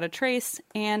vanished without a trace,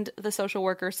 and the social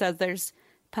worker says there's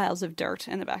piles of dirt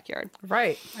in the backyard.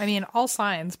 Right. I mean, all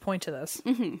signs point to this.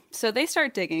 Mm-hmm. So they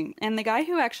start digging, and the guy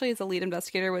who actually is the lead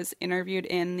investigator was interviewed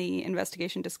in the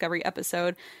Investigation Discovery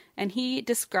episode, and he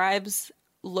describes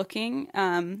looking,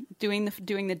 doing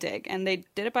the dig, and they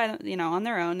did it by, you know, on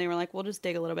their own. They were like, we'll just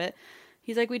dig a little bit.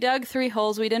 He's like, we dug 3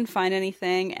 holes, we didn't find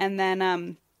anything, and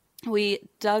then we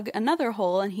dug another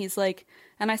hole, and he's like,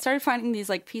 and I started finding these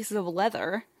like pieces of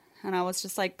leather, and I was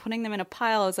just like putting them in a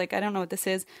pile. I was like, I don't know what this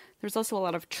is. There's also a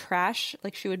lot of trash,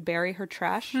 like she would bury her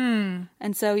trash. And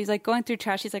so he's like going through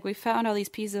trash. He's like, we found all these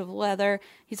pieces of leather.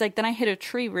 He's like, then I hit a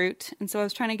tree root, and so I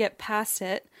was trying to get past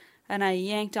it, and I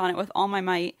yanked on it with all my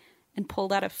might and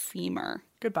pulled out a femur.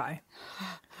 Goodbye.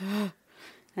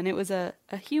 And it was a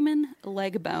human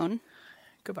leg bone.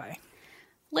 Goodbye.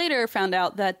 Later found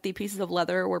out that the pieces of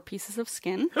leather were pieces of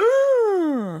skin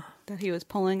that he was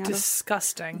pulling out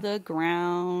Disgusting. of the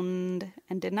ground,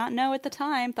 and did not know at the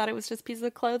time. Thought it was just pieces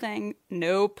of clothing.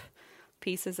 Nope.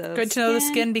 Pieces of Good to know the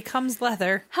skin becomes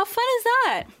leather. How fun is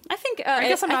that? I think I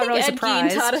guess I'm not really Ed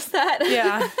surprised. Gein taught us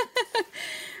that.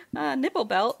 Yeah. Nipple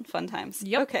belt. Fun times.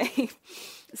 Yep. Okay.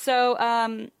 So,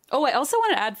 I also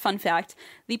want to add fun fact.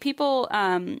 The people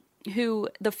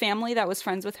the family that was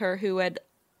friends with her who had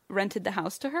rented the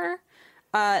house to her,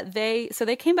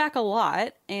 they came back a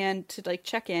lot and to like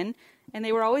check in, and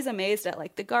they were always amazed at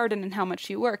like the garden and how much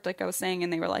she worked, like I was saying,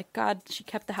 and they were like, God, she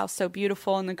kept the house so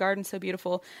beautiful and the garden so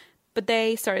beautiful. But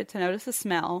they started to notice a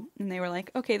smell, and they were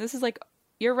like, okay, this is like,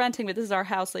 you're renting, but this is our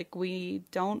house, like we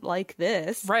don't like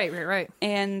this. Right.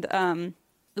 And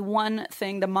the one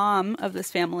thing, the mom of this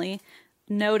family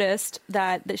noticed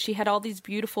that she had all these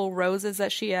beautiful roses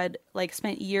that she had like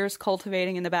spent years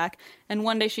cultivating in the back, and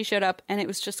one day she showed up and it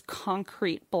was just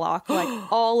concrete block like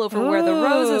all over where the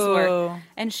roses were.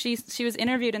 And she was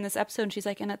interviewed in this episode, and she's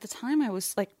like, and at the time I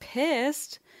was like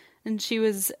pissed, and she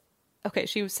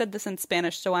said this in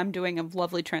Spanish, so I'm doing a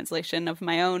lovely translation of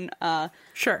my own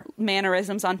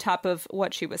mannerisms on top of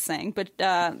what she was saying, but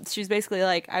she was basically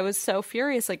like, I was so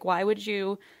furious, like, why would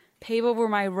you pave over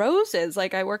my roses?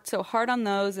 Like, I worked so hard on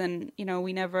those, and you know,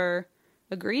 we never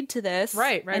agreed to this.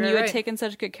 Right. And you had taken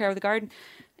such good care of the garden.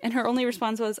 And her only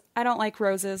response was, I don't like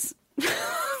roses.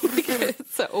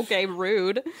 So, okay,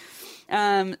 rude.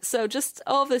 So just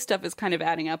all of this stuff is kind of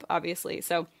adding up, obviously.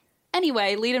 So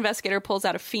anyway, lead investigator pulls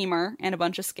out a femur and a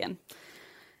bunch of skin.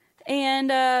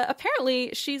 And apparently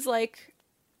she's like,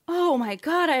 oh my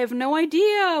God, I have no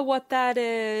idea what that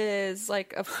is.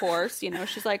 Like, of course, you know,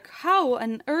 she's like, how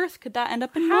on earth could that end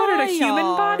up in How my did a human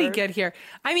yard? body get here?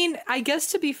 I mean, I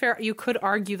guess to be fair, you could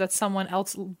argue that someone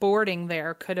else boarding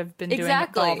there could have been doing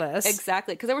all this.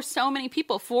 Exactly, because there were so many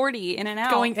people, 40 in and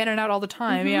out. Going in and out all the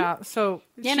time, yeah. So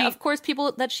Yeah, and of course,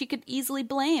 people that she could easily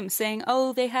blame, saying,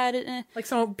 oh, they had... like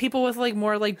some people with like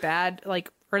more like bad,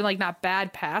 like or like not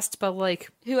bad past, but like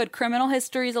Who had criminal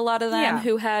histories, a lot of them, Yeah.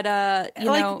 who had,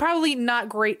 probably not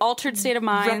great altered state of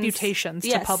mind. reputations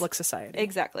to public society.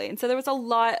 Exactly. And so there was a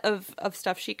lot of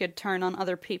stuff she could turn on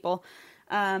other people.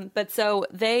 But so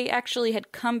they actually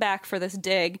had come back for this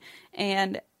dig,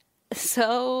 and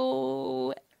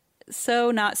so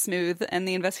not smooth. And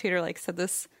the investigator like said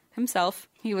this himself.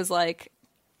 He was like,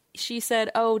 she said,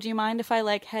 "Oh, do you mind if I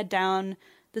like head down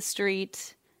the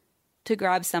street to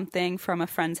grab something from a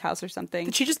friend's house or something?"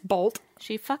 Did she just bolt?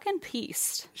 She fucking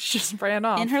pieced She just ran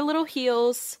off. in her little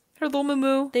heels. Her little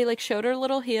moo. They like showed her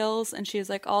little heels, and she was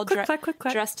like all Click, clack, click,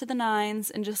 clack. dressed to the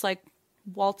nines, and just like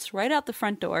waltzed right out the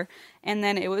front door. And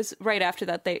then it was right after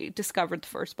that they discovered the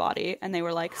first body, and they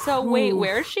were like, "So wait,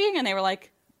 where is she?" And they were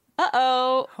like,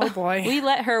 "Uh-oh." Oh boy. We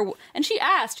let her, and she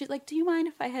asked, she's like, "Do you mind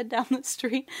if I head down the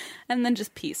street?" And then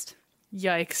just pieced.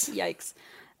 Yikes. Yikes.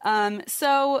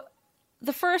 So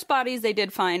the first bodies they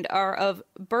did find are of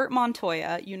Bert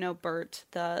Montoya. You know Bert,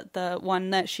 the one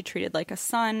that she treated like a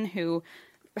son, who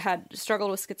had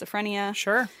struggled with schizophrenia.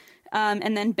 Sure.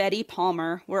 And then Betty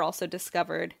Palmer were also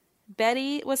discovered.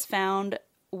 Betty was found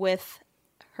with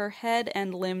her head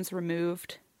and limbs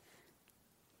removed.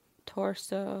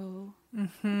 Torso.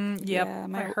 Yep. Yeah,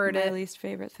 I heard my it. least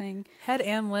favorite thing. Head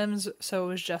and limbs, so it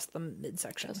was just the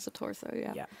midsection. Just the torso,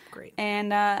 yeah. Yeah, great.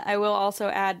 And I will also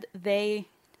add, they,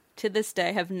 to this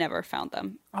day, have never found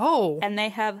them. Oh. And they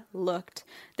have looked.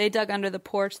 They dug under the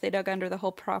porch. They dug under the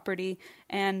whole property.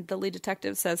 And the lead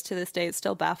detective says to this day it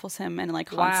still baffles him and like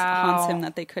haunts him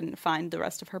that they couldn't find the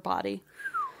rest of her body.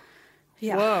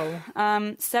 Yeah.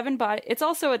 Whoa. 7 bodies. It's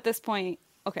also at this point...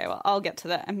 Okay, well, I'll get to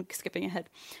that. I'm skipping ahead.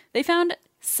 They found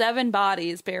 7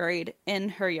 bodies buried in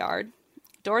her yard.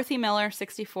 Dorothy Miller,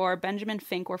 64, Benjamin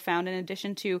Fink were found in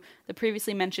addition to the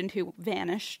previously mentioned who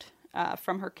vanished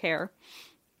from her care.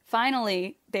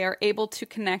 Finally, they are able to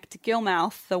connect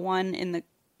Gilmouth, the one in the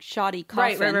shoddy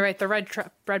coffin. Right. The red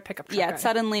pickup truck. Yeah, guy. it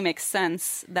suddenly makes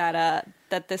sense that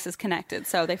that this is connected.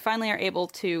 So they finally are able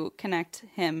to connect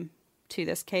him to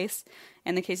this case,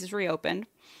 and the case is reopened.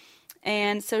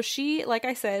 And so she, like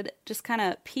I said, just kind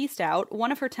of pieced out.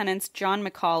 One of her tenants, John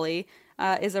McCauley,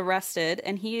 is arrested,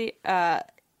 and he's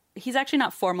actually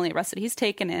not formally arrested. He's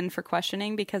taken in for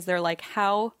questioning because they're like,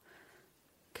 how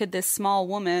could this small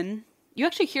woman... You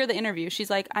actually hear the interview. She's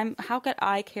like, how could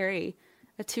I carry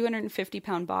a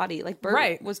 250-pound body? Like,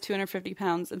 Bert was 250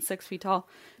 pounds and 6 feet tall.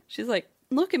 She's like,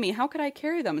 look at me. How could I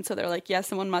carry them? And so they're like, yes,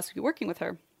 someone must be working with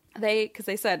her. Because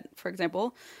they said, for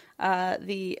example...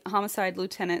 the homicide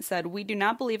lieutenant said, "We do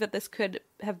not believe that this could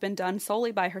have been done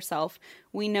solely by herself.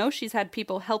 We know she's had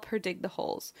people help her dig the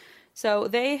holes." So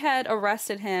they had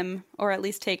arrested him, or at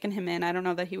least taken him in. I don't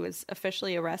know that he was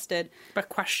officially arrested. But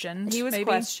questioned. He was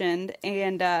questioned,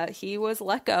 and he was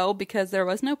let go because there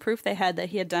was no proof they had that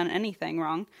he had done anything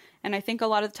wrong. And I think a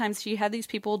lot of the times she had these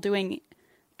people doing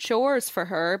chores for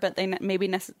her, but they maybe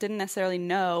didn't necessarily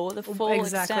know the full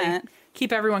extent.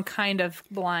 Keep everyone kind of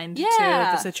blind to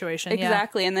the situation.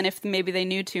 Exactly. And then if maybe they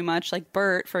knew too much, like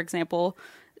Bert, for example,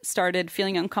 started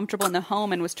feeling uncomfortable in the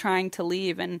home and was trying to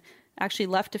leave and actually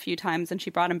left a few times, and she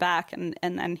brought him back, and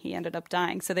then he ended up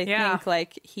dying. So they think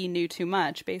like he knew too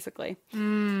much, basically.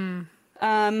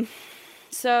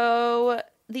 So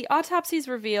the autopsies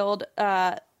revealed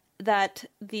that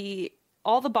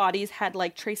all the bodies had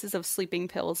like traces of sleeping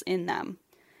pills in them,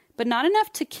 but not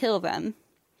enough to kill them,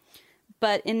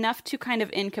 but enough to kind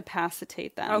of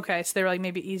incapacitate them. Okay, so they were like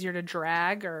maybe easier to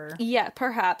drag, or... Yeah,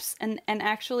 perhaps. And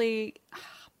actually,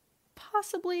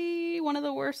 possibly one of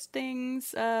the worst things...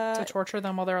 to torture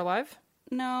them while they're alive?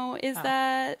 No, is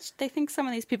that they think some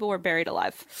of these people were buried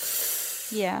alive.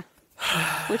 Yeah.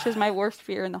 Which is my worst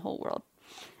fear in the whole world.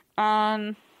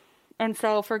 And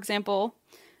so, for example,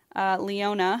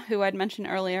 Leona, who I'd mentioned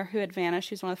earlier, who had vanished,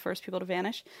 she's one of the first people to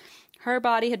vanish. Her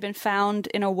body had been found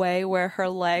in a way where her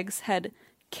legs had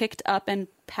kicked up and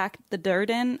packed the dirt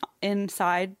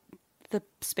inside the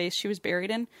space she was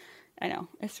buried in. I know,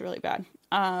 it's really bad.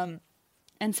 And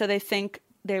so they think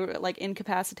they were like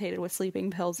incapacitated with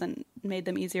sleeping pills and made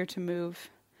them easier to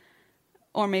move.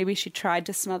 Or maybe she tried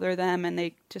to smother them and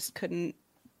they just couldn't,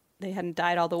 they hadn't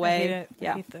died all the way. I hate it.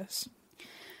 I hate this.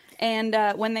 And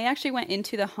when they actually went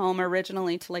into the home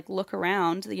originally to like look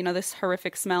around, this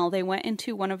horrific smell, they went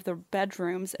into one of the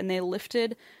bedrooms and they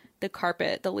lifted the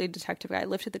carpet. The lead detective guy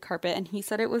lifted the carpet, and he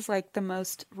said it was like the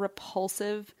most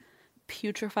repulsive,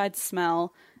 putrefied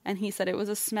smell. And he said it was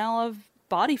a smell of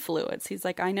body fluids. He's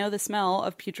like, I know the smell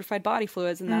of putrefied body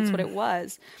fluids, and that's what it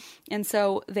was. And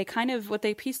so they what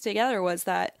they pieced together was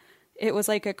that it was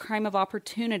like a crime of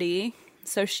opportunity.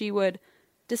 So she would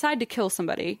decide to kill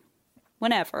somebody,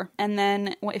 whenever. And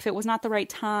then if it was not the right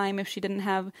time, if she didn't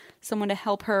have someone to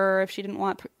help her, if she didn't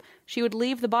want, she would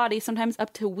leave the body sometimes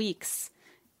up to weeks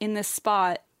in this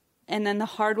spot. And then the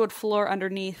hardwood floor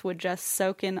underneath would just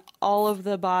soak in all of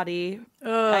the body. Ugh.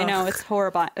 I know, it's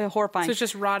horrifying. So it's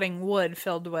just rotting wood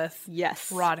filled with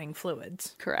rotting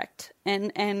fluids. Correct.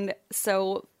 And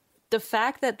so the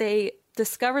fact that they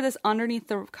discover this underneath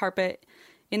the carpet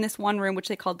in this one room, which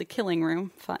they called the killing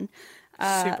room, fun.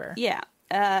 Super. Yeah.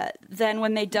 Then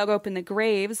when they dug open the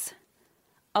graves,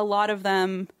 a lot of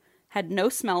them had no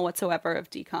smell whatsoever of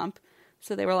decomp.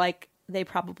 So they were like, they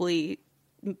probably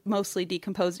mostly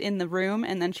decomposed in the room,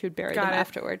 and then she would bury them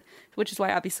afterward, which is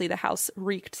why obviously the house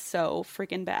reeked so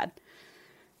freaking bad.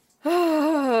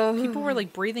 People were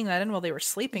like breathing that in while they were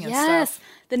sleeping and stuff.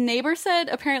 The neighbor said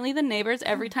apparently the neighbors,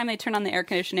 every time they turned on the air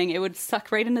conditioning, it would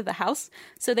suck right into the house.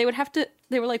 So they would have to,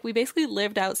 they were like, we basically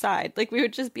lived outside. Like we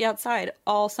would just be outside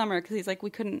all summer because he's like, we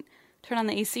couldn't turn on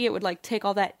the AC. It would like take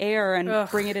all that air and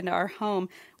bring it into our home,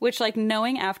 which like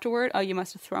knowing afterward, oh, you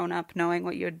must have thrown up knowing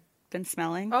what you had been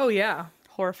smelling. Oh, yeah.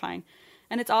 Horrifying.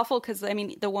 And it's awful because, I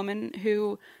mean, the woman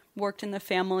who worked in the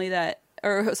family a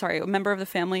member of the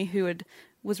family who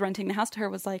was renting the house to her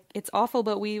was like, it's awful,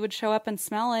 but we would show up and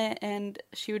smell it. And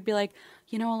she would be like,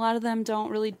 a lot of them don't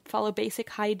really follow basic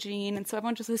hygiene. And so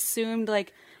everyone just assumed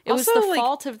like it was the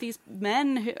fault of these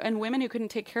men and women who couldn't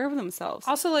take care of themselves.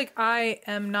 Also, like, I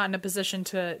am not in a position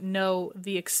to know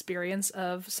the experience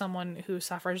of someone who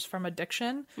suffers from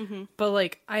addiction. Mm-hmm. But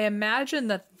like, I imagine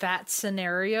that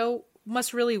scenario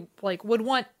must really like would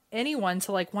want anyone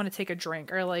to like want to take a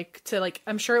drink or like to like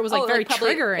I'm sure it was like very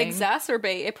triggering,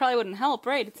 exacerbate. It probably wouldn't help,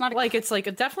 right? It's not like it's like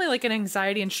definitely like an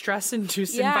anxiety and stress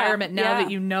induced environment now that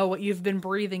you know what you've been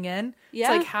breathing in. It's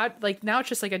like how like now it's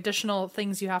just like additional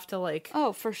things you have to like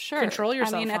for sure control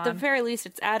yourself. I mean, at the very least,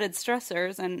 it's added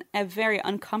stressors and a very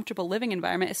uncomfortable living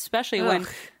environment, especially when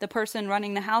the person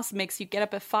running the house makes you get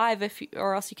up at 5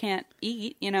 or else you can't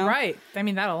eat. Right? I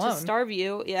mean that alone to starve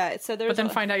you. Yeah. So there's but then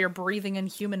find out you're breathing in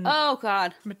human. Oh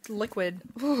God. Liquid.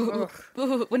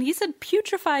 When he said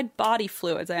putrefied body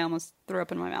fluids, I almost threw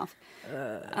up in my mouth.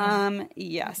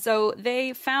 So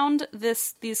they found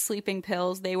these sleeping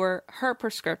pills. They were her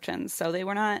prescriptions, so they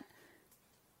were not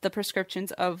the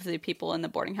prescriptions of the people in the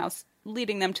boarding house,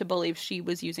 leading them to believe she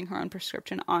was using her own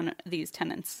prescription on these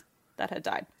tenants that had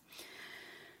died.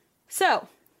 So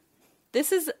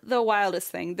this is the wildest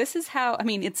thing. This is how, I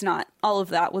mean, it's not all of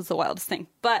that was the wildest thing,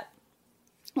 but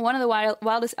one of the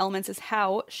wildest elements is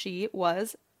how she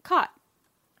was caught.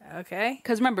 Okay.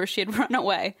 Because remember, she had run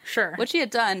away. Sure. What she had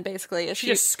done, basically, is she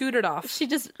just scooted off. She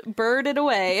just birded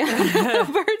away.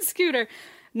 Bird scooter.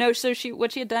 No, so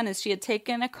what she had done is she had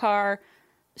taken a car.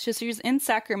 She was in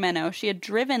Sacramento. She had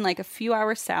driven like a few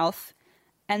hours south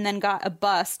and then got a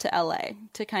bus to LA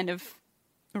to kind of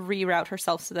reroute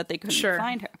herself so that they couldn't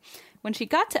find her. When she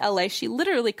got to LA, she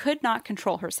literally could not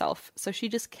control herself. So she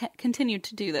just continued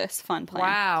to do this fun plan.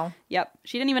 Wow. Yep.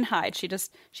 She didn't even hide. She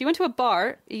went to a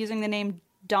bar using the name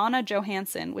Donna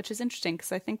Johansson, which is interesting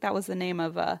because I think that was the name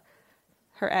of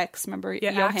her ex. Remember?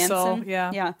 Yeah, Johansson? Axel,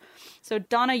 yeah. Yeah. So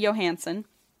Donna Johansson.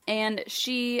 And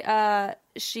she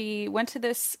went to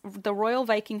the Royal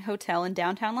Viking Hotel in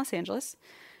downtown Los Angeles.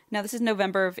 Now, this is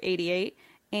November of 88.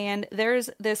 And there's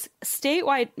this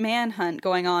statewide manhunt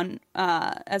going on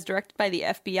as directed by the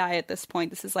FBI at this point.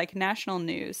 This is like national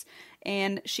news.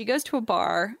 And she goes to a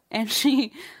bar and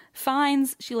she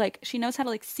knows how to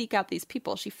like seek out these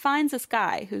people. She finds this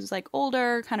guy who's like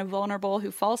older, kind of vulnerable,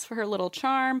 who falls for her little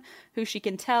charm, who she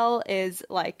can tell is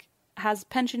like has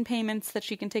pension payments that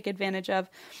she can take advantage of.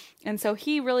 And so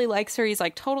he really likes her. He's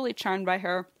like totally charmed by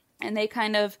her. And they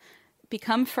kind of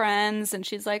become friends, and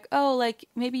she's like, oh, like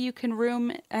maybe you can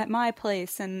room at my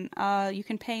place and you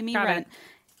can pay me rent.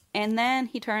 And then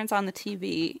he turns on the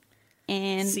TV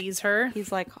and sees her. He's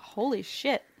like, holy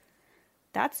shit,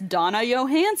 that's Donna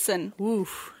Johansson.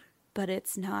 Oof. But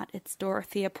it's not. It's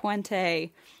Dorothea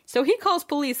Puente. So he calls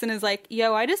police and is like,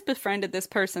 yo, I just befriended this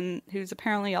person who's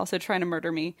apparently also trying to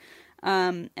murder me.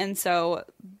 And so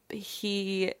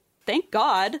he, thank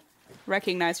God,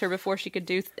 recognized her before she could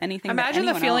do anything. Imagine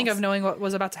the feeling of knowing what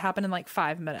was about to happen in like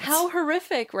 5 minutes. How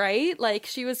horrific, right? Like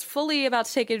she was fully about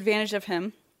to take advantage of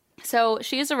him. So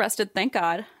she is arrested, thank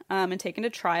God, and taken to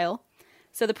trial.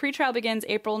 So the pretrial begins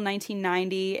April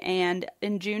 1990, and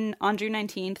on June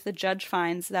 19th, the judge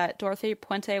finds that Dorothea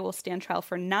Puente will stand trial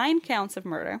for 9 counts of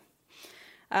murder.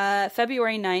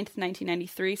 February 9th,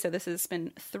 1993, so this has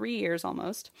been 3 years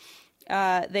almost.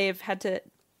 They've had to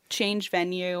change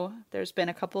venue. There's been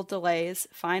a couple delays.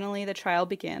 Finally, the trial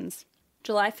begins.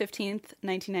 July 15th,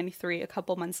 1993, a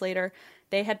couple months later,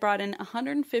 They had brought in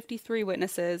 153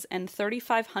 witnesses and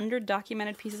 3,500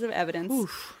 documented pieces of evidence.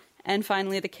 Oof. And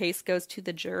finally, the case goes to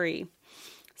the jury.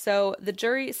 So the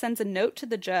jury sends a note to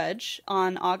the judge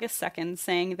on August 2nd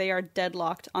saying they are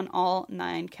deadlocked on all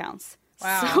 9 counts.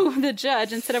 Wow. So the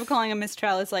judge, instead of calling a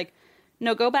mistrial, is like,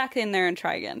 no, go back in there and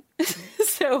try again.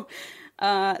 So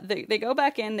they go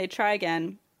back in, they try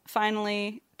again.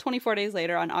 Finally, 24 days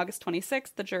later, on August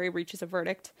 26th, the jury reaches a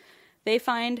verdict. They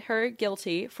find her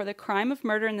guilty for the crime of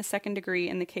murder in the second degree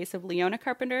in the case of Leona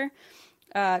Carpenter,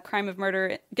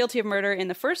 guilty of murder in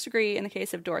the first degree in the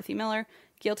case of Dorothy Miller,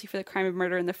 guilty for the crime of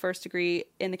murder in the first degree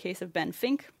in the case of Ben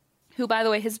Fink, who, by the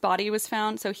way, his body was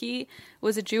found. So he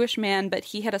was a Jewish man, but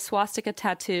he had a swastika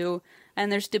tattoo,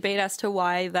 and there's debate as to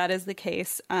why that is the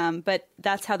case. But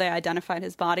that's how they identified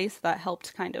his body, so that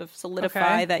helped kind of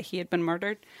solidify that he had been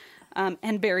murdered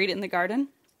and buried in the garden.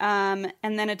 And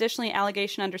then additionally,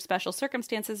 allegation under special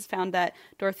circumstances found that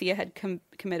Dorothea had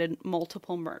committed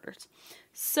multiple murders.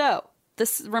 So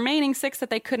the remaining 6 that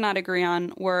they could not agree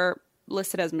on were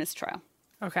listed as mistrial.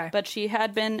 Okay. But she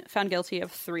had been found guilty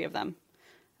of 3 of them,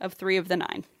 of 3 of the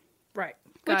 9. Right.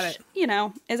 Got which, it. you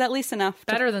know, is at least enough.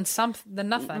 Better than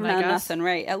nothing, I guess. Nothing,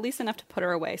 right. At least enough to put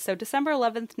her away. So December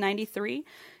 11th, 93,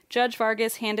 Judge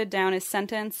Vargas handed down his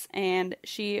sentence, and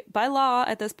she, by law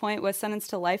at this point, was sentenced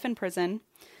to life in prison.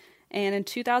 And in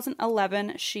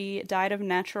 2011, she died of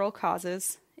natural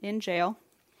causes in jail.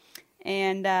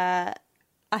 And I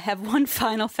have one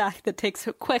final fact that takes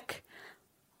a quick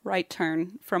right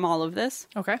turn from all of this.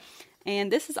 Okay.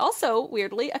 And this is also,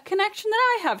 weirdly, a connection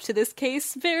that I have to this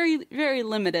case. Very, very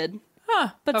limited,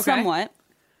 but okay. somewhat.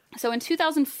 So in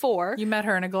 2004... You met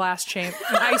her in a an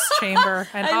ice chamber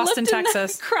in Austin,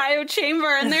 Texas. The cryo chamber,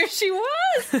 and there she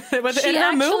was. In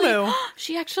her moo-moo.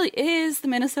 She actually is the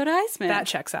Minnesota Iceman. That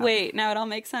checks out. Wait, now it all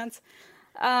makes sense.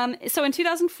 So in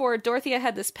 2004, Dorothea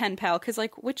had this pen pal, because,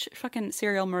 like, which fucking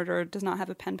serial murderer does not have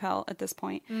a pen pal at this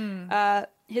point?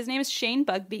 His name is Shane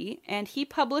Bugbee, and he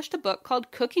published a book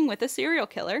called Cooking with a Serial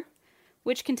Killer,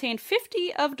 which contained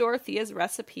 50 of Dorothea's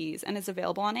recipes and is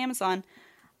available on Amazon.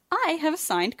 I have a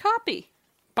signed copy.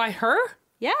 By her?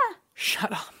 Yeah.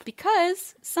 Shut up.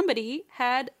 Because somebody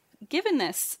had given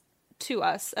this to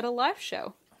us at a live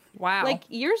show. Wow. Like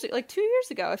 2 years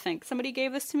ago, I think. Somebody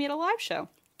gave this to me at a live show.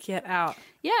 Get out.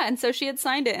 Yeah, and so she had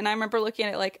signed it, and I remember looking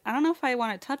at it like, I don't know if I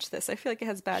want to touch this. I feel like it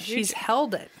has bad juju. She's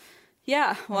held it.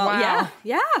 Yeah, well, Wow.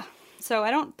 yeah. So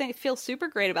I don't feel super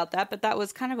great about that, but that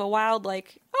was kind of a wild,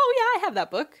 like, oh yeah, I have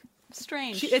that book.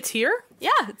 Strange. It's here?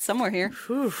 Yeah, it's somewhere here.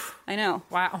 Whew. I know.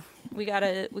 Wow. We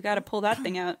gotta pull that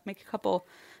thing out, make a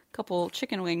couple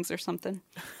chicken wings or something.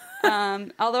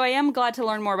 Although I am glad to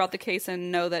learn more about the case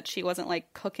and know that she wasn't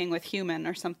like cooking with human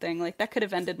or something. Like that could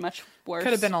have ended much worse.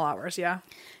 Could have been a lot worse, yeah.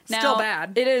 Now, Still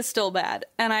bad. It is still bad.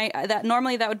 And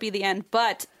normally that would be the end,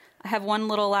 but I have one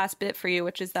little last bit for you,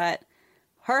 which is that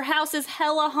her house is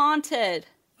hella haunted.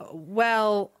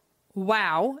 Well,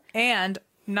 wow. And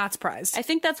not surprised. I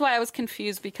think that's why I was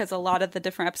confused, because a lot of the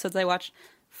different episodes I watched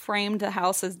framed the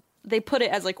house as, they put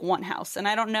it as like one house. And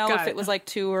I don't know if it was like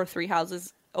 2 or 3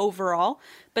 houses overall,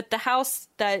 but the house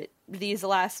that these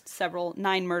last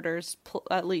 9 murders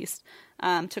at least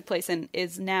took place in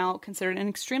is now considered an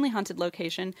extremely haunted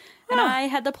location. And I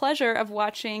had the pleasure of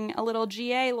watching a little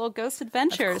Little Ghost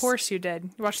Adventures. Of course you did.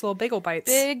 You watched Little Bagel Bites.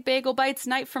 Big Bagel Bites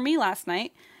night for me last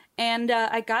night. And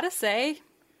I gotta say,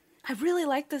 I really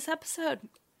liked this episode.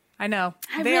 I know.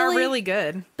 They are really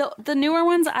good. The newer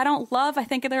ones I don't love. I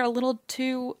think they're a little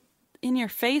too in your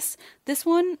face. This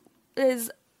one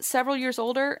is several years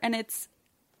older, and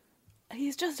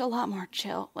he's just a lot more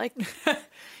chill. Like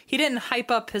he didn't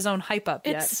hype up his own hype up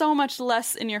yet. It's so much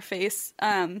less in your face,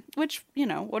 which, you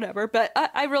know, whatever. But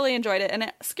I really enjoyed it, and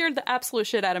it scared the absolute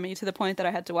shit out of me to the point that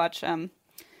I had to watch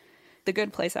The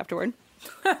Good Place afterward.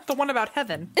 The one about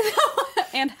heaven.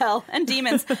 And hell and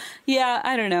demons. Yeah,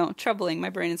 I don't know. Troubling. My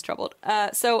brain is troubled.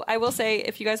 So I will say,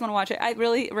 if you guys want to watch it, I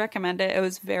really recommend it. It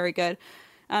was very good.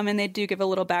 And they do give a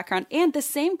little background. And the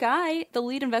same guy, the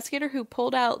lead investigator who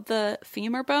pulled out the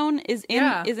femur bone, is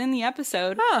in the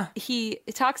episode. Huh. He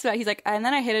talks about, he's like, and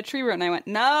then I hit a tree root, and I went,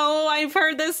 no, I've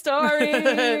heard this story.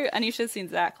 And you should have seen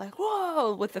Zach, like,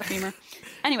 whoa, with the femur.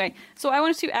 Anyway, so I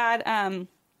wanted to add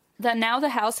that now the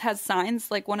house has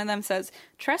signs. Like one of them says,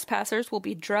 trespassers will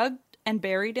be drugged and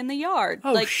buried in the yard.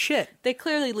 Oh, like, shit. They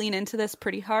clearly lean into this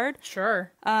pretty hard.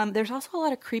 Sure. There's also a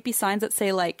lot of creepy signs that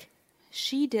say, like,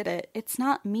 she did it. It's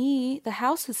not me. The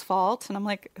house's fault. And I'm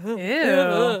like, ugh, Ew.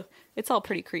 ugh. It's all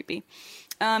pretty creepy.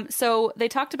 So they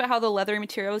talked about how the leathery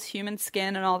material is human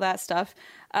skin and all that stuff.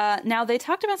 Now, they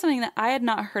talked about something that I had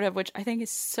not heard of, which I think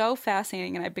is so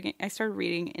fascinating, and I started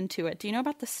reading into it. Do you know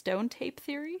about the stone tape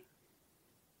theory?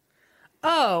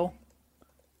 Oh,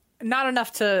 not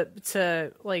enough to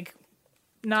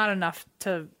not enough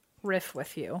to riff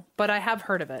with you, but I have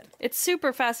heard of it. It's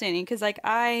super fascinating because like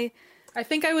I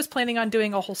think I was planning on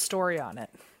doing a whole story on it.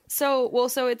 So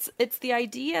it's the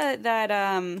idea that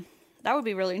that would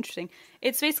be really interesting.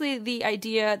 It's basically the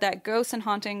idea that ghosts and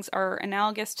hauntings are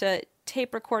analogous to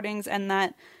tape recordings, and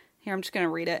that here I'm just going to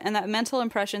read it, and that mental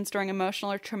impressions during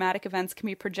emotional or traumatic events can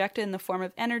be projected in the form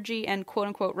of energy and quote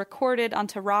unquote recorded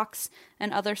onto rocks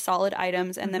and other solid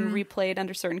items and then replayed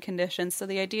under certain conditions. So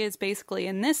the idea is basically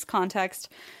in this context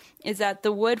is that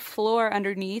the wood floor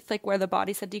underneath, like where the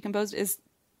bodies had decomposed, is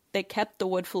they kept the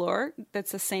wood floor.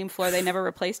 That's the same floor. They never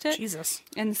replaced it. Jesus.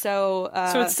 And so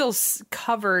so it's still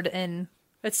covered in,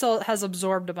 it still has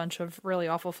absorbed a bunch of really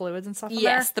awful fluids and stuff in there?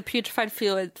 Yes, the putrefied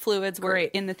fluids were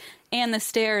Great. in the, and the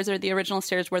stairs are the original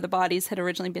stairs where the bodies had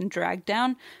originally been dragged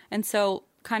down. And so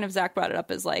kind of Zach brought it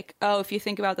up as like, oh, if you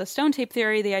think about the stone tape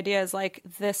theory, the idea is like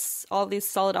this, all these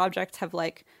solid objects have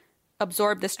like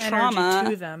absorbed this trauma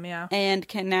Energy to them, yeah. and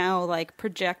can now like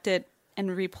project it and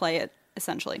replay it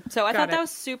essentially. So I thought that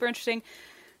was super interesting.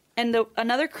 And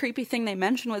another creepy thing they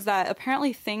mentioned was that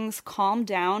apparently things calmed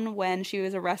down when she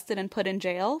was arrested and put in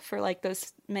jail for like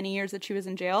those many years that she was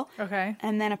in jail. Okay.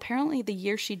 And then apparently the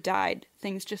year she died,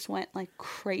 things just went like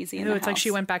crazy in the It's house. like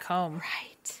she went back home.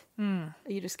 Right.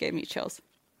 You just gave me chills.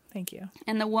 Thank you.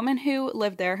 And the woman who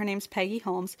lived there, her name's Peggy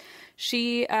Holmes.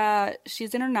 She's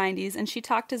in her 90s, and she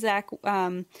talked to Zach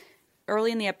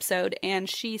early in the episode, and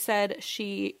she said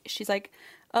she's like,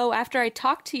 oh, after I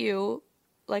talked to you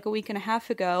like a week and a half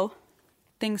ago,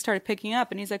 things started picking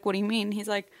up. And he's like, what do you mean? He's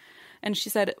like, and she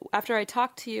said, after I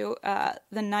talked to you,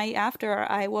 the night after,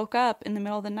 I woke up in the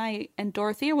middle of the night and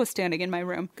Dorothea was standing in my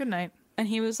room. Good night. And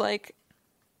he was like,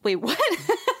 wait, what?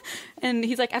 And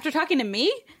he's like, after talking to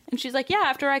me? And she's like, yeah,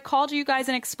 after I called you guys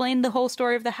and explained the whole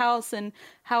story of the house and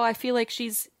how I feel like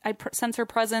I sense her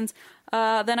presence.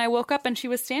 Then I woke up and she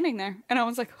was standing there. And I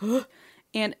was like, huh?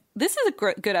 And this is a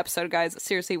good episode, guys.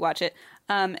 Seriously, watch it.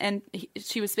 And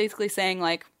she was basically saying,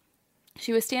 like,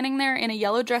 she was standing there in a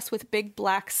yellow dress with big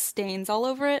black stains all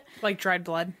over it. Like dried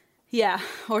blood. Yeah,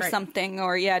 or Right. something.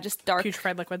 Or, yeah, just dark.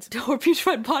 Putrefied liquids. Or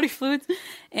putrefied body fluids.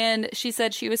 And she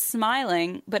said she was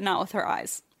smiling, but not with her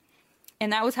eyes.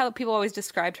 And that was how people always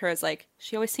described her, as, like,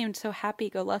 she always seemed so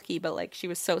happy-go-lucky, but, like, she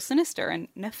was so sinister and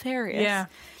nefarious. Yeah.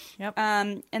 Yep.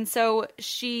 And so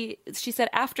she said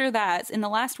after that, in the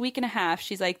last week and a half,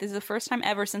 she's like, this is the first time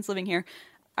ever since living here,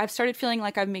 I've started feeling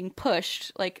like I'm being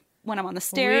pushed, like when I'm on the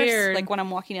stairs, Weird. like when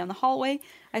I'm walking down the hallway,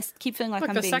 I keep feeling like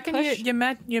Look, I'm the being second pushed.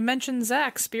 you mentioned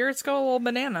Zach, spirits go a little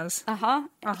bananas.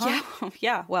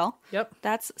 Yeah, well, Yep.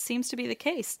 that seems to be the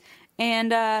case.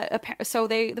 And so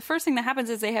the first thing that happens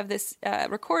is they have this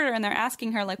recorder, and they're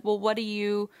asking her, like, well, what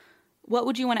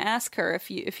would you want to ask her if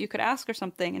you could ask her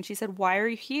something? And she said, why are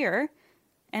you here?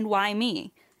 And why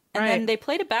me? And then Right. they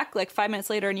played it back like 5 minutes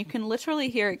later, and you can literally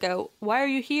hear it go, why are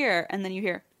you here? And then you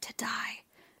hear, to die.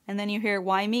 And then you hear,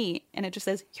 why me? And it just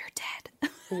says, you're dead.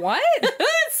 What?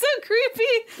 It's so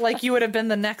creepy. Like you would have been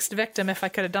the next victim if I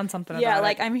could have done something about it. Yeah,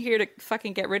 like, I'm here to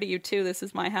fucking get rid of you too. This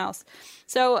is my house.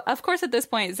 So, of course, at this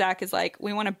point, Zach is like,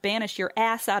 we want to banish your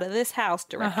ass out of this house.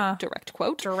 Direct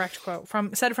quote. Direct quote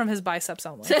said from his biceps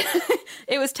only.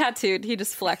 It was tattooed. He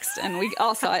just flexed, and we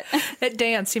all saw it. It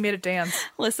danced. He made it dance.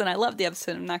 Listen, I love the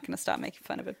episode. I'm not going to stop making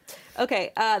fun of it.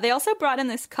 Okay, they also brought in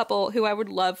this couple who I would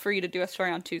love for you to do a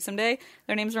story on too someday.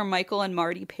 Their names are Michael and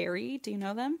Marty Perry. Do you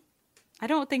know them?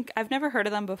 I've never heard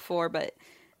of them before, but...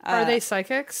 Are they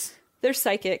psychics? They're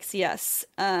psychics, yes.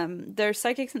 They're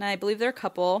psychics, and I believe they're a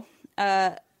couple.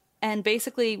 And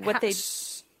basically what they...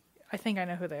 I think I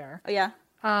know who they are. Oh, yeah?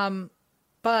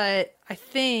 But I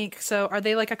think, so are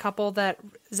they like a couple that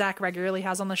Zach regularly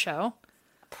has on the show?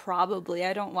 Probably.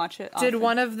 I don't watch it Did often.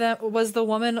 one of them, was the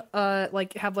woman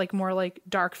like have like more like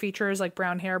dark features, like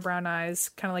brown hair, brown eyes,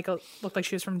 kind of like looked like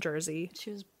she was from Jersey?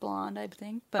 She was blonde, I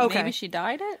think. But Okay. maybe she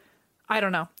dyed it? I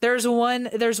don't know. There's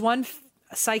one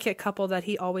psychic couple that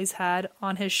he always had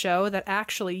on his show that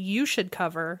actually you should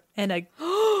cover in a...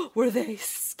 Were they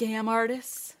scam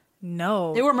artists?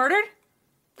 No. They were murdered?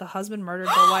 The husband murdered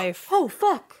the wife Oh,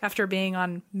 fuck. after being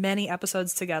on many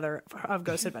episodes together of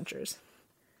Ghost Adventures.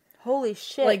 Holy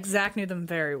shit. Like, Zach knew them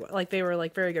very well. Like, they were,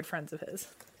 like, very good friends of his.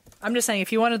 I'm just saying,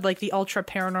 if you wanted, like, the ultra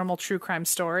paranormal true crime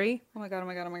story... Oh my god, oh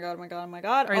my god, oh my god, oh my god, oh my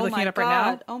god. Are you looking it up right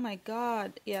now? Oh my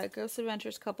god. Yeah, Ghost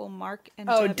Adventures couple Mark and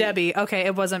Oh, Debbie. Debbie. Okay,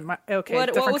 it wasn't... Okay, What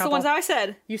different was the couple. ones I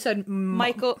said? You said...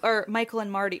 Michael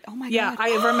and Marty. Oh my Yeah, god.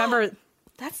 I remember...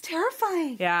 That's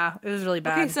terrifying. Yeah, it was really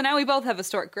bad. Okay, so now we both have a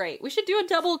story. Great. We should do a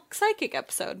double psychic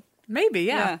episode. Maybe,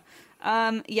 yeah.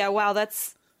 Yeah, wow,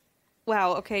 that's...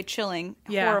 Wow. Okay. Chilling.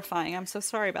 Yeah. Horrifying. I'm so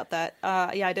sorry about that.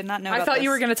 Yeah, I did not know. I about thought this.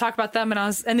 you were going to talk about them, and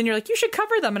then you're like, you should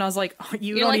cover them, and I was like, oh,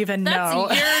 you You're don't like, even that's know. your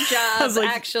job, I was like,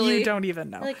 actually. you don't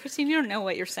even know. Like, Christine, you don't know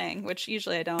what you're saying, which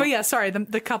usually I don't. But yeah, sorry,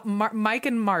 the couple, Mike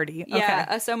and Marty. Okay.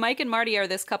 Yeah, so Mike and Marty are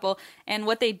this couple, and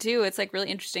what they do, it's like really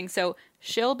interesting. So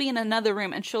she'll be in another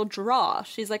room and she'll draw.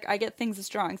 She's like, I get things as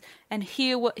drawings, and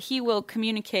he will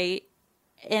communicate,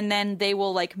 and then they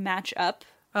will like match up.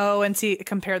 Oh, and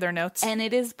compare their notes. And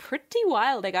it is pretty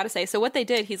wild, I gotta say. So what they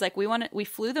did, he's like, we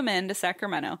flew them into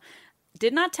Sacramento,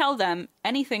 did not tell them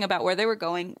anything about where they were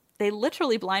going. They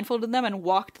literally blindfolded them and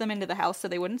walked them into the house so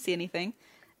they wouldn't see anything.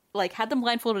 Like, had them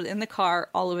blindfolded in the car,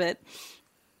 all of it.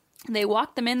 They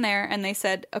walked them in there and they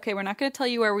said, okay, we're not going to tell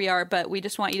you where we are, but we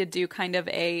just want you to do kind of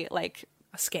a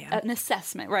scan, an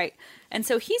assessment, right? And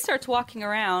so he starts walking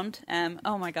around.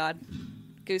 Oh my God,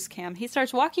 goose cam. He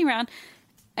starts walking around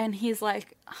and he's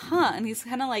like, huh? And he's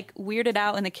kind of like weirded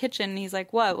out in the kitchen. And he's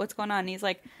like, what? What's going on? And he's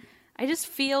like, I just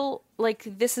feel like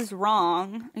this is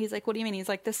wrong. And he's like, what do you mean? He's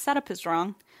like, this setup is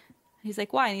wrong. He's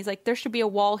like, why? And he's like, there should be a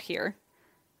wall here.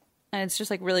 And it's just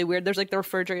like really weird. There's like the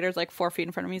refrigerator's like 4 feet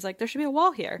in front of him. He's like, there should be a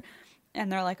wall here.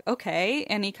 And they're like, okay.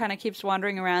 And he kind of keeps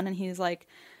wandering around and he's like,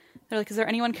 they're like, is there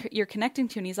anyone you're connecting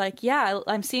to? And he's like, yeah,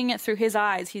 I'm seeing it through his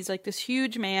eyes. He's like this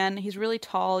huge man. He's really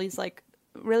tall. He's like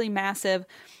really massive.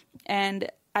 And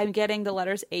I'm getting the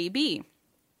letters A-B.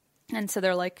 And so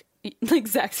they're like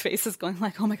Zach's face is going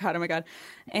like, oh my God, oh my God.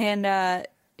 And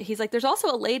he's like, there's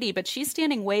also a lady, but she's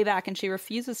standing way back and she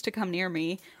refuses to come near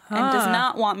me and does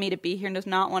not want me to be here and does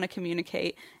not want to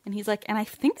communicate. And he's like, and I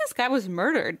think this guy was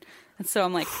murdered. And so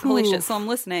I'm like, holy shit. So I'm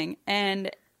listening.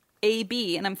 And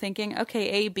A-B, and I'm thinking,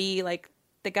 okay, A-B, like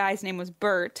the guy's name was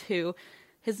Bert, who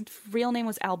his real name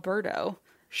was Alberto.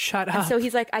 Shut up. And so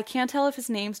he's like, I can't tell if his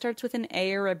name starts with an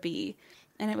A or a B.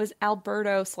 And it was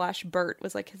Alberto/Bert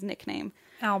was like his nickname.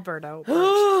 Alberto.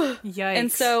 Yikes.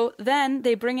 And so then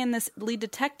they bring in this lead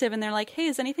detective and they're like, hey,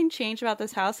 has anything changed about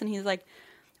this house? And he's like,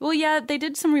 well, yeah, they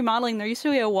did some remodeling. There used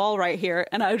to be a wall right here.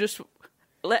 And I just,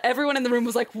 everyone in the room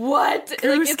was like, what? Like,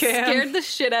 it scared the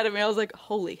shit out of me. I was like,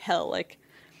 holy hell. Like,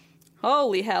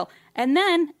 holy hell. And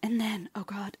then, oh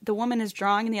God, the woman is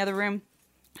drawing in the other room.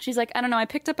 She's like, I don't know. I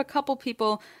picked up a couple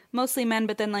people, mostly men,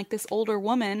 but then like this older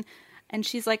woman. And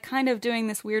she's like kind of doing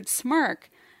this weird smirk.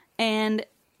 And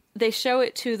they show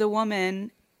it to the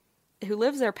woman who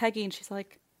lives there, Peggy, and she's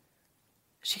like,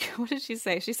 what did she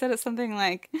say? She said it something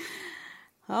like,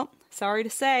 oh, sorry to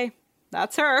say,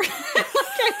 that's her.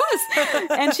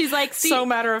 And she's like, see, so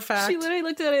matter of fact. She literally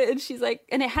looked at it and she's like,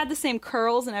 and it had the same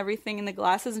curls and everything in the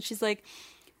glasses. And she's like,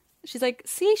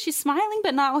 see, she's smiling,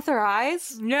 but not with her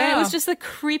eyes. Yeah. And it was just the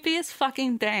creepiest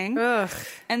fucking thing. Ugh.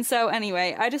 And so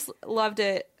anyway, I just loved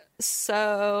it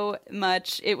so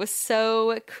much. It was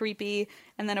so creepy.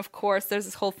 And then of course there's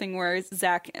this whole thing where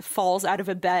Zach falls out of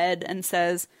a bed and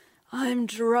says, I'm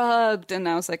drugged. And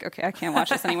I was like, okay, I can't watch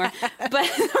this anymore. But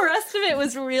the rest of it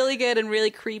was really good and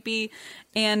really creepy.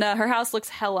 And her house looks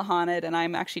hella haunted and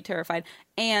I'm actually terrified.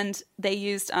 And they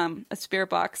used a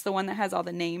spirit box, the one that has all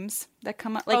the names that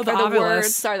come up, like the the Ovilus.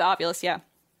 words. Sorry, the Ovilus, yeah.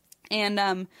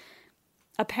 And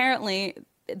apparently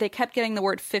they kept getting the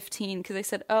word 15 because they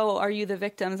said, oh, are you the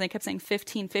victims? And they kept saying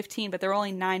 15, 15, but there were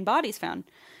only 9 bodies found.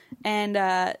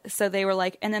 And so they were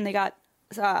like, and then they got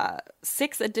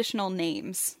 6 additional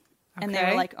names. And they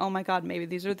were like, oh my God, maybe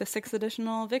these are the 6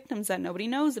 additional victims that nobody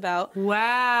knows about.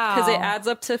 Wow. Because it adds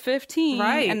up to 15.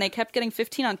 Right. And they kept getting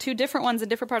 15 on 2 different ones in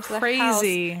different parts of the house.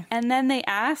 Crazy. And then they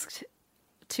asked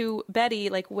to Betty,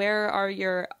 like, where are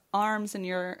your arms and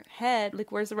your head?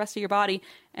 Like, where's the rest of your body?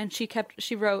 And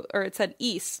she wrote, or it said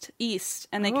east.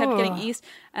 And they kept getting east.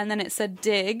 And then it said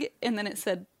dig. And then it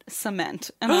said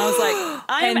cement. And I was like,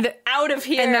 I'm out of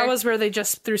here. And that was where they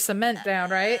just threw cement down,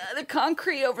 right? The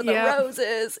concrete over the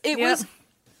roses. It was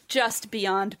just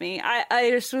beyond me. I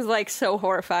just was like so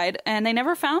horrified. And they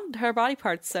never found her body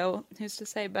parts, so who's to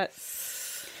say? But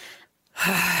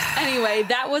anyway,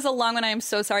 that was a long one. I am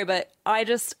so sorry, but I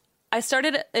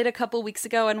started it a couple weeks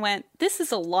ago and went, this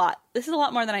is a lot. This is a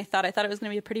lot more than I thought. I thought it was going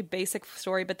to be a pretty basic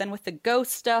story, but then with the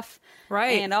ghost stuff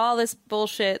and all this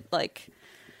bullshit, like,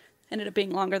 ended up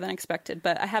being longer than expected.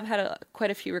 But I have had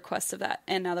quite a few requests of that.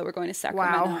 And now that we're going to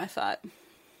Sacramento, I thought,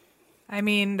 I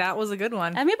mean, that was a good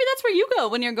one. And maybe that's where you go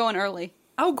when you're going early.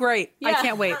 Oh, great. Yeah. I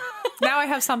can't wait. Now I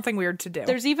have something weird to do.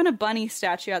 There's even a bunny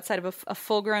statue outside of a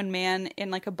full-grown man in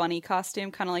like a bunny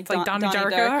costume, kind of like, Donnie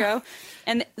Darko.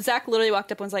 And Zach literally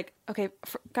walked up and was like, okay,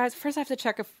 guys, first I have to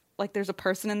check if like there's a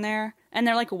person in there. And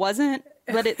there like wasn't,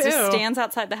 but it just stands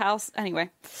outside the house. Anyway.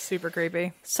 Super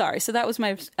creepy. Sorry. So that was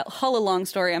my hella long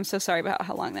story. I'm so sorry about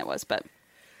how long that was, but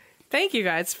thank you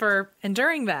guys for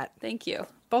enduring that. thank you.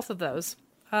 both of those.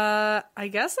 I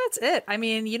guess that's it. I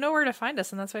mean, you know where to find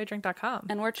us, and that's whyidrink.com.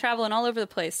 And we're traveling all over the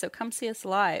place, so come see us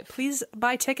live. Please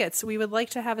buy tickets. We would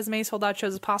like to have as many sold out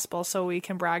shows as possible so we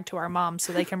can brag to our moms,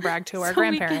 so they can brag to our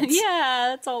grandparents. Yeah,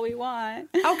 that's all we want.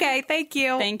 Okay, thank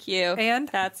you. Thank you. And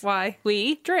that's why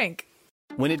we drink.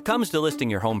 When it comes to listing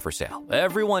your home for sale,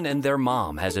 everyone and their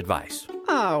mom has advice.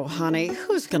 Oh, honey,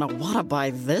 who's gonna want to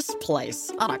buy this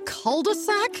place? On a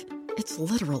cul-de-sac? It's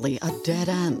literally a dead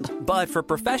end. But for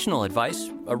professional advice,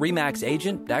 a RE/MAX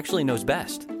agent actually knows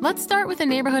best. Let's start with a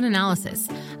neighborhood analysis.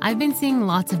 I've been seeing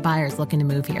lots of buyers looking to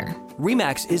move here.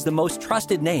 RE/MAX is the most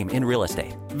trusted name in real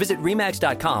estate. Visit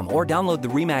RE/MAX.com or download the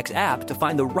RE/MAX app to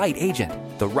find the right agent.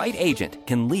 The right agent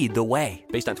can lead the way.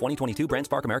 Based on 2022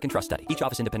 BrandSpark American Trust Study. Each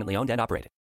office independently owned and operated.